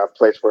a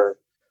place where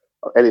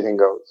anything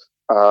goes.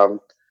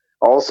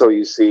 Also,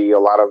 you see a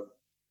lot of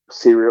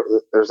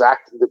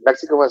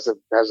Mexico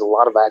has a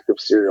lot of active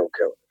serial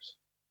killers,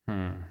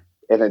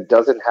 and it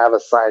doesn't have a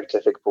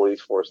scientific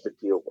police force to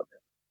deal with it.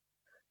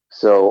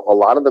 So a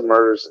lot of the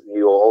murders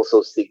you'll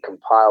also see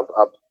compiled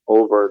up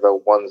over the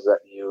ones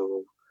that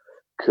you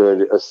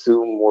could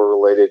assume were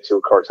related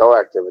to cartel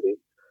activity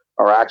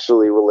are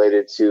actually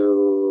related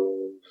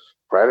to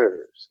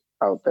predators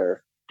out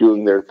there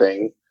doing their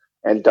thing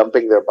and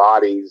dumping their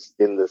bodies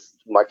in this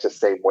much the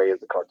same way as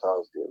the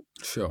cartels do.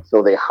 Sure.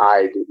 So they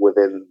hide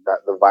within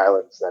the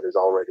violence that is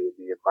already in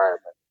the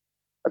environment.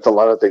 That's a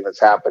lot of thing that's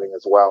happening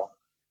as well.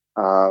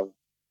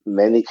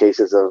 Many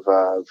cases of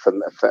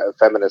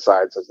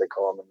feminicides, as they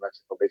call them in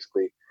Mexico,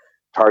 basically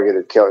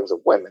targeted killings of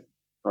women,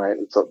 right?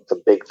 It's a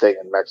big thing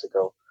in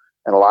Mexico.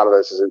 And a lot of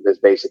this is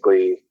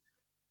basically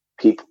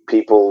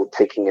people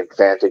taking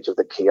advantage of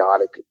the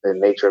chaotic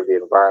nature of the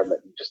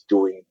environment and just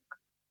doing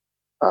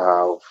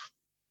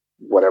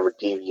whatever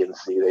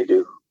deviancy they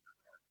do,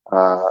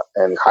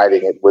 and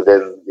hiding it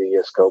within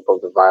the scope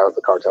of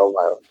the cartel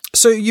violence.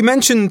 So you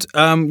mentioned,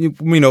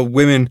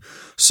 women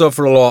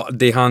suffer a lot at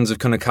the hands of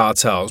kind of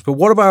cartels, but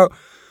what about,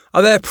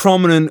 are there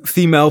prominent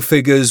female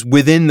figures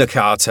within the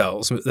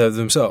cartels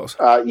themselves?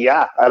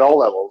 Yeah, at all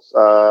levels,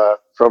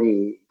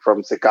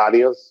 from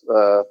sicarios.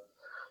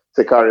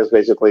 Sicarios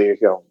basically,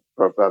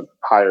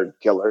 hired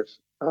killers.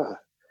 A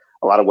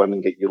lot of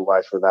women get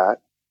utilized for that.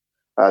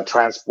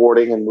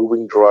 Transporting and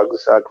moving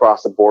drugs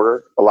across the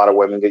border. A lot of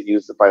women get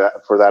used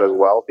for that as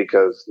well,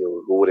 because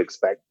who would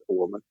expect a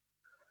woman?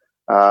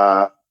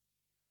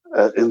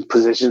 In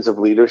positions of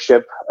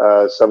leadership,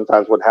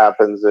 sometimes what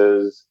happens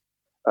is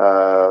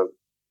the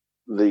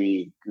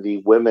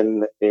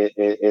women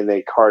in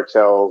a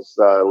cartel's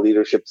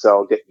leadership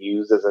cell get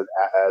used as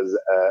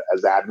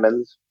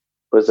admins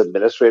or as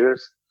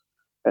administrators,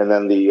 and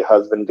then the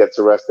husband gets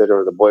arrested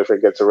or the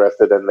boyfriend gets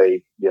arrested, and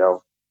they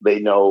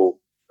know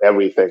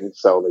everything,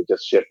 so they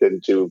just shift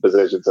into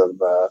positions of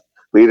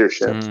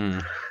leadership.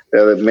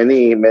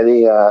 Many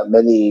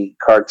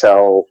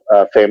cartel,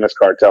 famous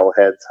cartel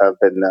heads have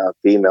been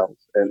females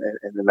in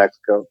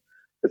Mexico.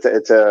 It's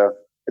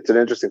an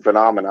interesting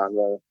phenomenon.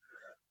 The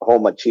whole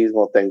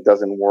machismo thing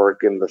doesn't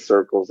work in the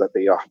circles that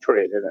they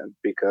operate in,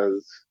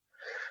 because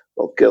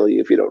they'll kill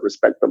you if you don't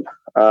respect them.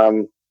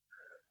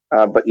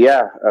 But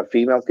yeah,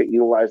 females get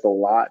utilized a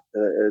lot.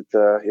 It's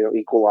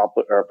equal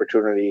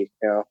opportunity,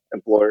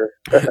 employer.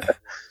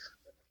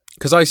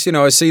 Because I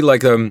see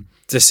like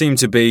there seem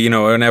to be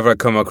whenever I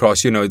come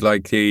across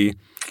like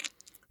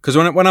because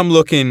when I'm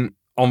looking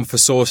on for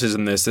sources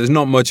in this, there's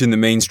not much in the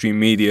mainstream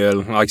media.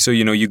 Like so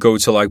you go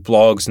to like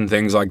blogs and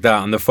things like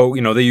that, and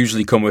they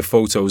usually come with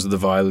photos of the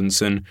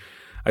violence, and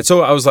I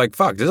was like,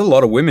 fuck, there's a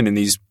lot of women in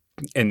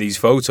these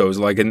photos,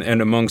 like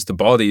in amongst the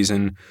bodies,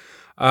 and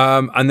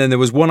then there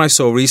was one I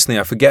saw recently.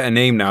 I forget her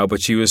name now,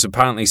 but she was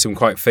apparently some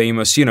quite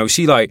famous. She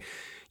like.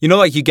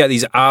 Like you get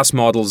these ass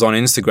models on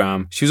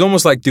Instagram. She was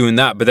almost like doing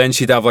that, but then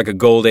she'd have like a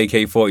gold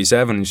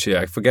AK-47 and shit.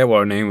 I forget what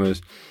her name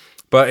was,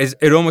 but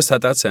it almost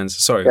had that sense.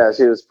 Sorry. Yeah,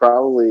 she was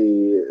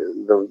probably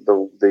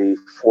the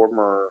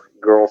former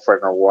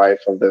girlfriend or wife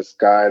of this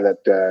guy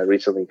that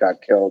recently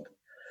got killed.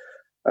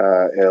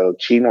 El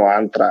Chino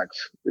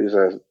Anthrax. He's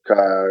a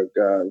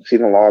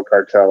Sinaloa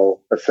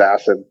cartel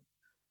assassin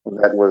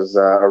that was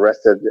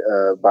arrested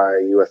by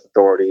U.S.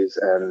 authorities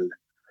and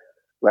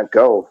let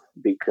go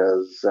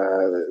because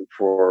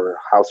for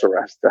house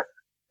arrest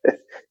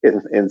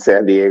in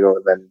San Diego,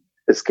 and then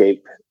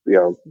escape. He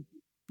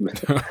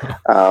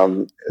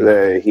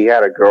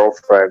had a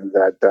girlfriend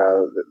that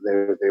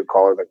they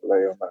call her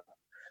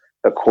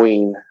the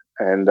queen,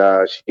 and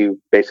she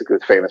basically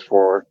was famous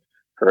for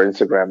her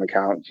Instagram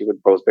account. She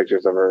would post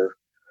pictures of her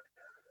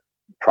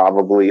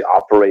probably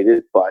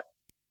operated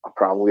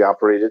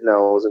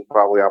nose and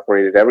probably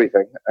operated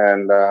everything,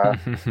 and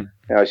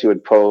she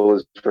would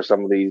pose for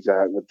some of these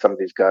with some of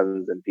these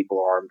guns and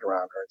people armed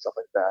around her and stuff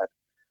like that.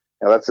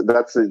 That's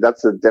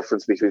the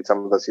difference between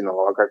some of the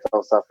Sinaloa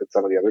cartel stuff and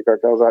some of the other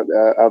cartels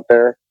out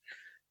there.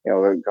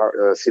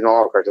 The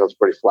Sinaloa cartel is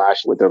pretty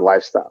flashy with their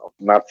lifestyle,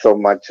 not so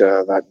much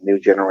that new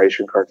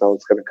generation cartel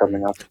that's going to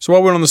coming up. So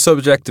while we're on the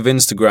subject of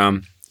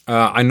Instagram,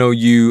 I know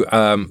you,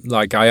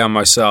 like I am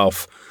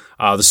myself,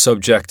 are the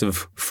subject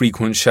of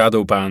frequent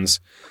shadow bans.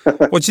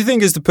 What do you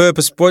think is the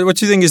purpose? What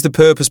do you think is the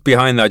purpose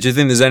behind that? Do you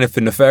think there's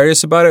anything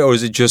nefarious about it, or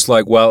is it just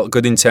like, well,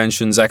 good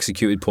intentions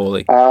executed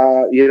poorly?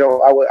 I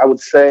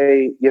would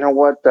say,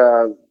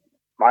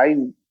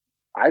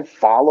 I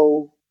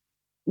follow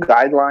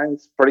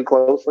guidelines pretty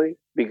closely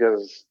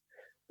because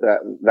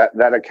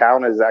that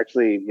account is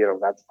actually,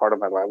 that's part of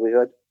my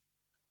livelihood.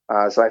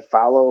 So I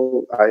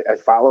follow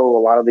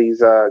a lot of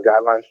these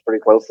guidelines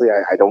pretty closely.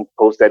 I don't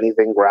post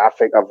anything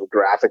graphic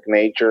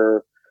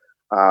nature.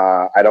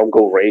 I don't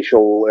go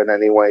racial in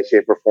any way,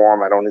 shape, or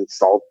form. I don't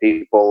insult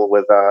people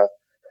with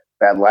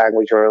bad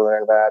language or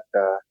anything like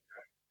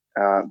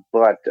that.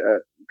 But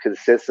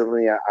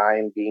consistently,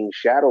 I'm being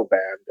shadow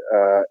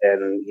banned,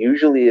 and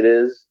usually it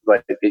is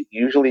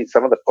usually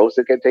some of the posts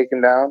that get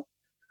taken down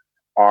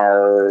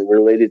are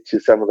related to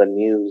some of the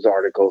news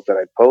articles that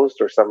I post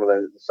or some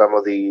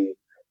of the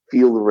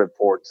field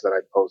reports that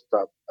I post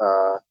up.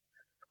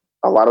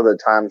 A lot of the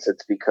times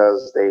it's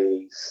because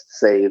they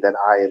say that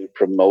I am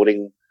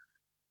promoting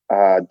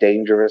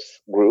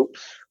dangerous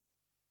groups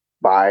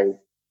by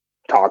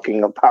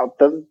talking about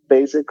them,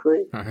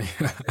 basically.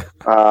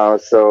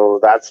 So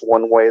that's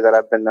one way that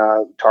I've been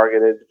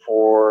targeted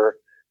for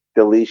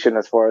deletion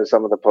as far as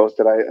some of the posts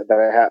that I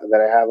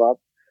have up,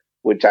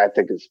 which I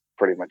think is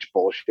pretty much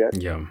bullshit.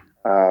 Yeah.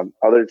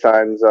 Other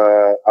times,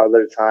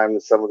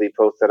 some of the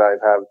posts that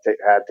I've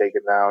had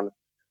taken down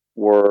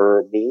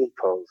were meme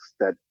posts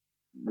that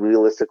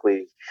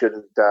realistically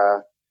shouldn't.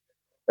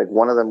 Like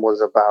one of them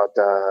was about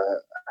I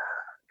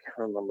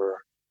can't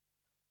remember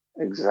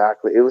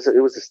exactly. It was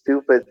a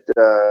stupid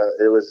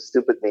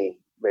meme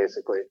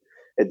basically.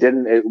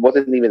 It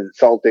wasn't even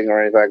insulting or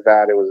anything like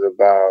that. It was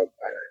about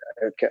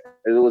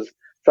it was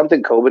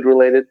something COVID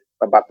related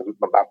about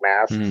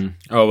masks.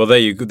 Oh well, there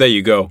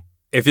you go.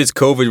 If it's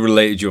COVID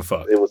related, you're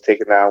fucked. It was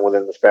taken down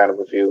within the span of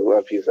a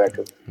few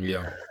seconds.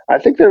 Yeah, I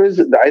think there is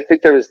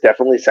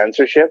definitely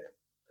censorship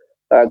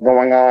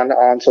going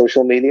on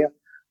social media.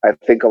 I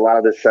think a lot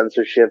of the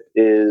censorship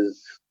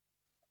is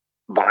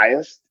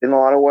biased in a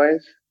lot of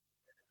ways,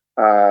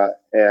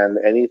 and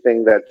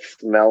anything that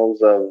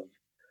smells of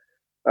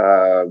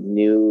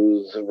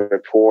news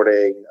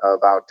reporting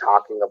about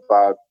talking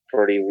about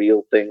pretty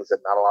real things that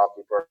not a lot of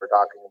people are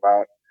talking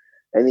about.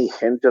 Any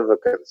hint of a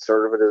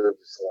conservative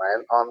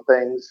slant on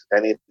things,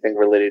 anything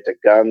related to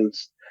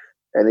guns,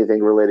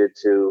 anything related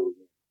to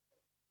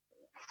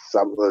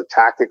some of the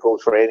tactical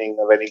training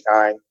of any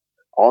kind,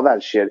 all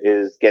that shit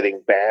is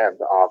getting banned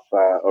off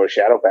or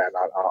shadow banned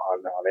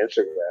on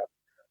Instagram.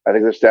 I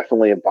think there's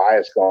definitely a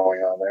bias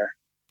going on there.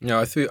 Yeah,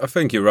 I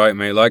think you're right,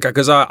 mate. Like,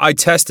 because I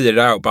tested it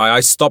out, but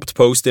I stopped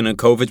posting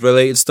COVID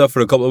related stuff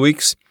for a couple of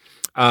weeks,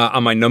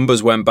 and my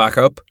numbers went back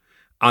up.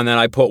 And then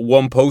I put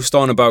one post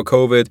on about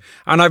COVID,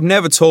 and I've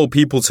never told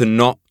people to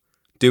not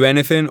do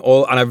anything,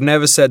 and I've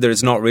never said that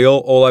it's not real.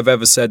 All I've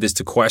ever said is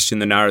to question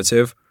the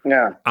narrative.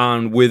 Yeah.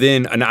 And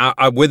within an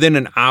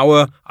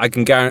hour, I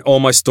can guarantee all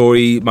my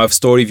story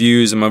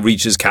views and my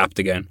reach is capped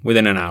again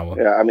within an hour.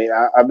 Yeah, I mean,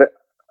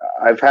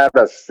 I've had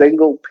a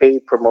single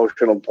paid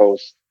promotional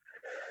post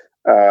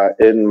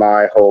in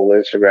my whole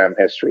Instagram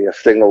history, a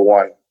single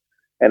one,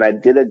 and I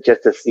did it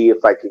just to see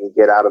if I can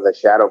get out of the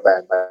shadow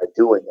ban by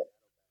doing it.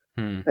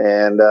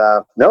 And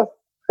no,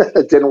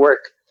 it didn't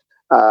work.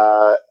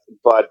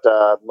 But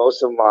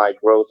most of my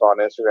growth on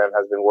Instagram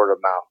has been word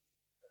of mouth.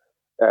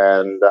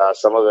 And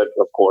some of it,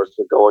 of course,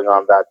 going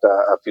on that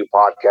a few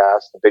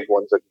podcasts, the big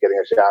ones that getting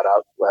a shout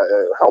out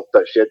helped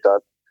a shit ton.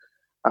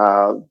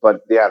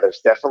 But yeah,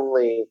 there's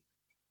definitely,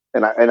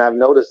 and I've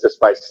noticed this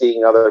by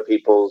seeing other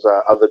people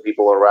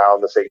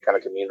around the same kind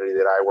of community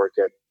that I work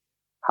in,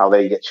 how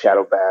they get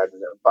shadow banned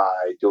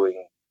by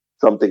doing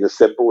something as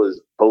simple as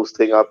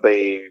posting up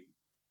a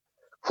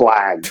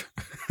flag,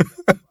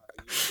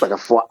 like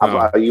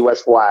a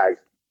U.S. flag,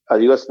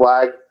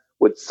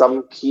 with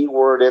some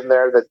keyword in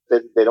there that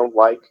they don't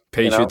like.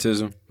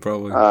 Patriotism,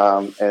 probably.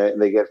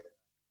 And they get,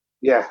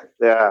 yeah.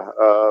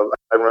 I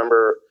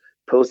remember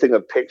posting a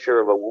picture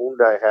of a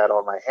wound I had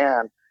on my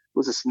hand. It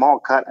was a small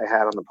cut I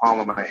had on the palm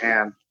of my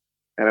hand.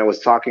 And I was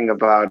talking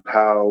about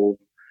how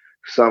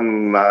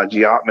some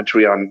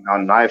geometry on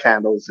knife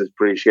handles is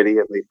pretty shitty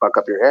and they fuck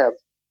up your hands.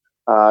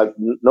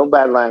 No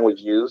bad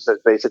language used.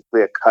 It's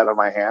basically a cut on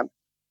my hand.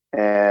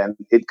 And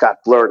it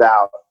got blurred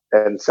out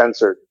and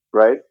censored,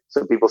 right?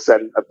 So people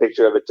sent a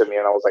picture of it to me,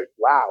 and I was like,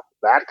 wow,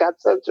 that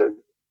got censored.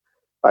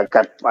 Like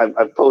I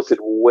posted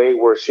way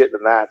worse shit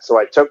than that. So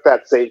I took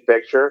that same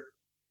picture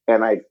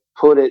and I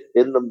put it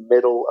in the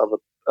middle of a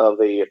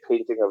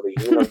painting of a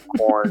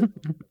unicorn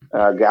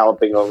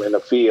galloping over in a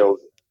field,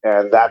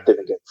 and that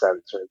didn't get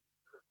censored.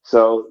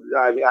 So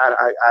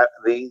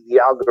the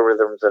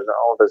algorithms and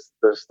all this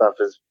stuff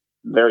is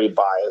very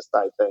biased,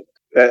 I think,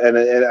 and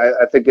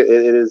I think it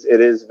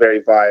is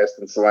very biased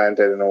and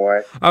slanted in a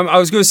way. I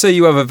was going to say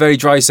you have a very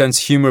dry sense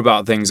of humor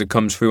about things that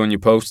comes through on your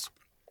posts.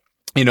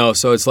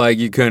 So it's like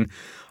you can.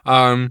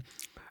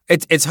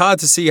 It's hard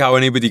to see how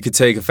anybody could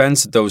take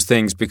offense at those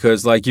things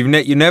because, like, you're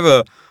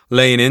never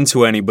laying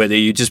into anybody.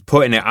 You're just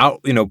putting it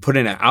out.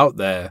 Putting it out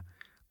there.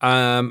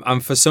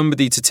 And for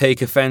somebody to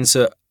take offense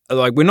at,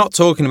 like, we're not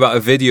talking about a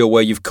video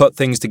where you've cut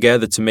things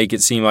together to make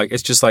it seem like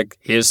it's just like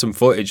here's some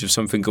footage of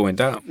something going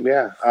down.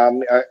 Yeah.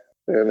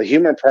 The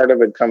humor part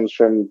of it comes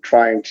from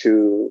trying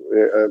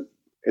to.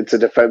 It's a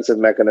defensive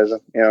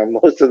mechanism.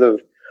 Most of the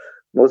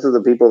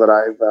people that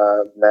I've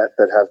met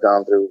that have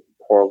gone through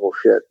horrible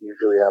shit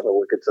usually have a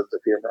wicked sense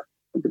of humor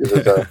because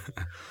it's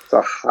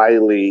a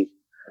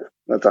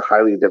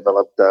highly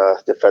developed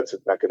defensive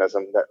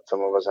mechanism that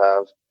some of us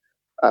have.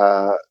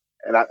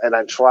 And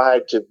I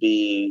try to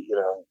be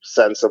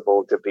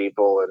sensible to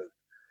people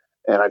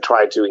and I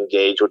try to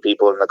engage with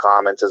people in the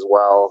comments as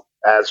well,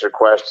 answer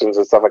questions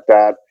and stuff like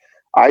that.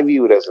 I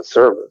view it as a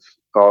service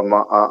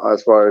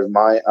as far as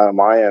my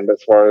end,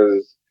 as far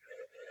as.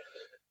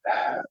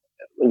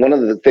 One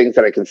of the things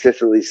that I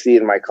consistently see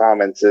in my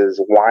comments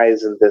is why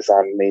isn't this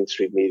on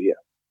mainstream media,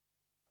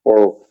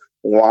 or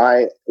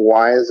why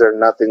is there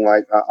nothing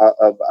like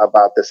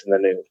about this in the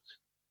news?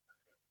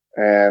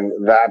 And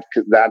that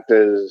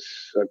is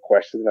a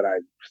question that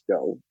I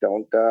still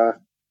don't, I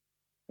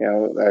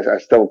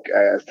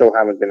still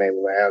haven't been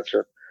able to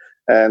answer.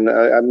 And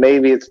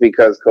maybe it's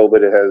because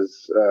COVID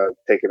has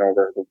taken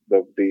over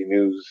the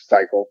news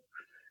cycle,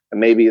 and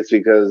maybe it's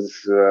because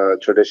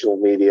traditional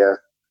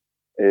media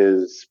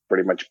is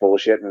pretty much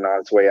bullshit and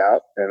on its way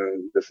out,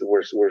 and this is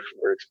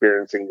we're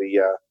experiencing the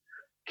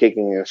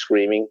kicking and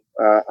screaming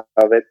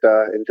of it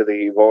into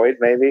the void,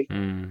 maybe.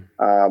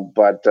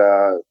 But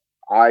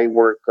I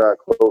work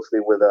closely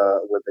with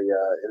a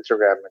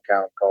Instagram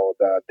account called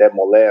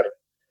Demoler,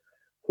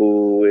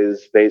 who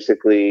is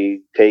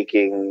basically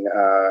taking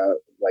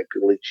like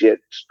legit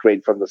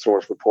straight from the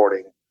source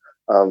reporting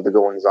of the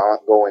goings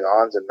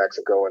ons in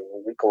Mexico, and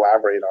we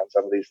collaborate on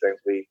some of these things.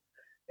 We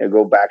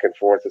go back and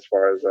forth as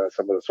far as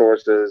some of the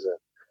sources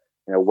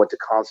and what to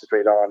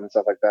concentrate on and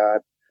stuff like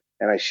that.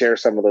 And I share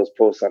some of those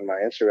posts on my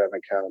Instagram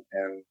account,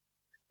 and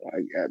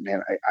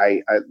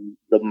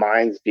the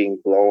mind's being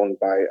blown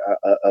by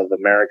of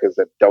Americans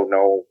that don't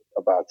know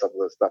about some of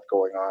the stuff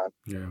going on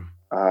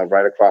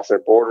right across their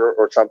border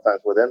or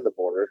sometimes within the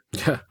border.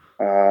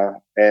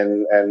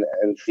 And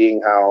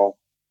seeing how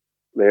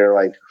they're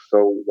like,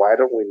 so why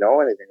don't we know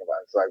anything about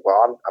it? It's like,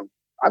 well,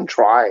 I'm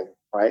trying,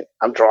 right?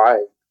 I'm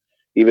trying.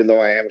 Even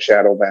though I am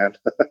shadow banned.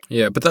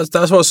 Yeah, but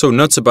that's what's so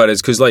nuts about it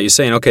is because, like you're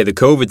saying, okay, the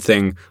COVID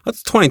thing,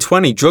 that's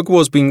 2020. Drug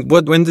war's been,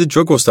 when did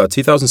drug war start?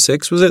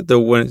 2006, was it?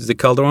 When the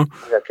Calderon?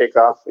 Yeah, kicked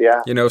off,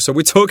 yeah. So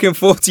we're talking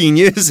 14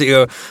 years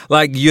ago.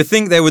 Like, you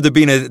think there would have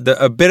been a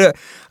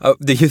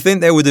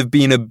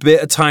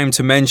bit of time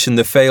to mention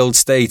the failed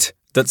state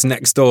that's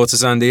next door to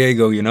San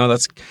Diego,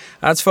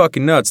 That's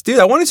fucking nuts. Dude,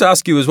 I wanted to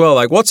ask you as well,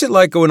 like, what's it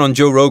like going on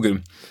Joe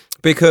Rogan?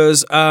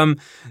 Because,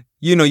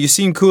 you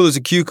seem cool as a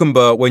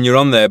cucumber when you're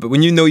on there, but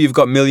when you've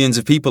got millions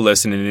of people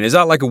listening, is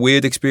that like a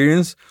weird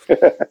experience?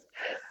 Yeah,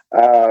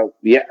 I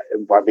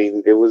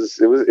mean, it was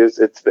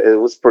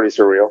pretty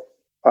surreal.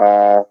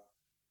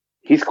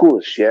 He's cool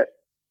as shit.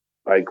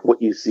 Like,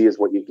 what you see is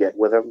what you get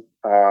with him.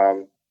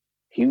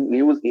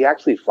 He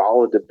actually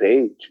followed the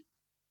page,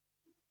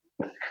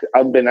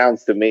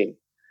 unbeknownst to me.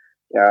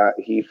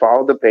 He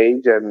followed the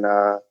page, and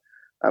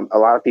A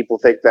lot of people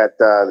think that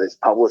this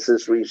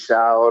publicist reached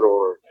out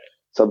or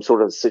some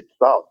sort of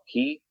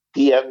he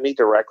DM'd me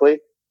directly.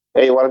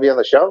 Hey, you want to be on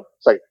the show?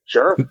 It's like,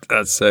 sure.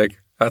 That's sick.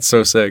 That's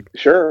so sick.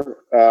 Sure.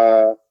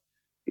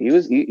 He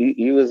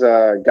was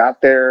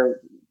got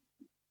there,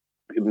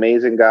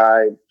 amazing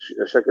guy.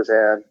 Shook his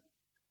hand.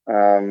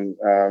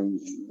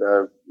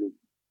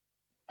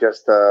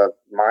 Just a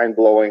mind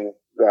blowing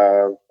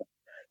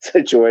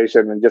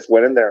situation, and just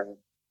went in there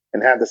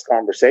and had this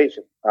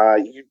conversation.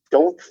 You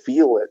don't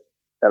feel it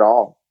at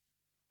all.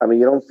 I mean,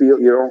 you don't feel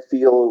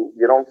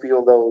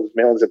those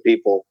millions of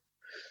people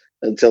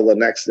until the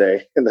next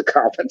day in the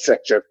comment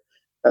section.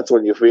 That's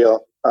when you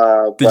feel.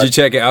 Did you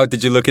check it out?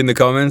 Did you look in the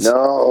comments?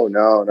 No.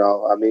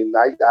 I mean,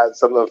 I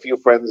some of a few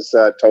friends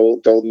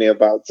told me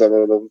about some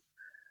of them,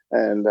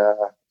 and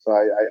so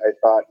I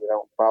thought,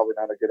 probably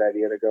not a good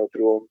idea to go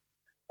through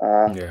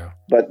them. Yeah.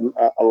 But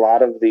a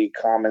lot of the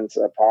comments,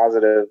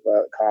 positive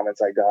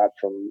comments I got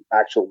from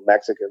actual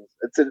Mexicans.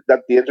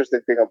 That the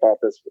interesting thing about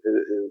this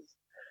is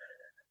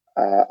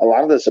a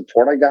lot of the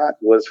support I got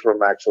was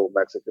from actual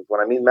Mexicans.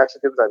 When I mean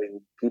Mexicans, I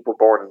mean people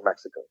born in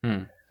Mexico.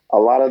 A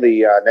lot of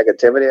the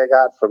negativity I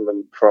got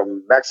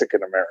from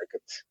Mexican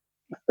Americans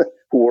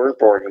who weren't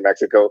born in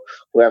Mexico,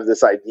 who have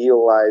this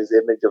idealized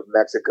image of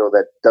Mexico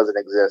that doesn't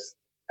exist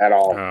at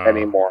all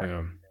anymore.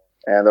 Yeah.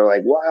 And they're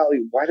like, well,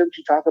 why don't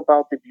you talk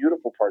about the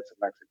beautiful parts of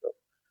Mexico?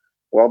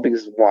 Well,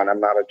 because one, I'm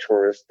not a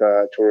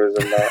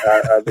tourism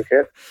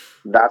advocate.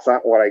 That's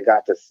not what I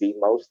got to see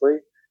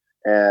mostly.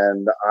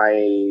 And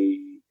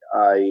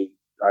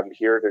I'm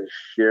here to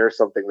share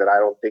something that I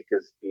don't think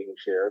is being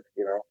shared.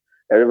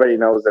 Everybody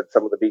knows that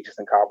some of the beaches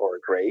in Cabo are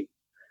great.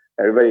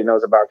 Everybody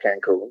knows about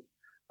Cancun,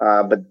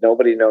 but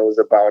nobody knows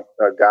about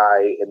a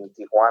guy in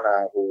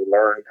Tijuana who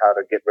learned how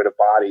to get rid of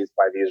bodies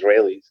by the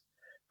Israelis,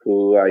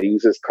 who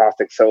uses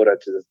caustic soda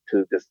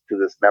to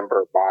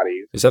dismember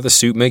bodies. Is that the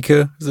soup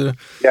maker?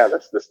 Yeah,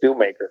 that's the stew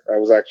maker. I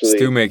was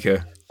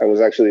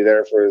actually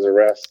there for his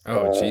arrest.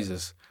 Oh,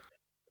 Jesus.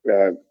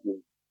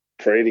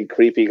 Pretty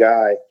creepy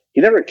guy. He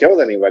never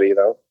killed anybody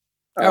though.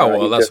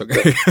 That's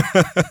okay.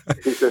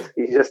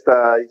 he just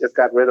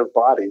got rid of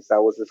bodies.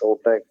 That was his whole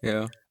thing.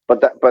 Yeah.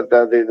 But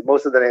the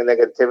most of the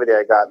negativity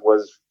I got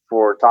was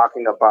for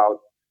talking about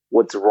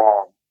what's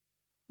wrong,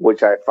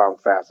 which I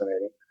found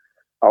fascinating.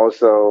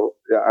 Also,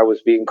 I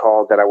was being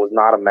called that I was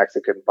not a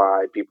Mexican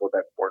by people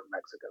that weren't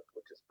Mexican,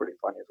 which is pretty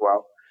funny as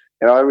well.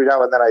 Every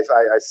now and then I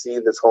see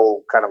this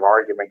whole kind of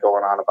argument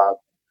going on about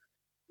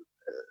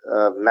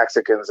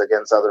Mexicans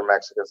against other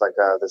Mexicans, like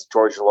this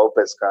George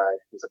Lopez guy.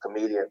 He's a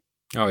comedian.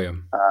 Oh, yeah.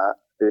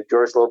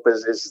 George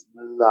Lopez is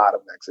not a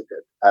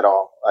Mexican at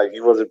all.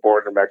 He wasn't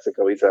born in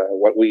Mexico. He's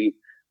what we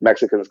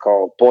Mexicans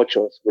call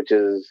pochos, which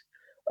is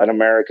an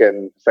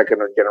American,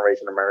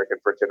 second-generation American,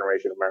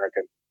 first-generation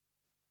American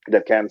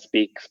that can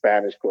speak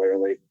Spanish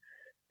clearly,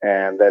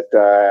 and that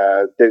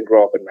didn't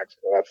grow up in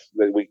Mexico.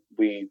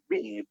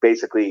 We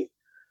basically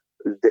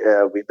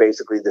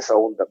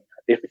disowned them,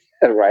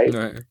 right?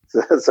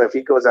 So if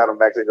he goes out of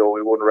Mexico,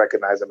 we wouldn't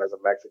recognize him as a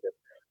Mexican.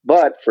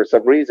 But for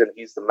some reason,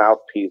 he's the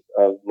mouthpiece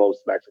of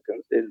most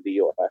Mexicans in the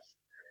U.S.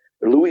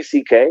 Louis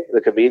C.K., the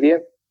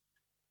comedian,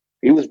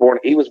 he was born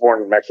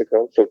in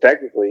Mexico, so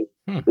technically,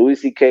 Louis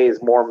C.K.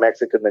 is more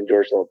Mexican than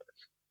George Lopez.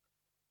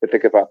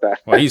 Think about that.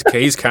 Well, he's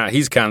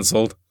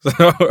cancelled.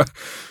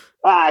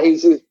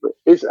 he's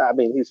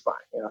fine.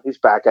 He's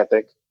back, I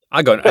think.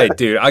 Hey,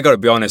 dude, I got to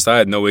be honest. I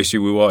had no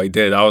issue with what he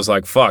did. I was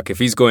like, fuck, if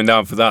he's going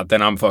down for that,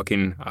 then I'm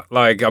fucking,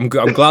 like, I'm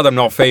glad I'm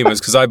not famous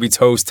because I'd be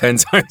toast 10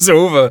 times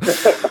over.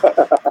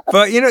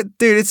 But,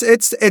 dude,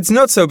 it's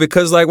not so,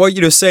 because, like, what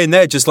you're saying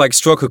there just, like,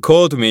 struck a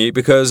chord with me,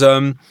 because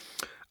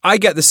I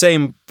get the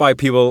same by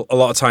people a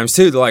lot of times,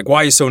 too. They're like,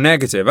 why are you so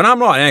negative? And I'm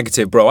not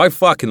negative, bro. I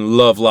fucking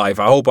love life.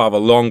 I hope I have a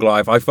long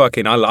life. I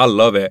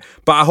love it.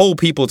 But I hold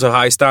people to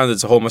high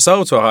standards. I hold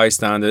myself to a high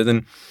standard.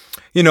 And,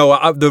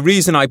 the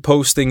reason I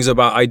post things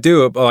about I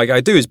do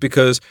is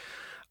because,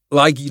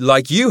 like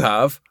you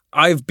have,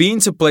 I've been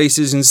to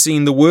places and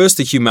seen the worst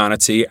of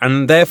humanity,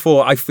 and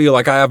therefore I feel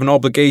like I have an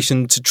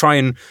obligation to try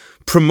and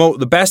promote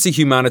the best of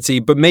humanity,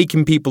 but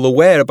making people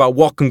aware about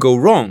what can go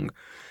wrong.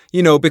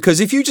 Because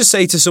if you just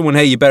say to someone,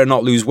 hey, you better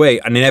not lose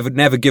weight, and they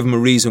never give them a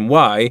reason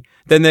why,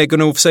 then they're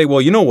going to say,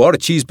 well, you know what? A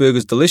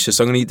cheeseburger's delicious.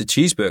 I'm going to eat the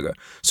cheeseburger.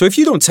 So if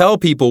you don't tell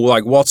people,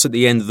 like, what's at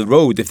the end of the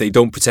road, if they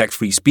don't protect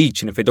free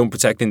speech and if they don't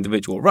protect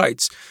individual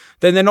rights,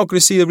 then they're not going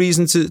to see the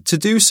reason to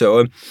do so.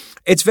 And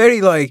it's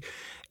very, like,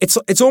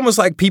 it's almost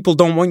like people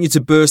don't want you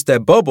to burst their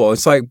bubble.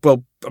 It's like,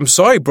 well, I'm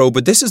sorry, bro,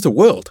 but this is the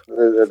world.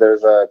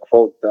 There's a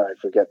quote, I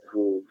forget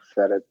who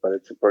said it, but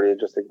it's a pretty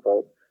interesting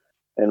quote.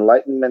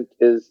 Enlightenment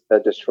is a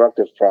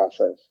destructive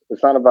process.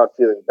 It's not about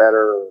feeling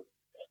better.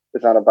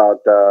 It's not about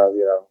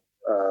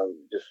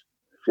just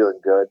feeling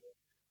good.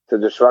 It's a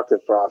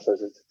destructive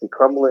process. It's the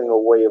crumbling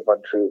away of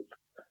untruth,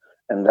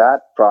 and that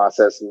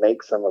process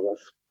makes some of us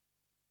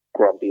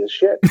grumpy as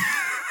shit.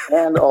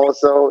 And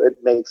also, it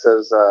makes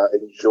us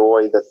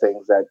enjoy the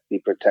things that the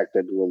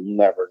protected will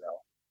never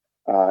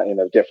know in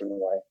a different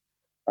way.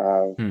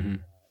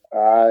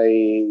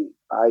 I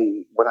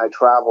when I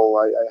travel,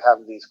 I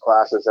have these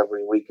classes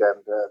every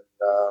weekend, and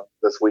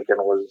this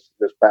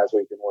past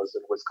weekend was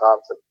in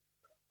Wisconsin,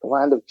 the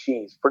land of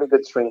cheese. Pretty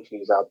good string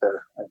cheese out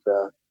there,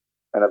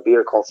 and a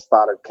beer called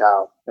Spotted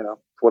Cow.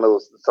 It's one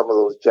of some of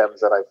those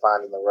gems that I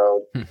find in the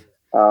road.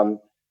 Um,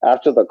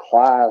 After the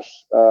class,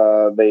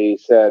 they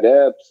said,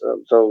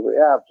 so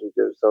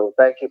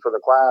thank you for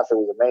the class. It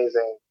was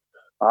amazing,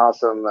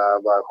 awesome.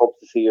 I hope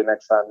to see you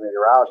next time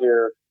you're out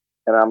here.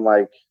 And I'm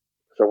like,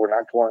 so we're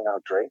not going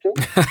out drinking?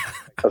 I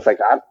was like,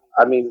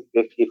 I mean,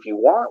 if you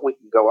want, we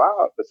can go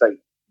out. It's like,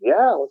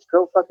 yeah, let's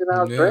go fucking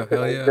out drinking.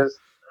 Hell yeah.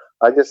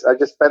 I just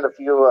spent a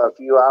few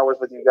hours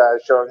with you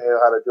guys showing you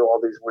how to do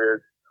all these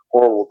weird,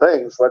 horrible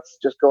things. Let's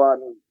just go out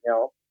and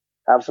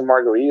have some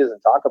margaritas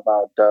and talk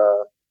about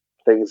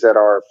things that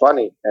are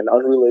funny and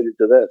unrelated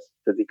to this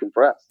to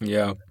decompress.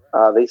 Yeah.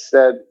 They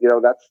said,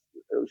 that's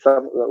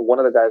one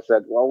of the guys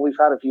said, well, we've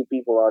had a few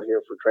people out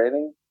here for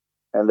training,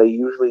 and they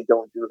usually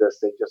don't do this.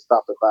 They just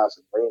stop the class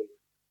and leave.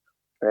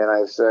 And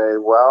I say,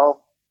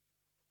 well,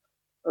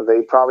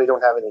 they probably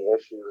don't have any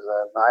issues,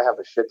 and I have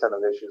a shit ton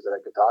of issues that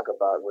I could talk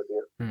about with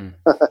you.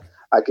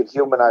 I could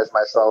humanize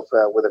myself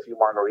with a few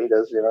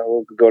margaritas. We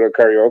could go to a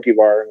karaoke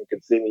bar and you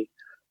could see me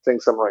sing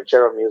some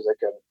ranchero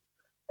music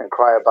and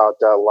cry about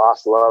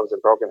lost loves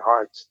and broken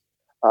hearts.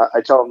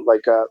 I tell them,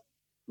 like, I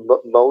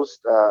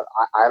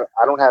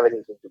don't have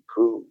anything to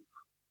prove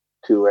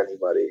to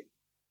anybody.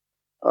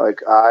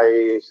 Like,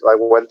 I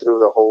went through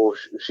the whole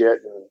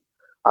shit, and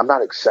I'm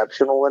not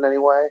exceptional in any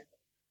way.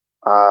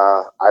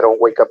 I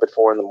don't wake up at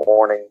 4 a.m.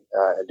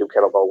 And do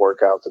kettlebell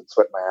workouts and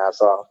sweat my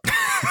ass off.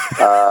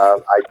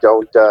 I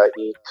don't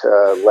eat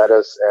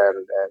lettuce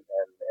and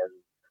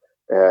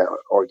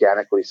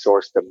organically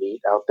sourced the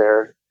meat out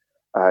there.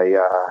 I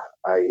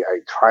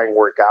try and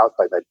work out,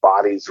 but my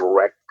body's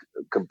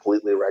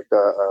completely wrecked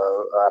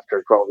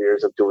after 12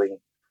 years of doing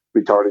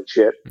retarded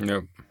shit.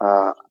 Yep.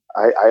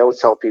 I always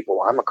tell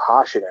people I'm a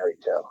cautionary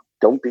tale.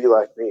 Don't be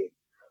like me.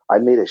 I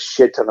made a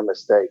shit ton of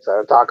mistakes.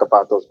 I talk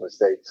about those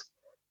mistakes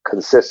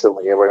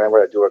consistently. And whenever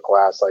I do a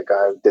class, like,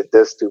 I did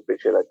this stupid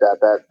shit, like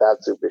that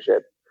stupid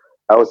shit.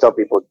 I always tell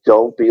people,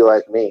 don't be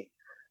like me.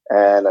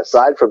 And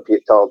aside from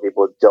telling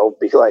people, don't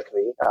be like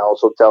me, I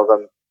also tell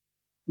them,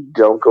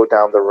 don't go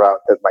down the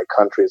route that my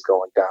country is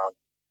going down.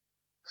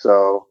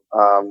 So,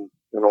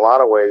 in a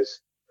lot of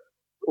ways,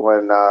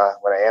 when I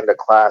end a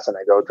class and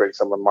I go drink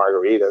some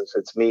margaritas,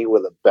 it's me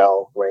with a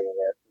bell ringing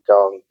it,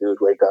 telling, dude,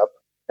 wake up.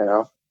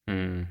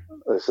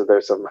 So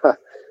there's some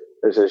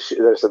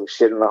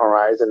shit in the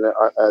horizon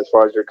as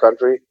far as your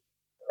country,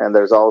 and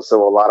there's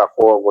also a lot of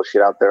horrible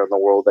shit out there in the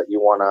world that you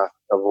want to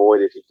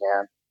avoid if you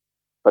can.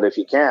 But if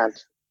you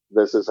can't,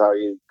 this is how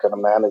you kind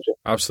of manage it.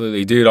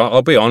 Absolutely, dude.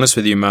 I'll be honest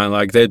with you, man.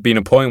 Like, there'd been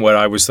a point where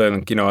I was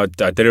like, I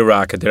did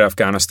Iraq, I did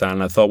Afghanistan,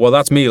 and I thought, well,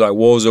 that's me. Like,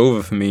 war's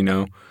over for me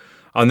now.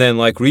 And then,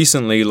 like,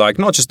 recently, like,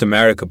 not just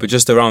America, but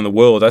just around the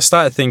world, I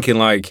started thinking,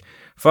 like,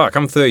 fuck,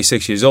 I'm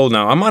 36 years old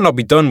now. I might not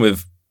be done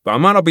with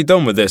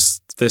this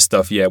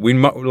stuff yet.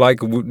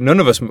 None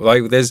of us,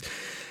 like,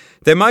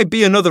 there might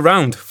be another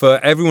round for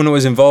everyone who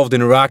was involved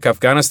in Iraq,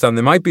 Afghanistan.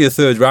 There might be a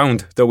third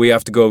round that we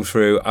have to go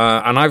through.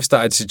 And I've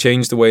started to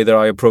change the way that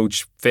I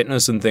approach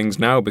fitness and things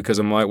now, because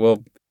I'm like,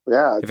 well,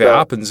 yeah, if it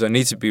happens, I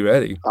need to be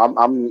ready.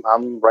 I'm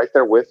right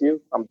there with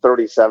you. I'm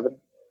 37.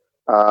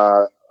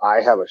 I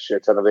have a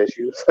shit ton of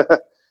issues,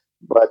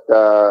 but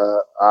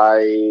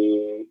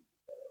I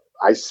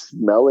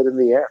smell it in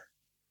the air.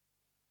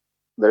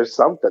 There's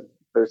something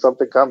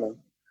coming.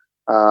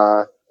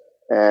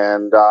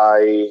 And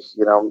those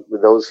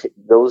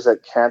that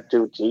can't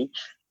do teach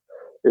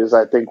is,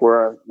 I think,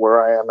 where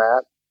I am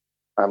at.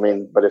 I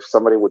mean, but if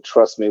somebody would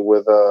trust me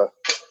with a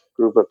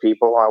group of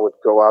people, I would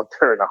go out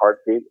there in a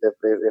heartbeat if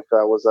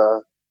that was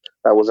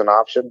an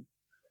option.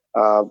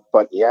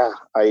 But yeah,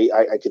 I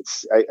could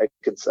feel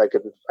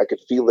it I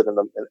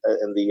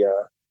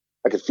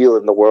could feel it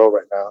in the world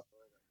right now.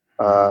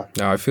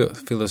 No, I feel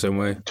the same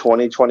way.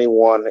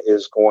 2021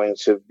 is going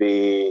to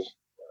be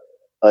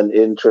an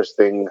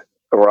interesting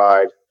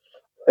ride.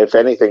 If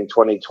anything,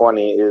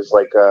 2020 is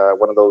like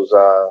one of those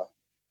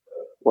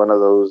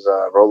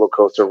roller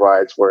coaster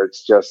rides where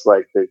it's just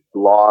like the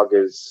log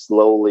is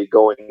slowly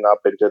going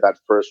up into that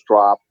first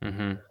drop.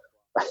 Mm-hmm.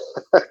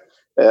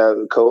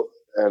 I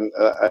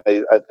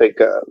think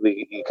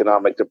the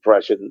economic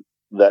depression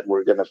that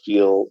we're going to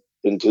feel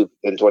in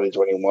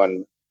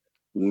 2021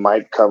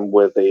 might come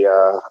with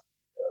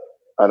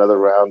another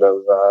round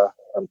of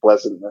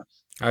unpleasantness.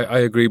 I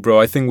agree, bro.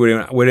 I think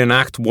we're in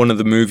Act 1 of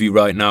the movie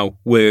right now.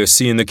 We're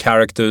seeing the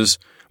characters.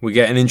 We're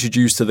getting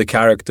introduced to the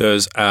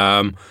characters.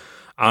 We're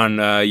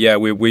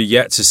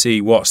yet to see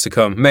what's to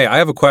come. Mate, I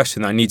have a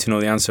question that I need to know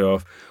the answer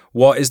of.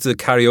 What is the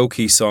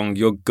karaoke song,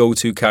 your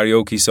go-to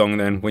karaoke song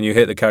then, when you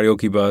hit the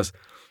karaoke bars?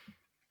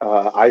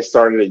 I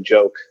Started a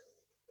Joke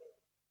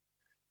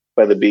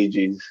by the Bee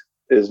Gees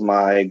is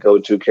my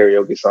go-to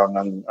karaoke song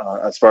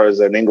as far as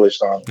an English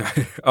song.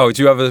 Oh,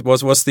 do you have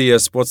what's the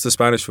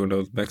Spanish one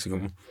or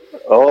Mexican one?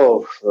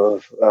 Oh,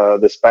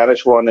 the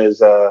Spanish one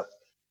is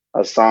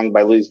a song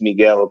by Luis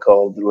Miguel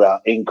called La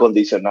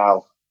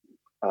Incondicional.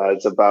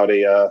 It's about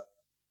a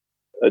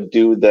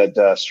dude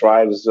that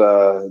strives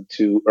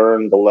to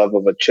earn the love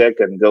of a chick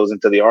and goes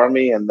into the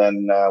army, and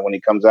then when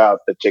he comes out,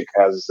 the chick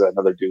has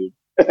another dude.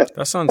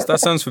 That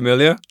sounds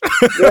familiar.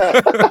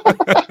 Yeah.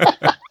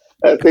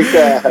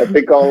 I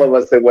think all of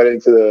us that went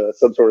into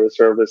some sort of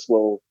service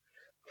will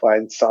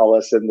find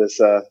solace in this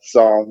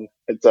song.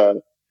 It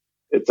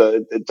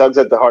tugs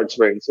at the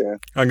heartstrings. Yeah,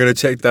 I'm going to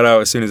check that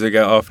out as soon as I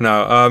get off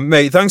now.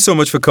 Mate, thanks so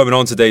much for coming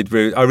on today,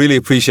 Drew. I really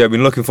appreciate it. I've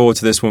been looking forward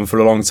to this one for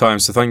a long time,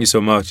 so thank you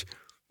so much.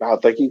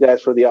 Thank you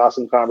guys for the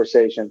awesome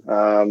conversation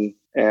and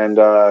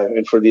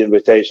for the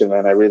invitation,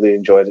 man. I really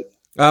enjoyed it.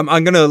 I'm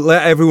going to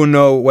let everyone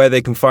know where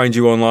they can find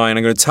you online.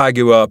 I'm going to tag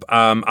you up,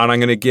 and I'm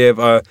going to give.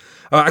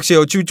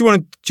 Actually, do you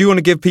want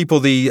to give people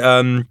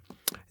the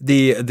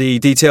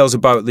details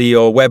about the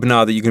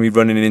webinar that you're going to be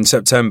running in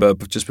September,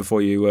 just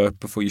before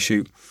you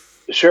shoot?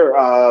 Sure.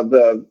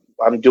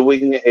 I'm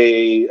doing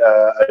a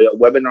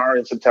webinar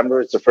in September.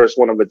 It's the first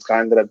one of its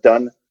kind that I've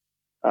done.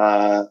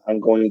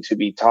 I'm going to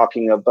be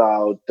talking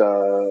about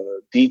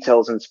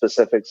details and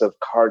specifics of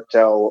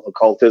cartel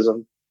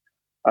occultism,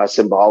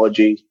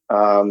 symbology,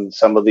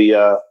 some of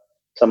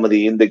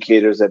the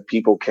indicators that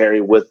people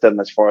carry with them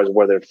as far as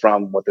where they're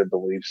from, what their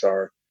beliefs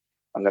are.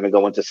 I'm going to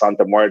go into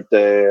Santa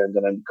Muerte. I'm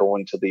going to go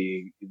into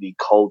the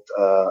cult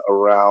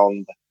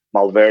around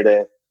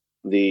Malverde,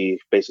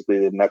 basically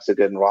the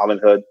Mexican Robin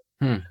Hood,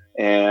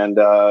 and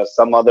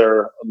some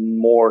other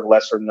more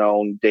lesser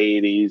known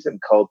deities and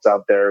cults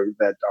out there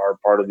that are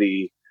part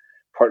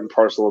and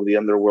parcel of the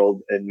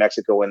underworld in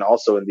Mexico and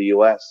also in the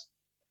U.S.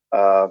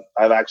 I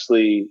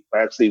actually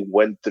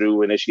went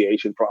through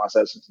initiation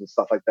processes and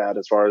stuff like that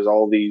as far as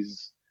all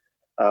these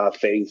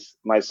faiths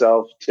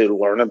myself to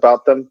learn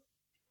about them.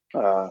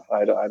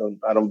 I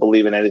don't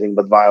believe in anything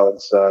but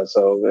violence.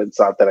 So it's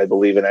not that I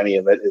believe in any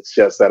of it. It's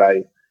just that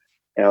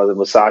the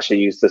Musashi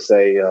used to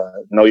say,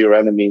 know your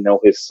enemy,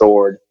 know his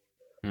sword.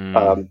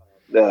 Some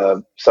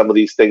of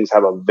these things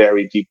have a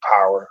very deep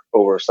power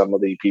over some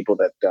of the people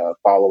that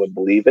follow and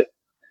believe it.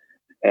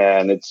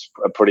 And it's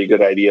a pretty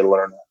good idea to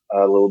learn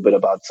a little bit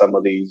about some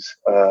of these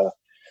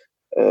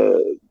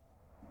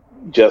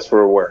just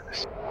for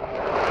awareness.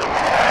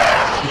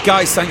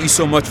 Guys, thank you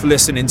so much for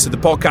listening to the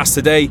podcast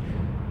today.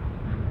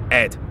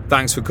 Ed,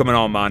 thanks for coming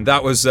on, man.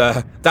 That was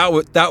a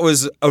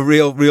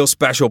real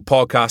special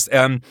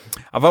podcast.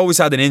 I've always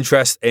had an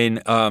interest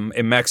in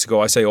Mexico.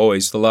 I say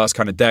always, the last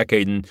kind of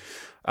decade, and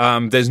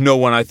there's no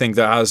one I think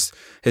that has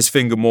his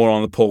finger more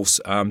on the pulse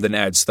than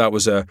Ed. So that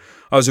was a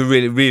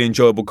really, really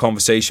enjoyable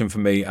conversation for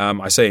me.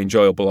 I say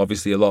enjoyable.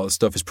 Obviously, a lot of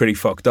stuff is pretty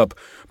fucked up,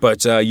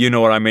 but you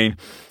know what I mean.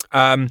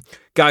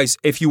 Guys,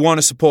 if you want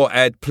to support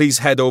Ed, please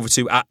head over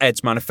to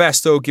 @Ed's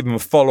Manifesto. Give him a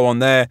follow on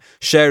there.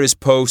 Share his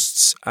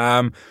posts.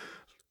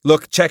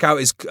 Look, check out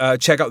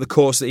the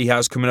course that he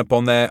has coming up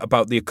on there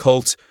about the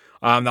occult.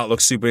 That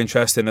looks super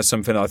interesting. That's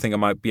something that I think I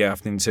might be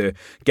having to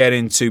get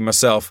into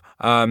myself.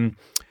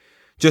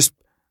 Just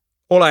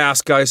all I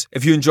ask, guys,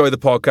 if you enjoy the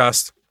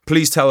podcast,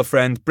 please tell a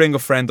friend, bring a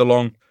friend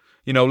along.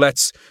 You know,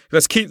 let's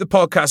keep the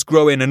podcast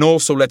growing, and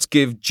also let's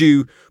give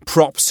due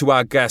props to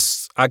our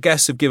guests. Our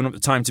guests have given up the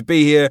time to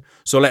be here,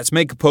 so let's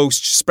make a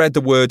post, spread the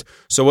word,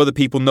 so other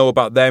people know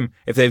about them.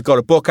 If they've got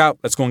a book out,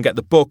 let's go and get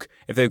the book.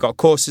 If they've got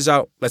courses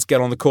out, let's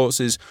get on the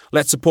courses.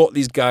 Let's support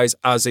these guys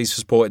as they've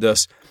supported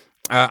us.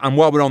 And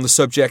while we're on the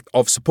subject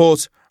of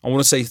support, I want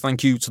to say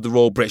thank you to the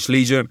Royal British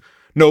Legion.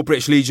 No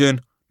British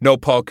Legion, no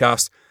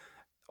podcast.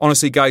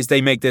 Honestly, guys,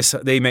 they make this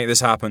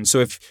happen.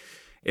 So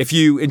if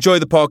you enjoy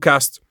the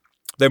podcast,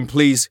 then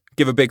please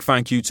give a big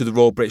thank you to the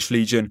Royal British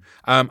Legion.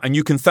 And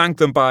you can thank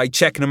them by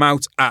checking them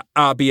out at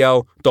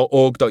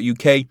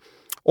rbl.org.uk.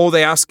 All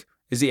they ask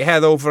is that you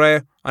head over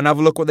there and have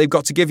a look what they've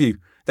got to give you.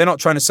 They're not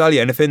trying to sell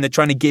you anything. They're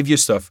trying to give you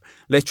stuff,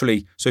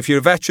 literally. So if you're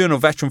a veteran or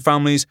veteran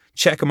families,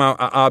 check them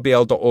out at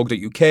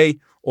rbl.org.uk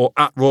or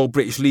at Royal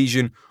British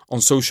Legion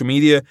on social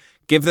media.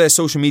 Give their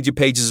social media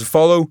pages a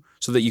follow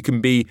so that you can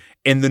be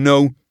in the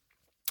know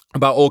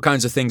about all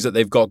kinds of things that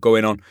they've got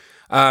going on.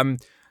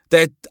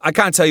 I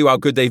can't tell you how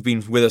good they've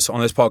been with us on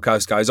this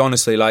podcast, guys.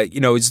 Honestly,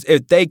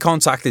 they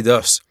contacted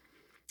us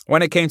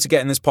when it came to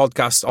getting this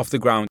podcast off the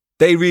ground.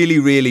 They really,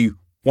 really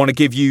want to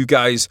give you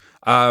guys.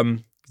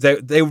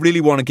 They really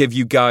want to give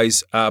you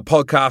guys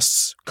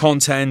podcasts,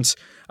 content,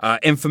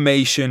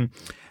 information.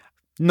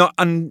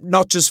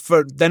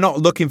 They're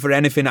not looking for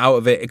anything out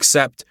of it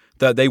except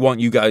that they want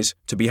you guys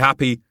to be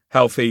happy,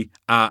 healthy,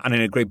 and in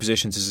a great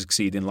position to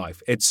succeed in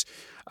life. It's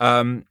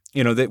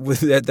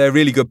they're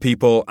really good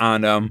people,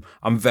 and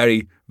I'm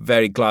very,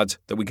 very glad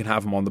that we can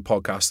have them on the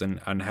podcast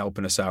and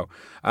helping us out.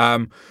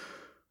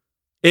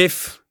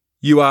 If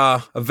you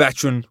are a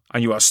veteran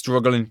and you are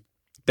struggling,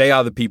 they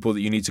are the people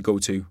that you need to go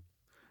to.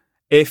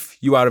 If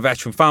you are a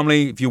veteran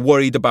family, if you're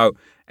worried about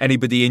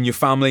anybody in your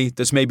family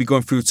that's maybe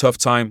going through a tough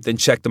time, then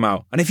check them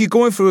out. And if you're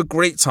going through a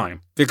great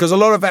time, because a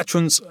lot of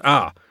veterans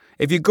are,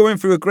 if you're going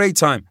through a great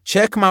time,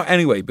 check them out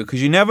anyway,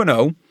 because you never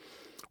know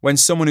when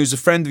someone who's a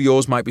friend of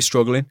yours might be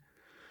struggling,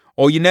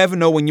 or you never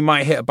know when you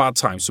might hit a bad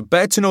time. So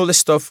better to know this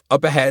stuff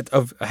up ahead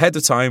of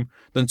time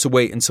than to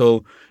wait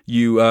until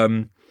you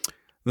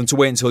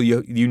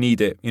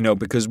need it,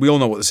 because we all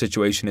know what the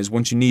situation is.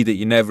 Once you need it,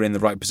 you're never in the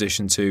right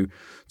position to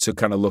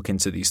kind of look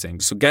into these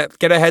things. So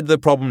get ahead of the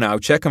problem now.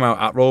 Check them out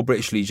at Royal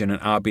British Legion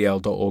and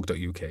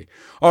rbl.org.uk.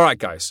 All right,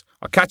 guys.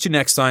 I'll catch you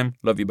next time.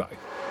 Love you. Bye.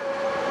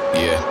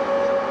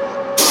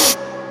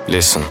 Yeah.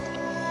 Listen.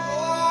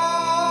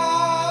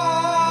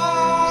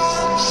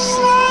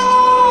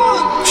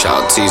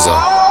 Shout out Teaser.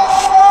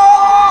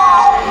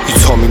 You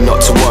told me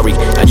not to worry,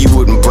 and you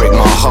wouldn't break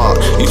my heart.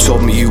 You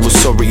told me you were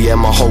sorry, yeah,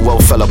 my whole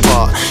world fell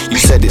apart. You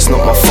said it's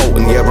not my fault,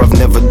 and yeah, I've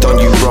never done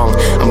you wrong.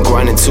 I'm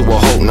grinding to a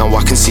halt, now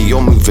I can see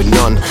you're moving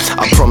on.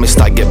 I promised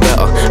I'd get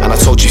better, and I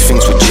told you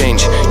things would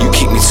change. You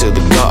keep me to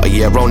the gutter,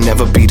 yeah, I'll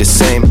never be the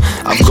same.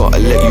 I've gotta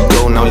let you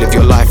go, now live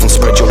your life and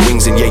spread your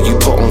wings. And yeah, you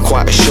put on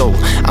quite a show,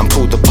 and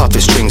pulled the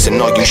puppet strings.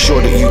 And are you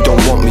sure that you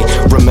don't want me?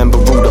 Remember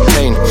all the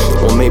pain,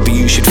 or maybe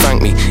you should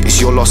thank me.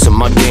 It's your loss and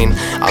my gain.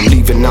 I'm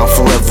leaving now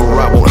forever,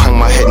 I won't hang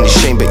my head in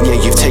shame. But yeah,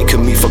 you've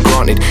taken me for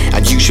granted,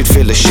 and you should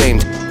feel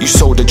ashamed. You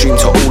sold a dream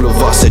to all of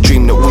us, a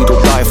dream that we'd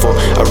all die for,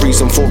 a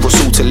reason for us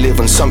all to live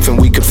and something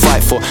we could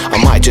fight for.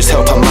 I might just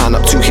help a man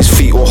up to his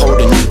feet or hold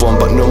a newborn,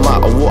 but no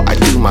matter what I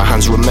do, my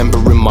hands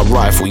remembering my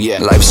rifle, yeah.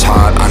 Life's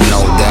hard, I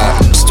know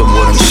that, still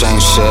wouldn't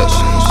change shit.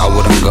 I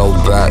wouldn't go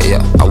back, yeah,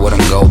 I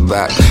wouldn't go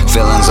back.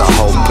 Feelings I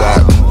hold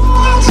back,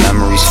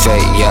 memories fade,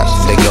 yeah,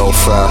 they go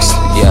fast,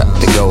 yeah,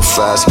 they go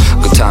fast.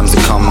 Good times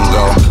that come and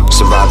go,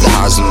 survive the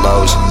highs and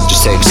lows.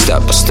 Just take it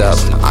step by step,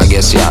 I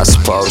guess, yeah, I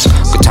suppose.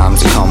 Good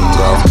times that come and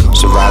go,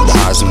 survive the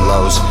highs and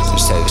lows.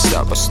 Just take it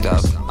step by step,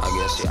 I guess.